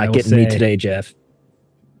 Not getting me today, Jeff.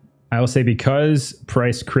 I will say, because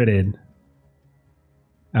Price critted,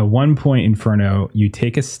 at one point, Inferno, you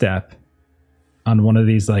take a step on one of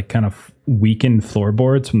these like kind of weakened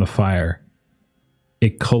floorboards from the fire.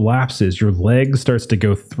 It collapses. Your leg starts to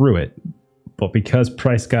go through it. But because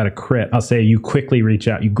Price got a crit, I'll say you quickly reach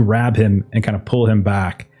out, you grab him and kind of pull him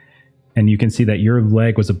back. And you can see that your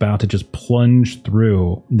leg was about to just plunge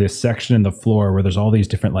through this section in the floor where there's all these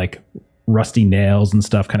different like rusty nails and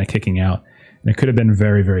stuff kind of kicking out. And it could have been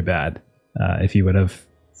very, very bad if you would have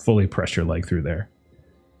fully pressed your leg through there.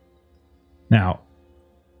 Now,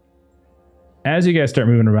 as you guys start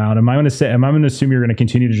moving around, am I going to assume you're going to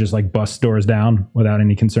continue to just like bust doors down without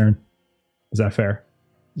any concern? Is that fair?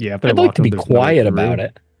 Yeah, I'd like to be quiet about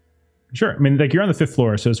it. Sure. I mean, like you're on the 5th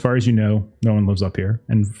floor, so as far as you know, no one lives up here.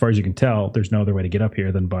 And as far as you can tell, there's no other way to get up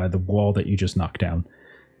here than by the wall that you just knocked down.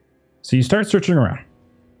 So you start searching around.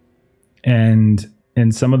 And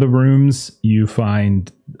in some of the rooms, you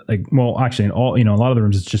find like, well, actually, in all, a lot of the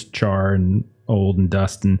rooms, it's just char and old and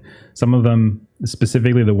dust. And some of them,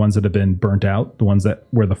 specifically the ones that have been burnt out, the ones that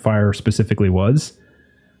where the fire specifically was,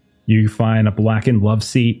 you find a blackened love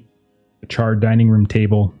seat, a charred dining room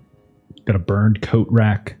table, got a burned coat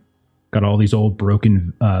rack, got all these old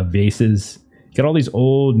broken vases, got all these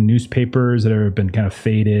old newspapers that have been kind of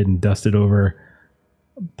faded and dusted over,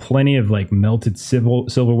 plenty of like melted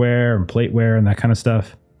silverware and plateware and that kind of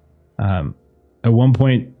stuff. At one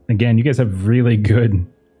point, again, you guys have really good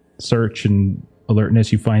search and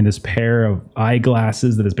alertness. You find this pair of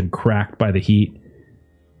eyeglasses that has been cracked by the heat.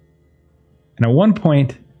 And at one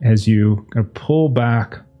point, as you kind of pull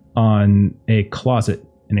back on a closet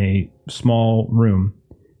in a small room,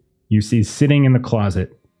 you see sitting in the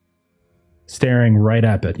closet, staring right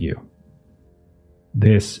up at you,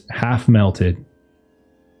 this half-melted,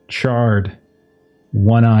 charred,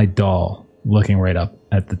 one-eyed doll looking right up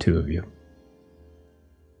at the two of you.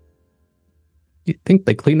 You think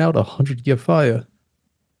they clean out 100-year fire?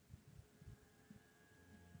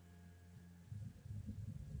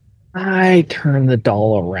 I turn the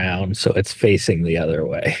doll around so it's facing the other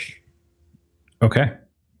way. Okay.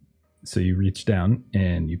 So you reach down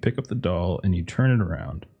and you pick up the doll and you turn it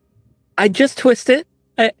around. I just twist it.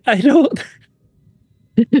 I don't.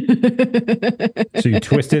 So you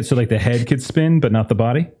twist it so like the head could spin, but not the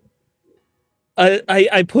body?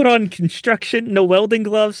 I put on construction, no welding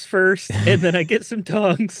gloves first, and then I get some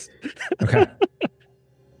tongs. Okay.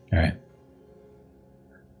 All right.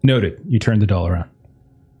 Noted. You turn the doll around.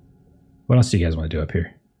 What else do you guys want to do up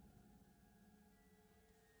here?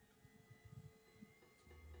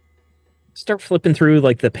 Start flipping through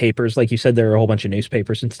like the papers. Like you said, there are a whole bunch of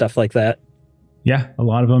newspapers and stuff like that. Yeah, a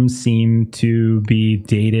lot of them seem to be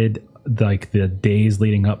dated like the days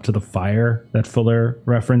leading up to the fire that Fuller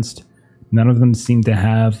referenced. None of them seem to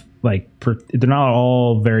have they're not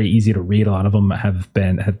all very easy to read. A lot of them have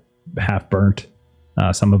half burnt.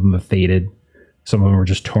 Some of them have faded. Some of them are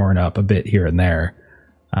just torn up a bit here and there.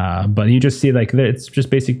 But you just see like it's just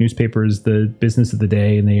basic newspapers, the business of the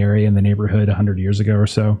day in the area, in the neighborhood 100 years ago or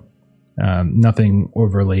so. Nothing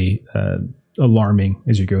overly alarming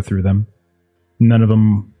as you go through them. None of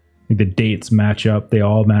them, the dates match up. They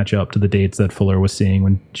all match up to the dates that Fuller was seeing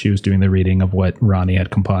when she was doing the reading of what Ronnie had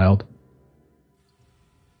compiled.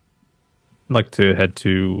 I'd like to head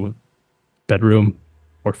to bedroom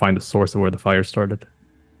or find the source of where the fire started.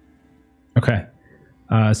 Okay.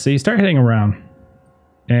 So you start heading around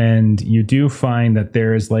and you do find that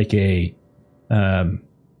there's like a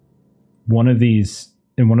one of these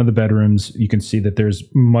in one of the bedrooms. You can see that there's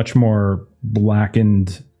much more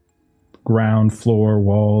blackened ground, floor,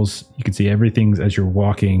 walls. You can see everything as you're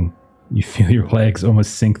walking. You feel your legs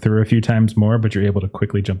almost sink through a few times more, but you're able to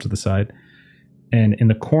quickly jump to the side. And in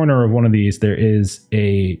the corner of one of these, there is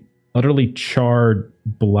a utterly charred,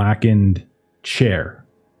 blackened chair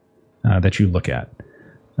that you look at.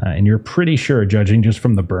 And you're pretty sure, judging just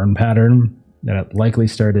from the burn pattern, that it likely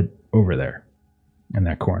started over there in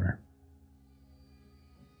that corner.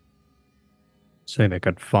 Saying I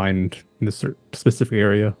could find in this specific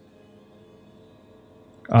area.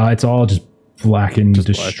 It's all just blackened, just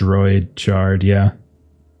destroyed, black. Charred, yeah.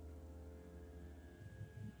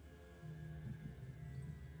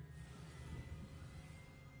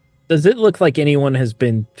 Does it look like anyone has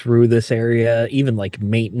been through this area, even like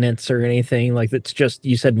maintenance or anything? Like it's just,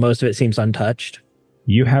 you said most of it seems untouched.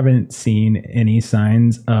 You haven't seen any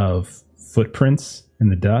signs of footprints in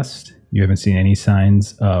the dust. You haven't seen any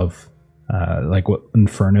signs of like what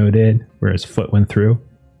Inferno did, where his foot went through.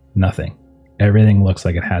 Nothing. Everything looks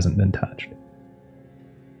like it hasn't been touched.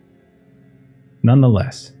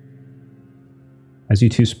 Nonetheless, as you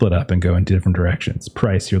two split up and go in different directions,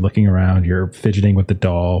 Price, you're looking around, you're fidgeting with the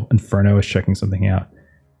doll. Inferno is checking something out.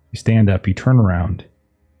 You stand up, you turn around,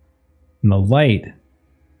 and the light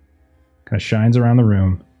kind of shines around the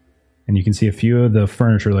room, and you can see a few of the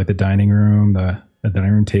furniture, like the dining room, the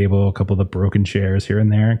dining room table, a couple of the broken chairs here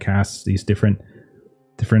and there, casts these different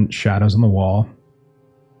shadows on the wall.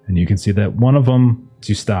 And you can see that one of them, as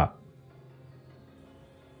you stop,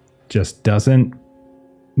 just doesn't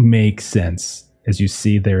make sense. As you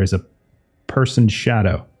see, there is a person's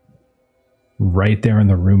shadow right there in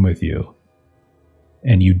the room with you.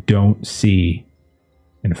 And you don't see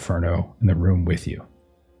Inferno in the room with you.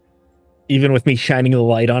 Even with me shining the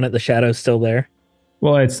light on it, the shadow's still there?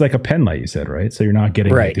 Well, it's like a pen light, you said, right? So you're not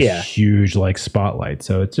getting like this huge like spotlight.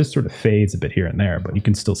 So it just sort of fades a bit here and there, but you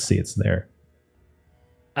can still see it's there.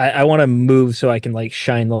 I want to move so I can like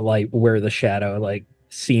shine the light where the shadow like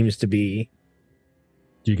seems to be.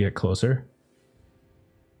 Do you get closer?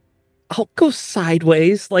 I'll go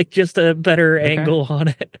sideways, like just a better angle on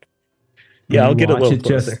it. Yeah, I'll get a little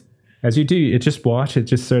closer. As you do, it just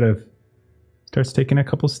sort of starts taking a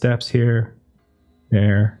couple steps here,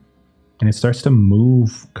 there, and it starts to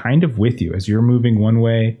move kind of with you. As you're moving one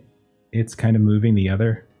way, it's kind of moving the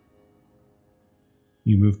other.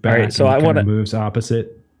 You move back, right, so and it kind of moves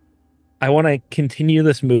opposite. I want to continue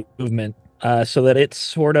this movement so that it's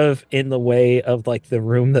sort of in the way of like the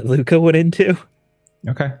room that Luca went into.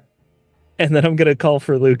 Okay. And then I'm going to call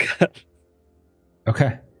for Luca.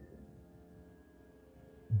 Okay.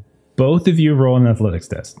 Both of you roll an athletics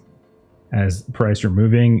test. As Price, you're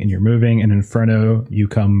moving, and Inferno, you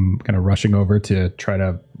come kind of rushing over to try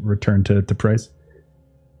to return to Price.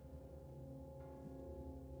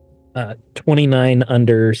 29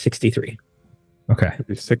 under 63. Okay.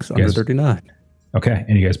 36 under Yes. 39. Okay.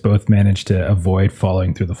 And you guys both manage to avoid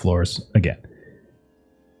falling through the floors again.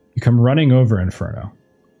 You come running over Inferno,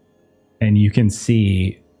 and you can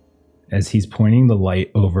see as he's pointing the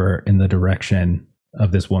light over in the direction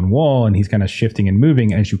of this one wall, and he's kind of shifting and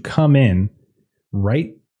moving as you come in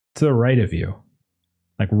right to the right of you,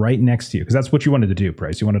 like right next to you, because that's what you wanted to do,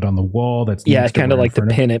 Bryce. You wanted on the wall that's Yeah, I next to kind of where like to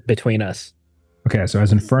Inferno- pin it between us. Okay, so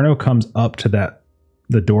as Inferno comes up to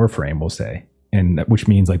the door frame, we'll say, and which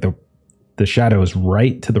means like the shadow is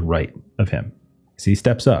right to the right of him. So he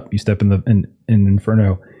steps up. You step in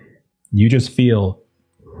Inferno. You just feel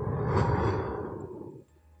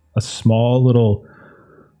a small little,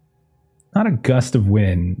 not a gust of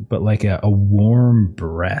wind, but like a warm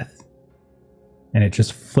breath. And it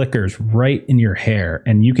just flickers right in your hair.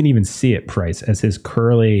 And you can even see it, Price, as his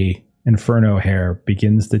curly Inferno hair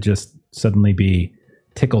begins to just suddenly be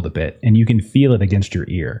tickled a bit. And you can feel it against your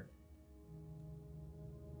ear.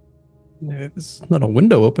 There's not a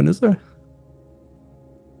window open, is there?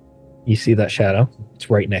 You see that shadow? It's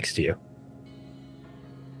right next to you.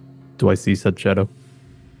 Do I see said shadow?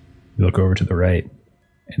 You look over to the right,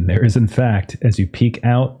 and there is, in fact, as you peek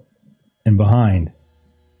out and behind,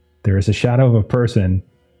 there is a shadow of a person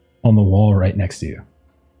on the wall right next to you.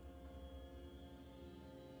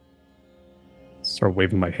 Start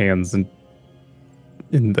waving my hands in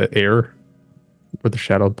the air where the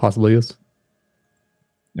shadow possibly is.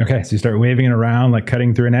 Okay, so you start waving it around, like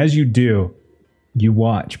cutting through, and as you do, you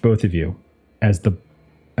watch, both of you, as the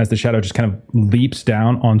shadow just kind of leaps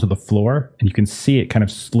down onto the floor, and you can see it kind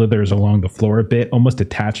of slithers along the floor a bit, almost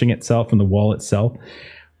detaching itself from the wall itself,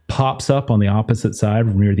 pops up on the opposite side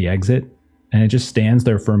near the exit, and it just stands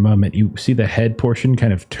there for a moment. You see the head portion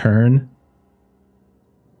kind of turn,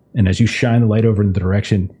 and as you shine the light over in the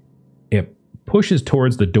direction, it pushes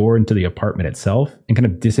towards the door into the apartment itself and kind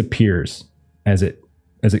of disappears as it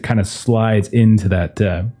kind of slides into that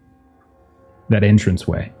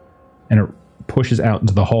entranceway, and it pushes out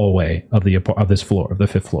into the hallway of this floor, of the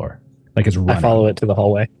 5th floor, like it's running. I follow it to the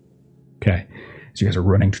hallway. Okay, so you guys are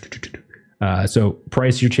running. So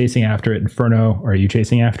Price, you're chasing after it. Inferno, are you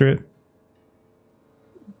chasing after it?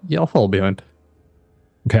 Yeah, I'll follow behind.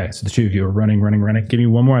 Okay, so the two of you are running. Give me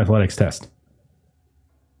one more athletics test.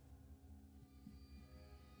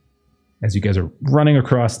 As you guys are running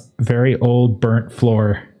across very old, burnt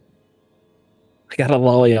floor. I got a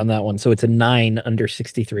lolly on that one, so it's a 9 under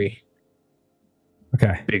 63.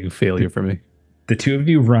 Okay. Big failure for me. The two of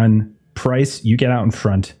you run. Price, you get out in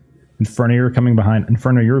front. Inferno, you're coming behind.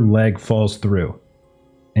 Inferno, your leg falls through.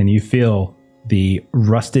 And you feel the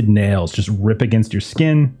rusted nails just rip against your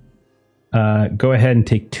skin. Go ahead and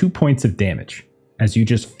take 2 points of damage as you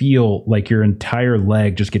just feel like your entire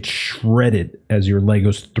leg just gets shredded as your leg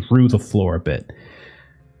goes through the floor a bit.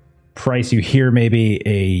 Price, you hear maybe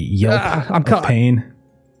a yelp I'm of caught. pain.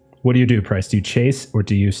 What do you do, Price? Do you chase or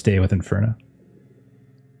do you stay with Inferno?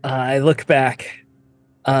 I look back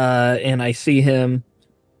and I see him,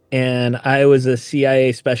 and I was a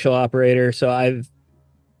CIA special operator, so I've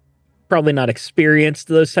probably not experienced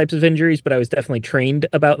those types of injuries, but I was definitely trained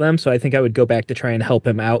about them. So I think I would go back to try and help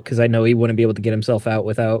him out because I know he wouldn't be able to get himself out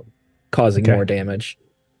without causing Okay. more damage.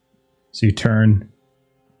 So you turn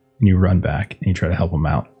and you run back and you try to help him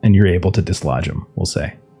out, and you're able to dislodge him, we'll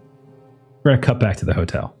say. We're going to cut back to the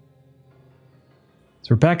hotel.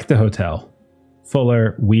 So we're back at the hotel.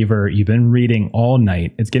 Fuller, Weaver, you've been reading all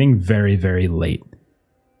night. It's getting very, very late.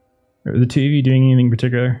 Are the two of you doing anything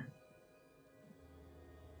particular?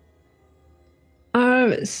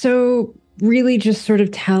 So really just sort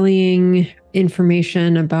of tallying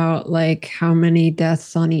information about like how many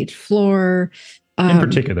deaths on each floor. In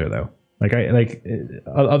particular, though,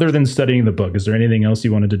 other than studying the book, is there anything else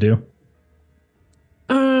you wanted to do?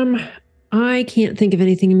 I can't think of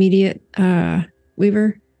anything immediate.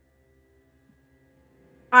 Weaver.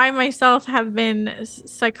 I myself have been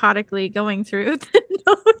psychotically going through the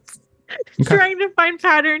notes, trying to find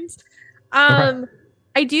patterns.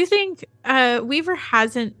 I do think Weaver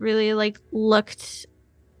hasn't really looked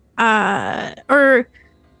or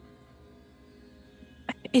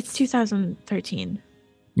it's 2013.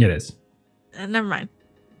 It is. Never mind.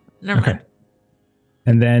 Mind.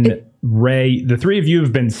 And then Ray, the three of you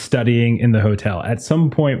have been studying in the hotel. At some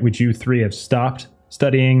point, would you three have stopped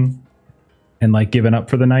studying and given up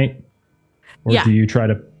for the night? Or do you try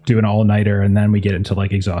to do an all-nighter and then we get into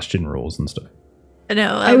exhaustion rules and stuff?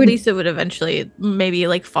 No, Lisa would eventually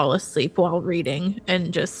maybe fall asleep while reading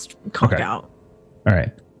and just conk out. All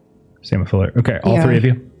right. Same with Fuller. Okay, all three of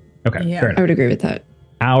you? Okay, fair enough. I would agree with that.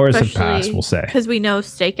 Hours have passed, we'll say. Because we know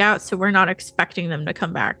stakeout, so we're not expecting them to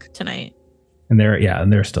come back tonight. And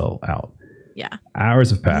they're still out. Yeah.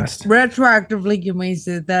 Hours have passed. Retroactively, you may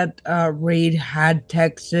say that Raid had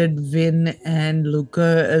texted Vin and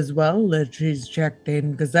Luca as well that she's checked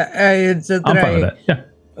in because I had said that I'm fine with that. Yeah.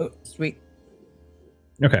 Oh, sweet.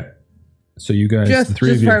 Okay. So you guys, Just the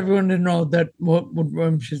three of for you, everyone to know that what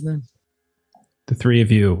room she's in. the three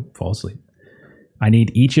of you fall asleep. I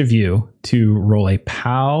need each of you to roll a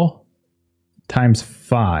POW times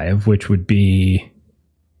 5, which would be.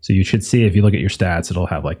 So you should see if you look at your stats, it'll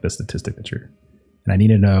have like the statistic that you're. And I need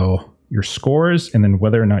to know your scores and then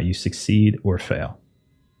whether or not you succeed or fail.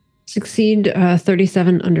 Succeed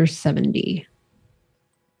 37 under 70.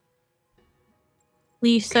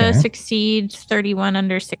 Lisa succeeds 31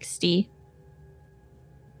 under 60.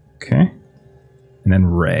 Okay. And then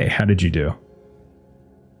Ray, how did you do?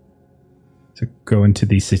 So go into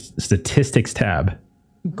the statistics tab.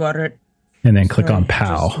 Got it. And then click Sorry, on just a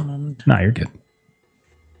POW. moment. No, you're good.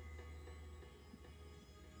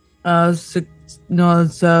 It's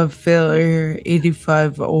a failure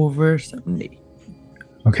 85 over 70.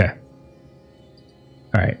 Okay.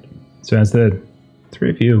 All right. So as the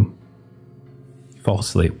three of you fall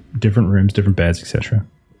asleep, different rooms, different beds, etc.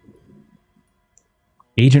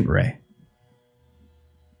 Agent Ray,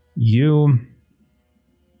 you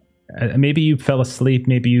maybe you fell asleep,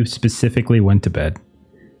 maybe you specifically went to bed.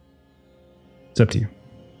 It's up to you.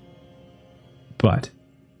 But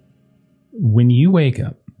when you wake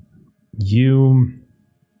up, you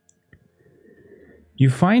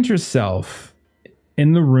find yourself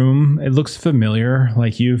in the room. It looks familiar.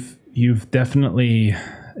 Like you've definitely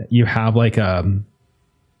you have like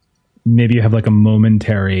maybe you have like a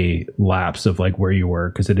momentary lapse of like where you were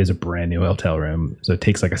because it is a brand new hotel room, so it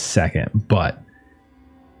takes like a second. But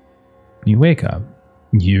when you wake up,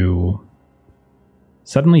 you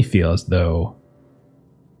suddenly feel as though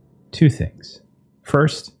two things.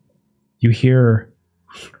 First, you hear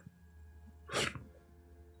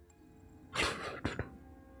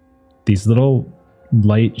these little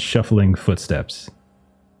light shuffling footsteps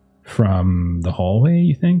from the hallway,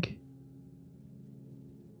 you think?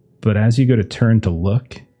 But as you go to turn to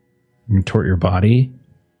look and contort your body,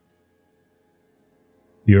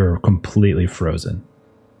 you're completely frozen.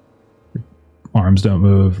 Arms don't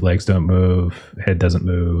move, legs don't move, head doesn't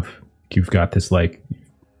move. You've got this like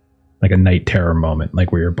a night terror moment,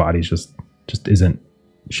 like where your body just isn't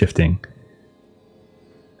shifting.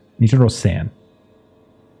 You need to roll sand.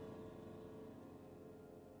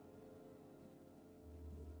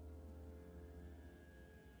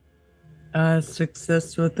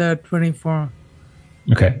 Success with that 24.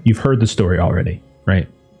 Okay, you've heard the story already, right?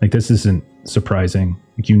 Like this isn't surprising.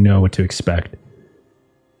 Like you know what to expect.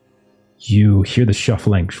 You hear the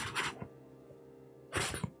shuffling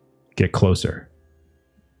get closer.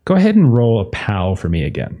 Go ahead and roll a POW for me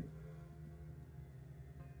again.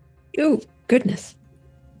 Oh, goodness.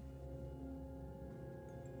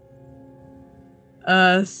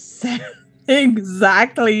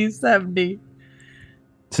 Exactly 70.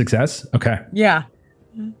 Success? Okay. Yeah.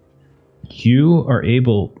 You are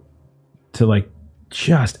able to like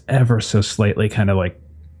just ever so slightly kind of like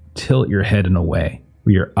tilt your head in a way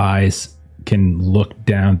where your eyes can look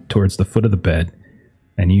down towards the foot of the bed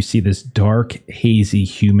and you see this dark, hazy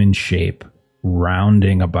human shape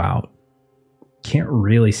rounding about. Can't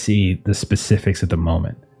really see the specifics at the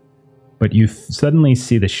moment, but you suddenly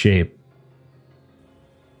see the shape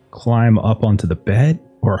climb up onto the bed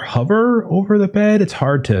or hover over the bed. It's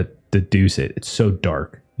hard to deduce it. It's so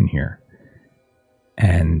dark in here.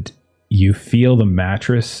 And you feel the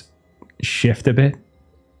mattress shift a bit.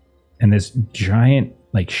 And this giant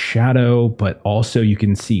like shadow, but also you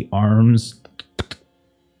can see arms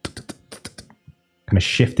kind of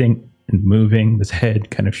shifting and moving. This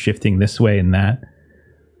head kind of shifting this way and that.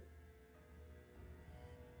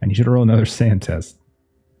 I need you to roll another sand test.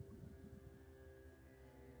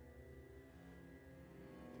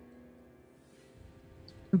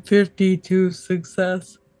 $52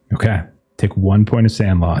 success. Okay. Take 1 point of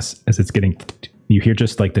sand loss as it's getting. You hear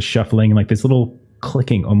just like the shuffling, like this little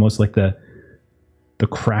clicking, almost like the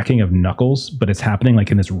cracking of knuckles, but it's happening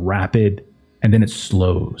like in this rapid, and then it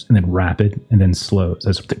slows, and then rapid, and then slows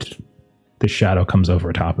as the shadow comes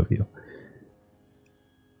over top of you.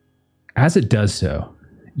 As it does so,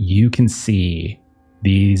 you can see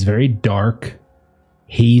these very dark,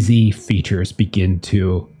 hazy features begin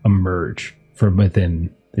to emerge from within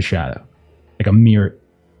the shadow, like a mere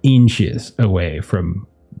inches away from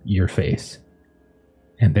your face.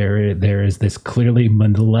 And there is this clearly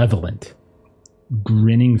malevolent,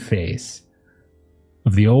 grinning face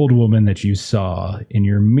of the old woman that you saw in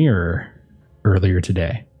your mirror earlier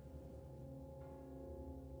today.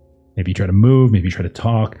 Maybe you try to move, maybe you try to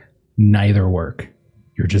talk. Neither work.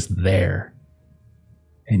 You're just there.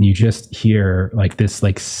 And you just hear like this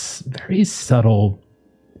like very subtle,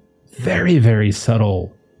 very, very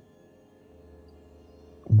subtle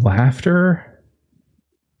laughter.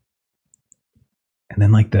 And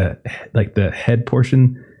then like the head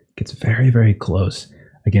portion gets very, very close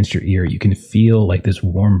against your ear. You can feel like this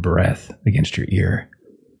warm breath against your ear.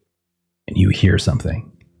 And you hear something.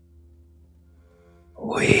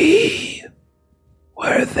 We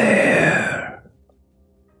were there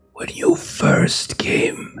when you first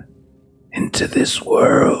came into this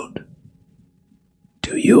world.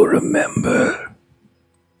 Do you remember?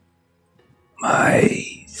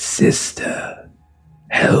 My sister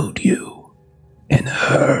held you in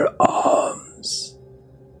her arms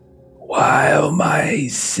while my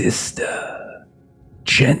sister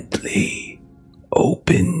gently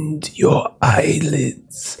opened your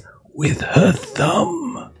eyelids with her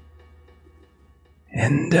thumb,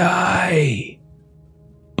 and I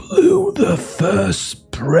blew the first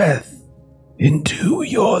breath into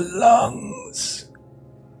your lungs.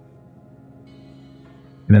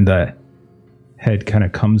 And then the head kind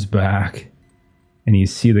of comes back, and you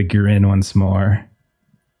see the grin once more.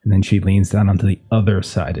 And then she leans down onto the other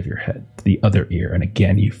side of your head, to the other ear, and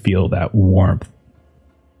again you feel that warmth.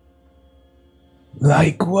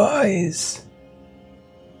 Likewise,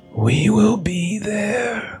 we will be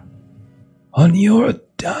there on your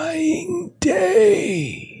dying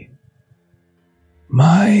day.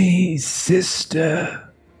 My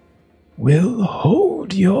sister will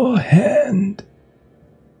hold your hand.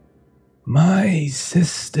 My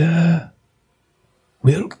sister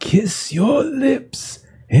will kiss your lips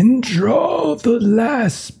and draw the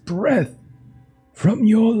last breath from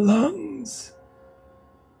your lungs.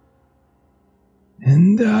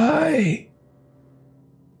 And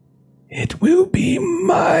it will be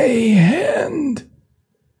my hand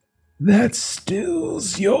that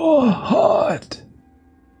stills your heart.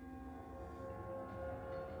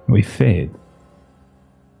 We fade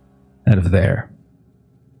out of there.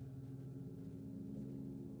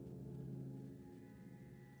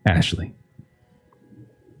 Ashley.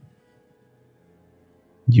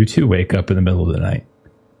 You too wake up in the middle of the night.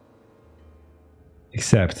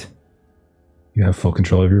 Except you have full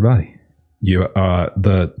control of your body. You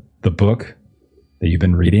the book that you've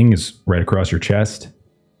been reading is right across your chest.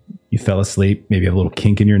 You fell asleep, maybe have a little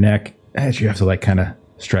kink in your neck as you have to like kind of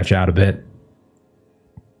stretch out a bit.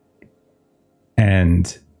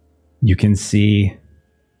 And you can see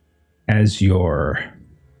as you're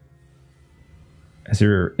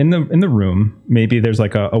in the room, maybe there's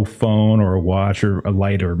like a phone or a watch or a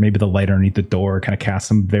light, or maybe the light underneath the door kind of casts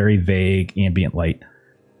some very vague ambient light.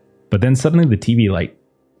 But then suddenly the TV light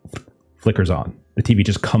flickers on. The TV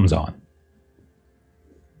just comes on.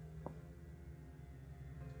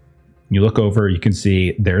 You look over, you can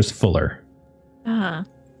see there's Fuller. Uh-huh.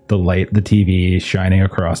 The TV shining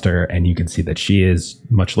across her, and you can see that she is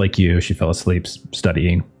much like you. She fell asleep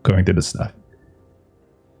studying, going through this stuff.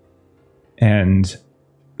 And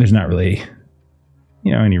there's not really,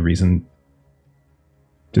 any reason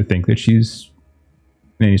to think that she's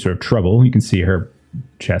in any sort of trouble. You can see her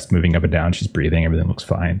chest moving up and down. She's breathing. Everything looks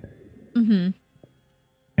fine. Mm-hmm.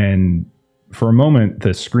 And for a moment,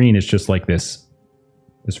 the screen is just like this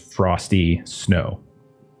frosty snow,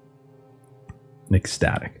 like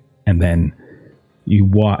static. And then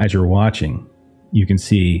as you're watching, you can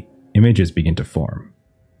see images begin to form.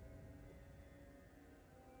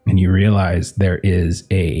 And you realize there is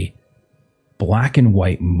a black and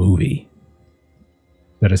white movie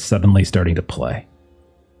that is suddenly starting to play.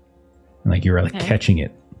 And like you're like catching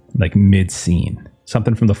it like mid-scene.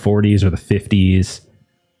 Something from the 40s or the 50s.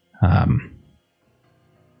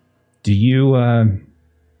 Do you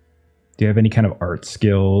have any kind of art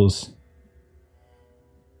skills?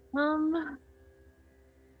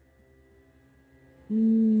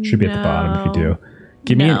 Should be at the bottom if you do.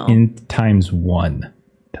 Give me an int times one.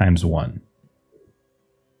 Times one.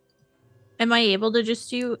 Am I able to just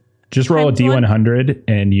do... Just roll a D100,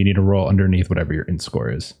 and you need to roll underneath whatever your int score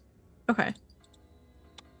is. Okay.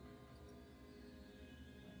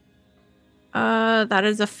 That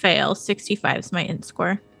is a fail. 65 is my int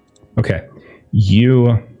score. Okay.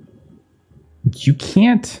 You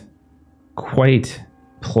can't quite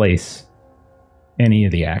place any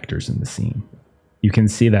of the actors in the scene. You can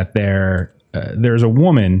see that there's a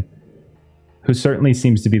woman who certainly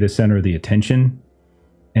seems to be the center of the attention,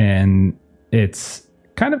 and it's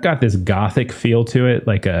kind of got this gothic feel to it.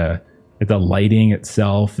 Like the lighting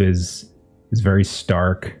itself is is very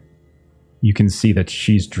stark. You can see that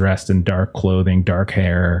she's dressed in dark clothing, dark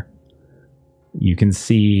hair. You can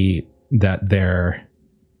see that they're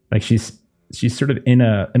like she's sort of in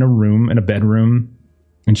a room, in a bedroom,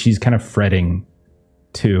 and she's kind of fretting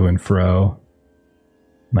to and fro.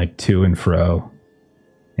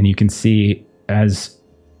 And you can see as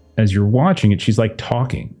you're watching it, she's like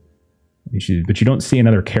talking. But you don't see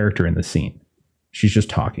another character in the scene. She's just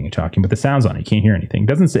talking and talking, but the sound's on. You can't hear anything.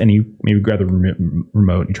 Doesn't say any. Maybe grab the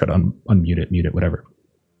remote and you try to unmute it, mute it, whatever.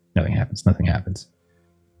 Nothing happens.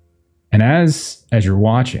 And as you're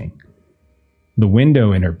watching, the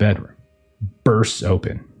window in her bedroom bursts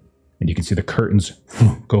open, and you can see the curtains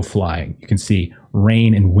go flying. You can see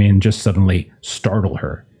rain and wind just suddenly startle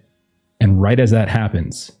her. And right as that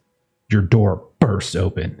happens, your door bursts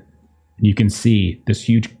open. And you can see this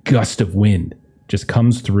huge gust of wind just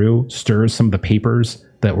comes through, stirs some of the papers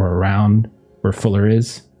that were around where Fuller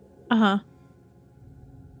is. Uh-huh.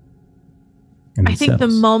 And I think the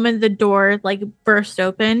moment the door like burst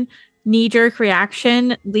open, knee-jerk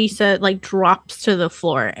reaction, Lisa like drops to the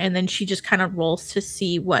floor, and then she just kind of rolls to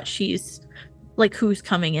see what she's like, who's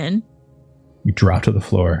coming in. You drop to the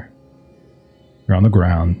floor. You're on the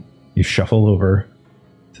ground. You shuffle over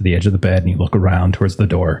to the edge of the bed and you look around towards the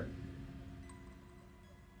door.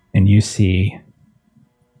 And you see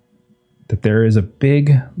that there is a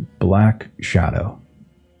big black shadow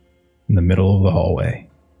in the middle of the hallway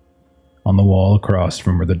on the wall across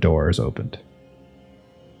from where the door is opened.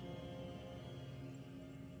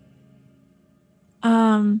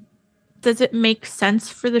 Does it make sense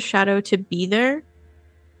for the shadow to be there?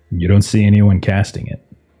 You don't see anyone casting it.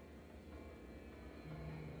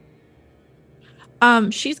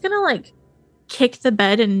 She's gonna like kick the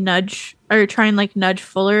bed and try and like nudge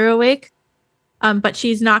Fuller awake. But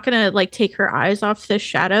she's not gonna like take her eyes off the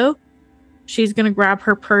shadow. She's gonna grab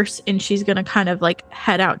her purse and she's gonna kind of like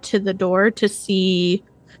head out to the door to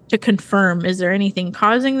confirm, is there anything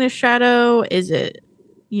causing this shadow? Is it,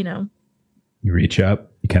 You reach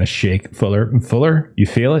up, you kind of shake Fuller. And Fuller, you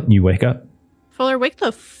feel it and you wake up. Fuller, wake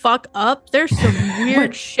the fuck up. There's some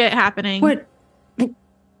weird shit happening. What?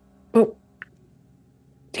 Oh.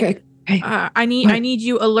 Okay. I need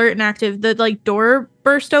you alert and active. The like door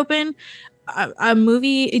burst open. A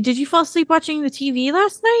movie. Did you fall asleep watching the TV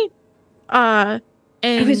last night? And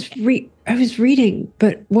I was reading,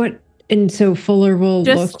 but what? And so Fuller will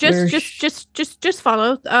just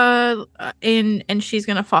follow. And she's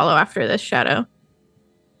gonna follow after this shadow.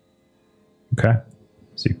 Okay.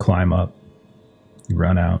 So you climb up. You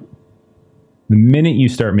run out. The minute you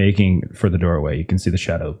start making for the doorway, you can see the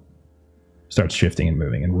shadow starts shifting and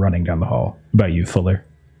moving and running down the hall. What about you, Fuller?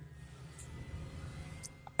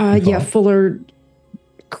 Yeah, Fuller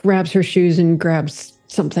grabs her shoes and grabs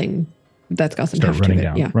something that's got some heft to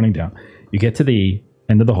it. Running down. You get to the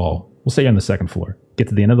end of the hall. We'll say you're on the second floor. Get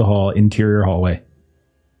to the end of the hall, interior hallway.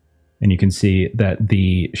 And you can see that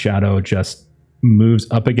the shadow just moves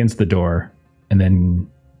up against the door. And then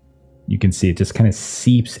you can see it just kind of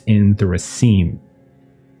seeps in through a seam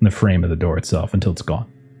in the frame of the door itself until it's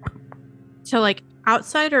gone. So like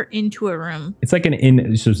outside or into a room? It's like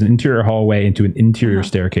it's an interior hallway into an interior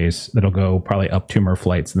staircase that'll go probably up 2 more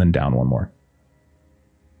flights and then down 1 more.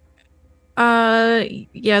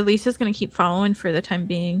 Yeah, Lisa's gonna keep following for the time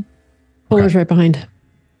being. Fuller's right behind.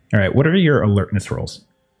 All right, what are your alertness rolls?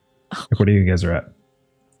 Like, what do you guys are at?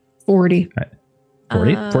 40.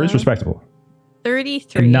 40? 40 is respectable.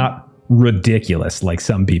 33. And not ridiculous like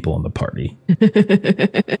some people in the party.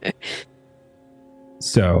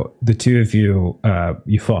 So the two of you,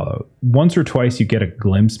 you follow. Once or twice you get a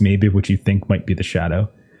glimpse maybe of what you think might be the shadow.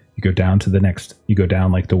 You go down to the next, you go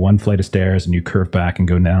down like the 1 flight of stairs and you curve back and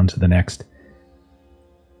go down to the next.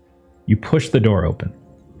 You push the door open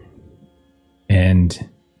and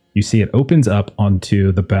you see it opens up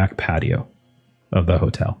onto the back patio of the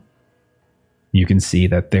hotel. You can see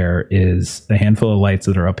that there is a handful of lights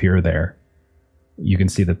that are up here or there. You can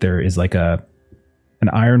see that there is like an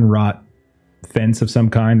iron wrought fence of some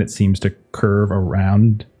kind that seems to curve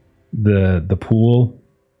around the pool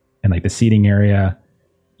and like the seating area.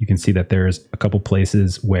 You can see that there's a couple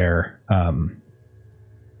places where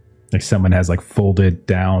like someone has like folded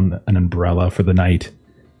down an umbrella for the night.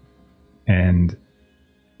 And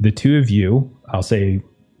the two of you, I'll say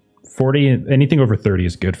 40, anything over 30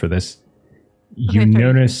 is good for this. You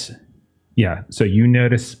notice, so you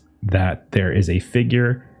notice that there is a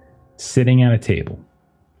figure sitting at a table.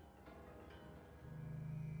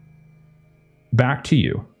 Back to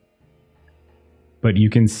you. But you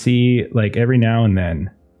can see, like, every now and then,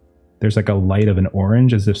 there's like a light of an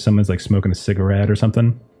orange as if someone's like smoking a cigarette or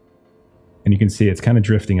something. And you can see it's kind of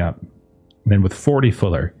drifting up. And then with 40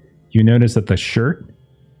 Fuller, you notice that the shirt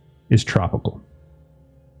is tropical.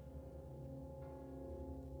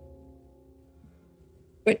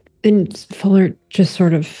 But then Fuller just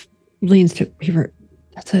sort of leans to Weaver.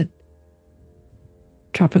 That's a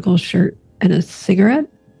tropical shirt and a cigarette?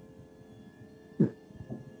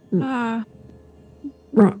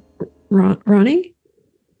 Ronnie?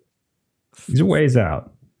 He's a ways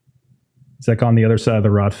out. He's like on the other side of the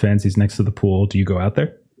rod fence. He's next to the pool. Do you go out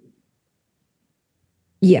there?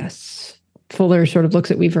 Yes. Fuller sort of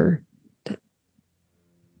looks at Weaver.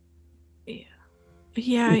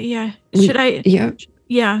 Yeah. Should I? Yeah.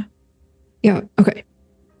 Yeah. Yeah. Okay.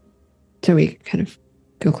 So we kind of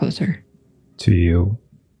go closer. To you,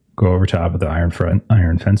 go over top of the iron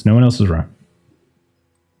fence. No one else is around.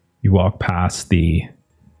 You walk past the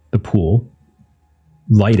pool,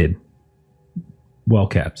 lighted, well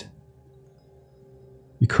kept.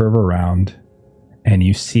 You curve around, and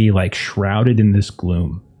you see, like, shrouded in this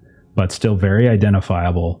gloom, but still very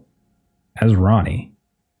identifiable as Ronnie.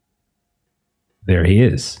 There he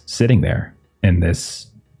is, sitting there in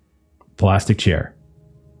this plastic chair,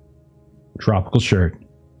 tropical shirt.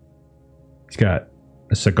 He's got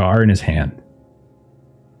a cigar in his hand.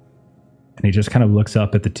 And he just kind of looks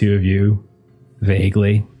up at the two of you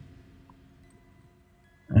vaguely.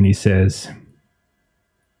 And he says,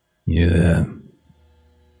 "Yeah,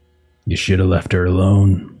 you should have left her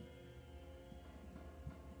alone."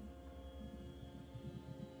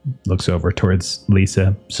 Looks over towards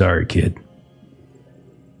Lisa. "Sorry, kid.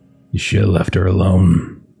 You should have left her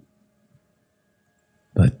alone.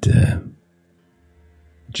 But,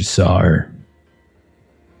 you saw her."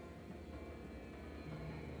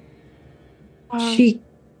 She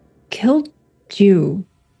killed you.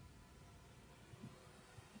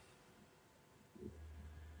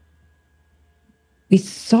 We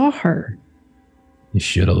saw her. You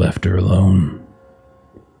should have left her alone.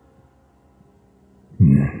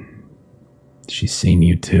 She's seen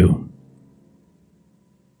you too.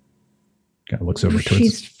 Kind of looks over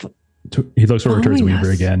towards. He looks over towards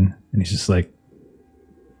Weaver again, and he's just like,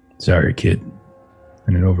 "Sorry, kid."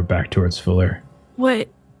 And then over back towards Fuller. What?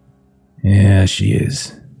 "Yeah, she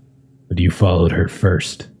is. But you followed her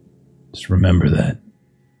first. Just remember that."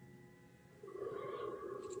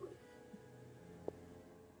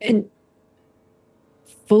 And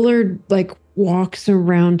Fuller, like, walks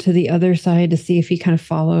around to the other side to see if he kind of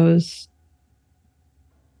follows.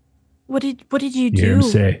 What did you You do? hear him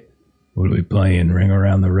say, "What are we playing? Ring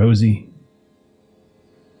Around the Rosie?"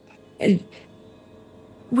 And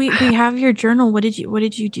We have your journal. What did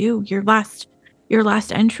you do? Your last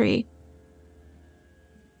entry.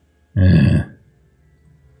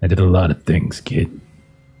 I did a lot of things, kid.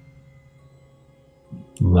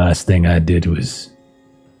 The last thing I did was,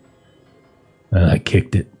 I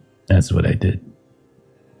kicked it. That's what I did.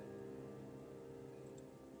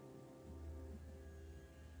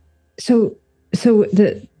 so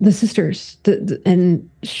the sisters, and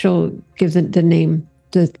she'll give the name,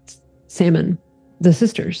 the Salmon, the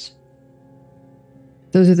sisters.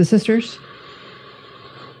 Those are the sisters.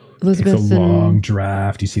 Elizabeth. It's a long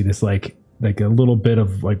draft. You see this like a little bit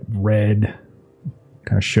of like red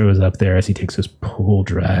kind of shows up there as he takes this pull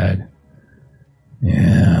drag.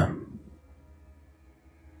 Yeah.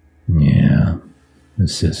 The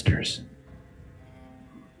sisters.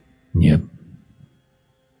 Yep.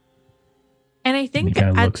 And I And think he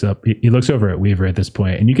kind of looks up. He looks over at Weaver at this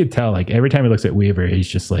point, and you could tell, like, every time he looks at Weaver, he's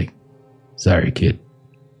just like, "Sorry, kid."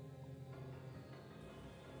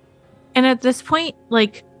 And at this point,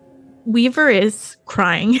 like, Weaver is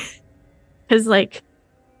crying because, like,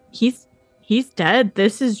 he's dead.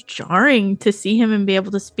 This is jarring to see him and be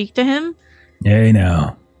able to speak to him. Hey,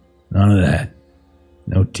 now, none of that.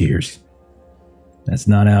 No tears. That's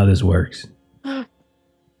not how this works.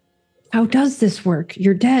 How does this work?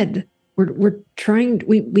 You're dead. We're trying.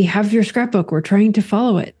 We have your scrapbook. We're trying to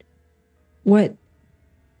follow it. What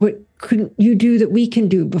couldn't you do that we can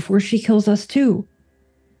do before she kills us too?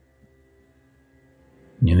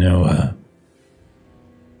 You know,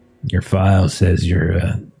 your file says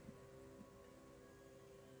you're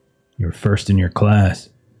first in your class.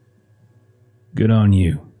 Good on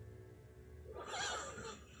you.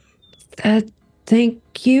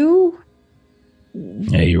 Thank you.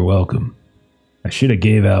 Hey, you're welcome. I should have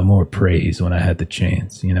gave out more praise when I had the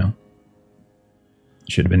chance, you know?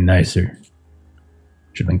 Should have been nicer.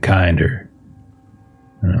 Should have been kinder.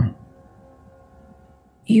 You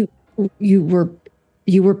know?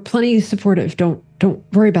 You were plenty supportive. Don't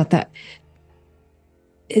worry about that.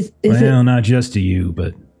 Is well, it not just to you,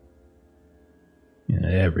 but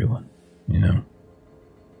everyone, you know?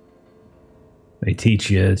 They teach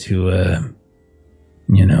you to,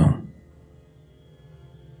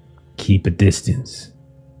 keep a distance.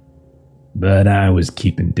 But I was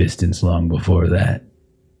keeping distance long before that.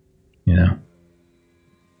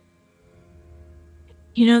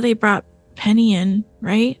 They brought Penny in,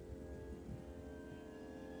 right?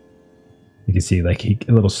 You can see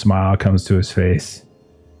a little smile comes to his face.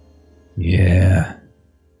 Yeah.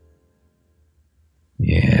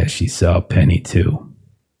 Yeah, she saw Penny too.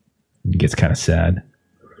 He gets kind of sad.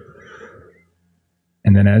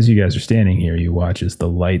 And then as you guys are standing here, you watch as the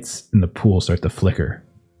lights in the pool start to flicker.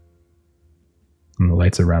 And the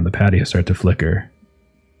lights around the patio start to flicker.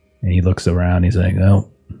 And he looks around, he's like,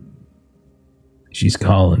 oh, she's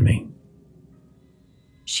calling me.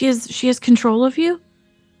 She has control of you?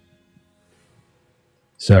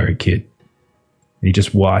 Sorry, kid. And he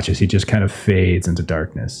just watches, he just kind of fades into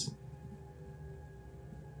darkness.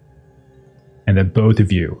 And then both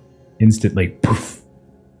of you instantly poof,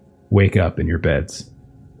 wake up in your beds.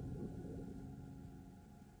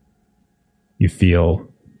 You feel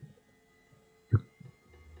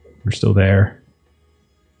you're still there.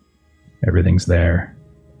 Everything's there.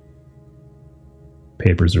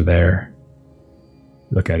 Papers are there.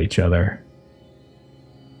 Look at each other.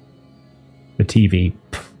 The TV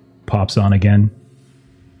pops on again.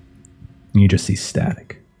 And you just see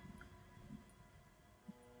static.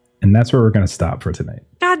 And that's where we're going to stop for tonight.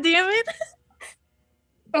 God damn it.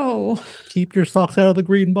 Oh. Keep your socks out of the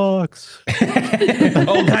green box.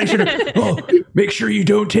 Make sure you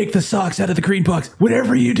don't take the socks out of the green box.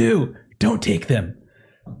 Whatever you do, don't take them.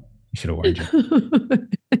 You should have warned you.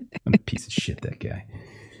 I'm a piece of shit, that guy.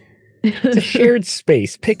 It's a shared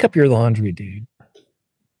space. Pick up your laundry, dude.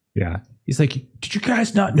 Yeah. He's like, did you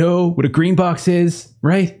guys not know what a green box is?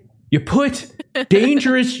 Right? You put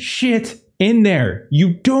dangerous shit in there.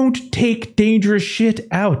 You don't take dangerous shit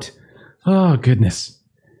out. Oh, goodness.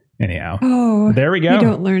 Anyhow. Oh, there we go. You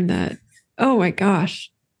don't learn that. Oh my gosh.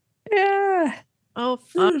 Yeah. Oh,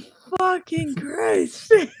 fuck. Fucking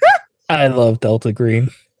Christ. I love Delta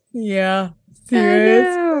Green. Yeah. I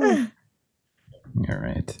Serious. know. All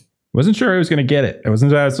right. Wasn't sure I was going to get it.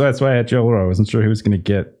 That's why I had Joe Loro. I wasn't sure he was going to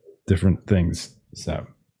get different things. So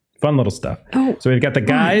fun little stuff. Oh. So we've got the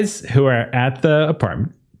guys who are at the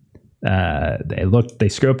apartment. They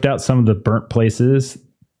scoped out some of the burnt places,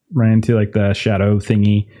 ran into like the shadow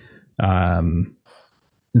thingy.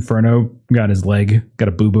 Inferno got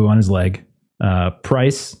a boo-boo on his leg.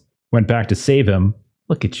 Price went back to save him.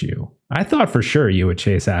 Look at you. I thought for sure you would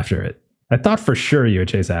chase after it.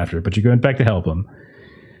 But you went back to help him.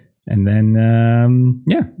 And then, and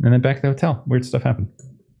then back to the hotel. Weird stuff happened.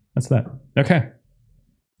 That's that. Okay.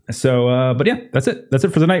 So, but yeah, that's it. That's it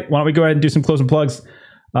for tonight. Why don't we go ahead and do some closing plugs,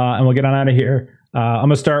 and we'll get on out of here. I'm going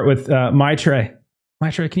to start with Maitre.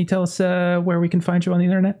 Maitre, can you tell us where we can find you on the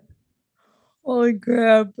internet? Holy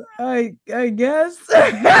crap. I guess.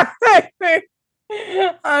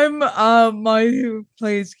 I'm my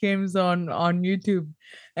plays games on YouTube,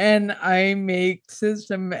 and I make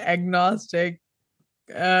system agnostic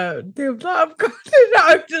tabletop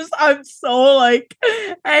content. I'm so like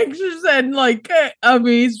anxious and like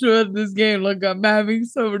amazed with this game. Like I'm having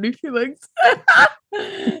so many feelings.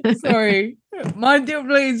 Sorry. My team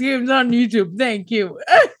plays games on YouTube. Thank you.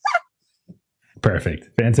 Perfect.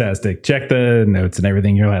 Fantastic. Check the notes and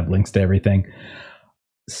everything. You'll have links to everything.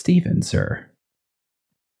 Steven, sir.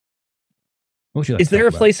 What would you like Is to there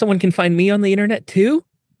a talk place someone can find me on the internet too?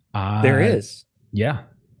 about? There is. Yeah.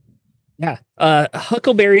 Yeah.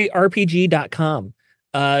 HuckleberryRPG.com.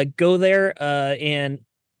 Go there and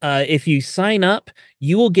if you sign up,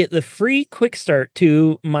 you will get the free quick start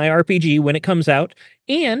to my RPG when it comes out,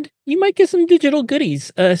 and you might get some digital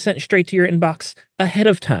goodies sent straight to your inbox ahead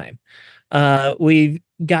of time. We've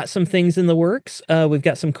got some things in the works. We've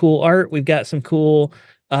got some cool art. We've got some cool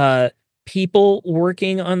people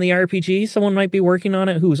working on the RPG. Someone might be working on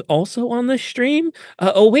it who's also on the stream.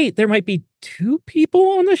 Oh wait, there might be 2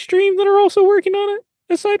 people on the stream that are also working on it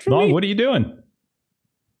aside from Long, me. what are you doing?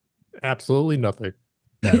 Absolutely nothing.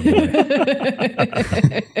 He's Too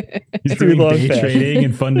doing long day fast. trading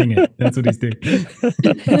and funding it. That's what he's doing.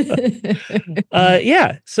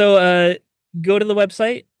 Yeah. So go to the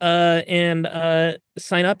website and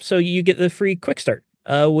sign up so you get the free quick start,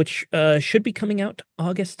 which should be coming out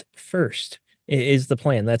August 1st is the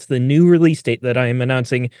plan. That's the new release date that I am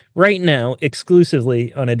announcing right now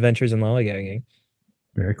exclusively on Adventures in Lollygagging.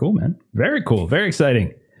 Very cool, man. Very cool. Very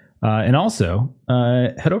exciting. And also,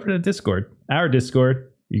 head over to Discord, our Discord.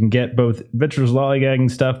 You can get both Adventures Lollygagging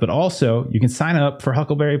stuff, but also you can sign up for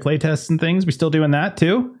Huckleberry playtests and things. We still doing that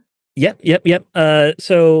too? Yep.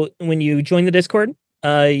 So when you join the Discord,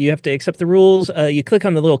 You have to accept the rules. You click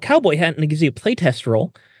on the little cowboy hat, and it gives you a playtest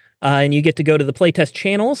roll. And you get to go to the playtest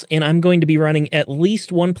channels. And I'm going to be running at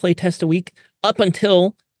least one playtest a week up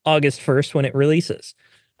until August 1st when it releases.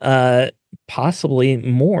 Possibly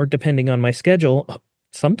more, depending on my schedule.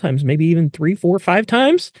 Sometimes maybe even 3, 4, 5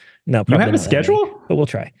 times. No, You probably have a not that many, schedule? but we'll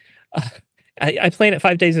try. I plan it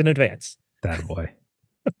 5 days in advance. That boy.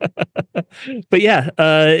 But yeah,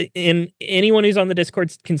 and anyone who's on the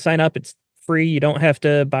Discord can sign up. It's free. You don't have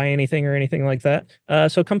to buy anything or anything like that.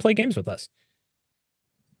 So come play games with us.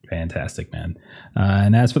 Fantastic, man.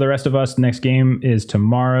 And as for the rest of us, next game is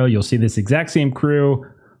tomorrow. You'll see this exact same crew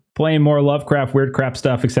playing more Lovecraft, weird crap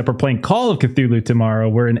stuff, except we're playing Call of Cthulhu tomorrow.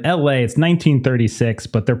 We're in LA. It's 1936,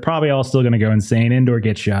 but they're probably all still going to go insane and or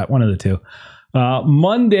get shot. One of the two.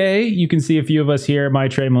 Monday, you can see a few of us here. My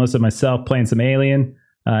Trey, Melissa, myself playing some Alien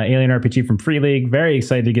RPG from Free League. Very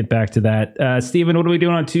excited to get back to that. Steven, what are we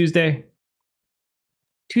doing on Tuesday?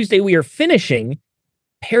 Tuesday, we are finishing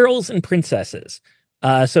Perils and Princesses.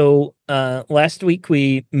 So last week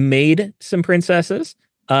we made some princesses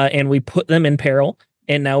and we put them in peril.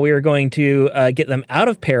 And now we are going to get them out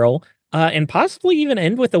of peril and possibly even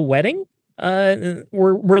end with a wedding.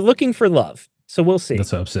 We're looking for love. So we'll see.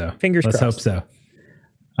 Let's hope so. Fingers crossed. Let's hope so.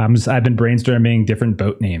 I've been brainstorming different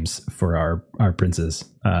boat names for our princes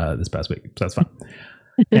this past week. So that's fun.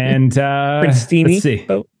 And let's see.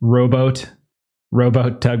 Boat.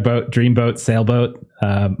 Rowboat, tugboat, dreamboat, sailboat,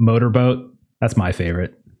 motorboat. That's my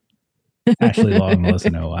favorite. Ashley Long, Melissa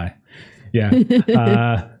know why. Yeah.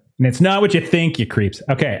 And it's not what you think, you creeps.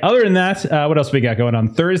 Okay, other than that, what else we got going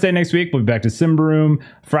on? Thursday next week, we'll be back to Simbaroom.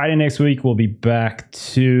 Friday next week, we'll be back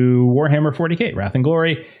to Warhammer 40k, Wrath and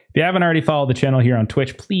Glory. If you haven't already followed the channel here on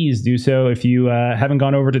Twitch, please do so. If you haven't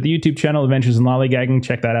gone over to the YouTube channel, Adventures in Lollygagging,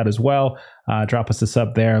 check that out as well. Drop us a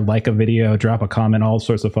sub there, like a video, drop a comment, all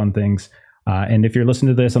sorts of fun things. And if you're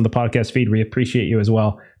listening to this on the podcast feed, we appreciate you as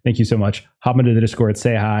well. Thank you so much. Hop into the Discord,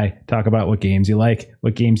 say hi, talk about what games you like,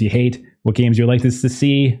 what games you hate, what games you'd like us to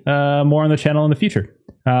see more on the channel in the future.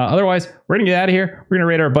 Otherwise, we're going to get out of here. We're going to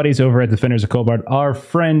raid our buddies over at Defenders of Coldbard. Our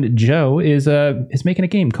friend Joe is making a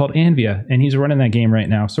game called Anvia, and he's running that game right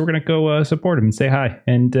now. So we're going to go support him and say hi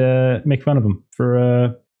and make fun of him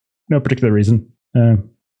for no particular reason.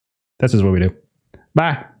 That's just what we do.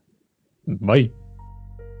 Bye. Bye.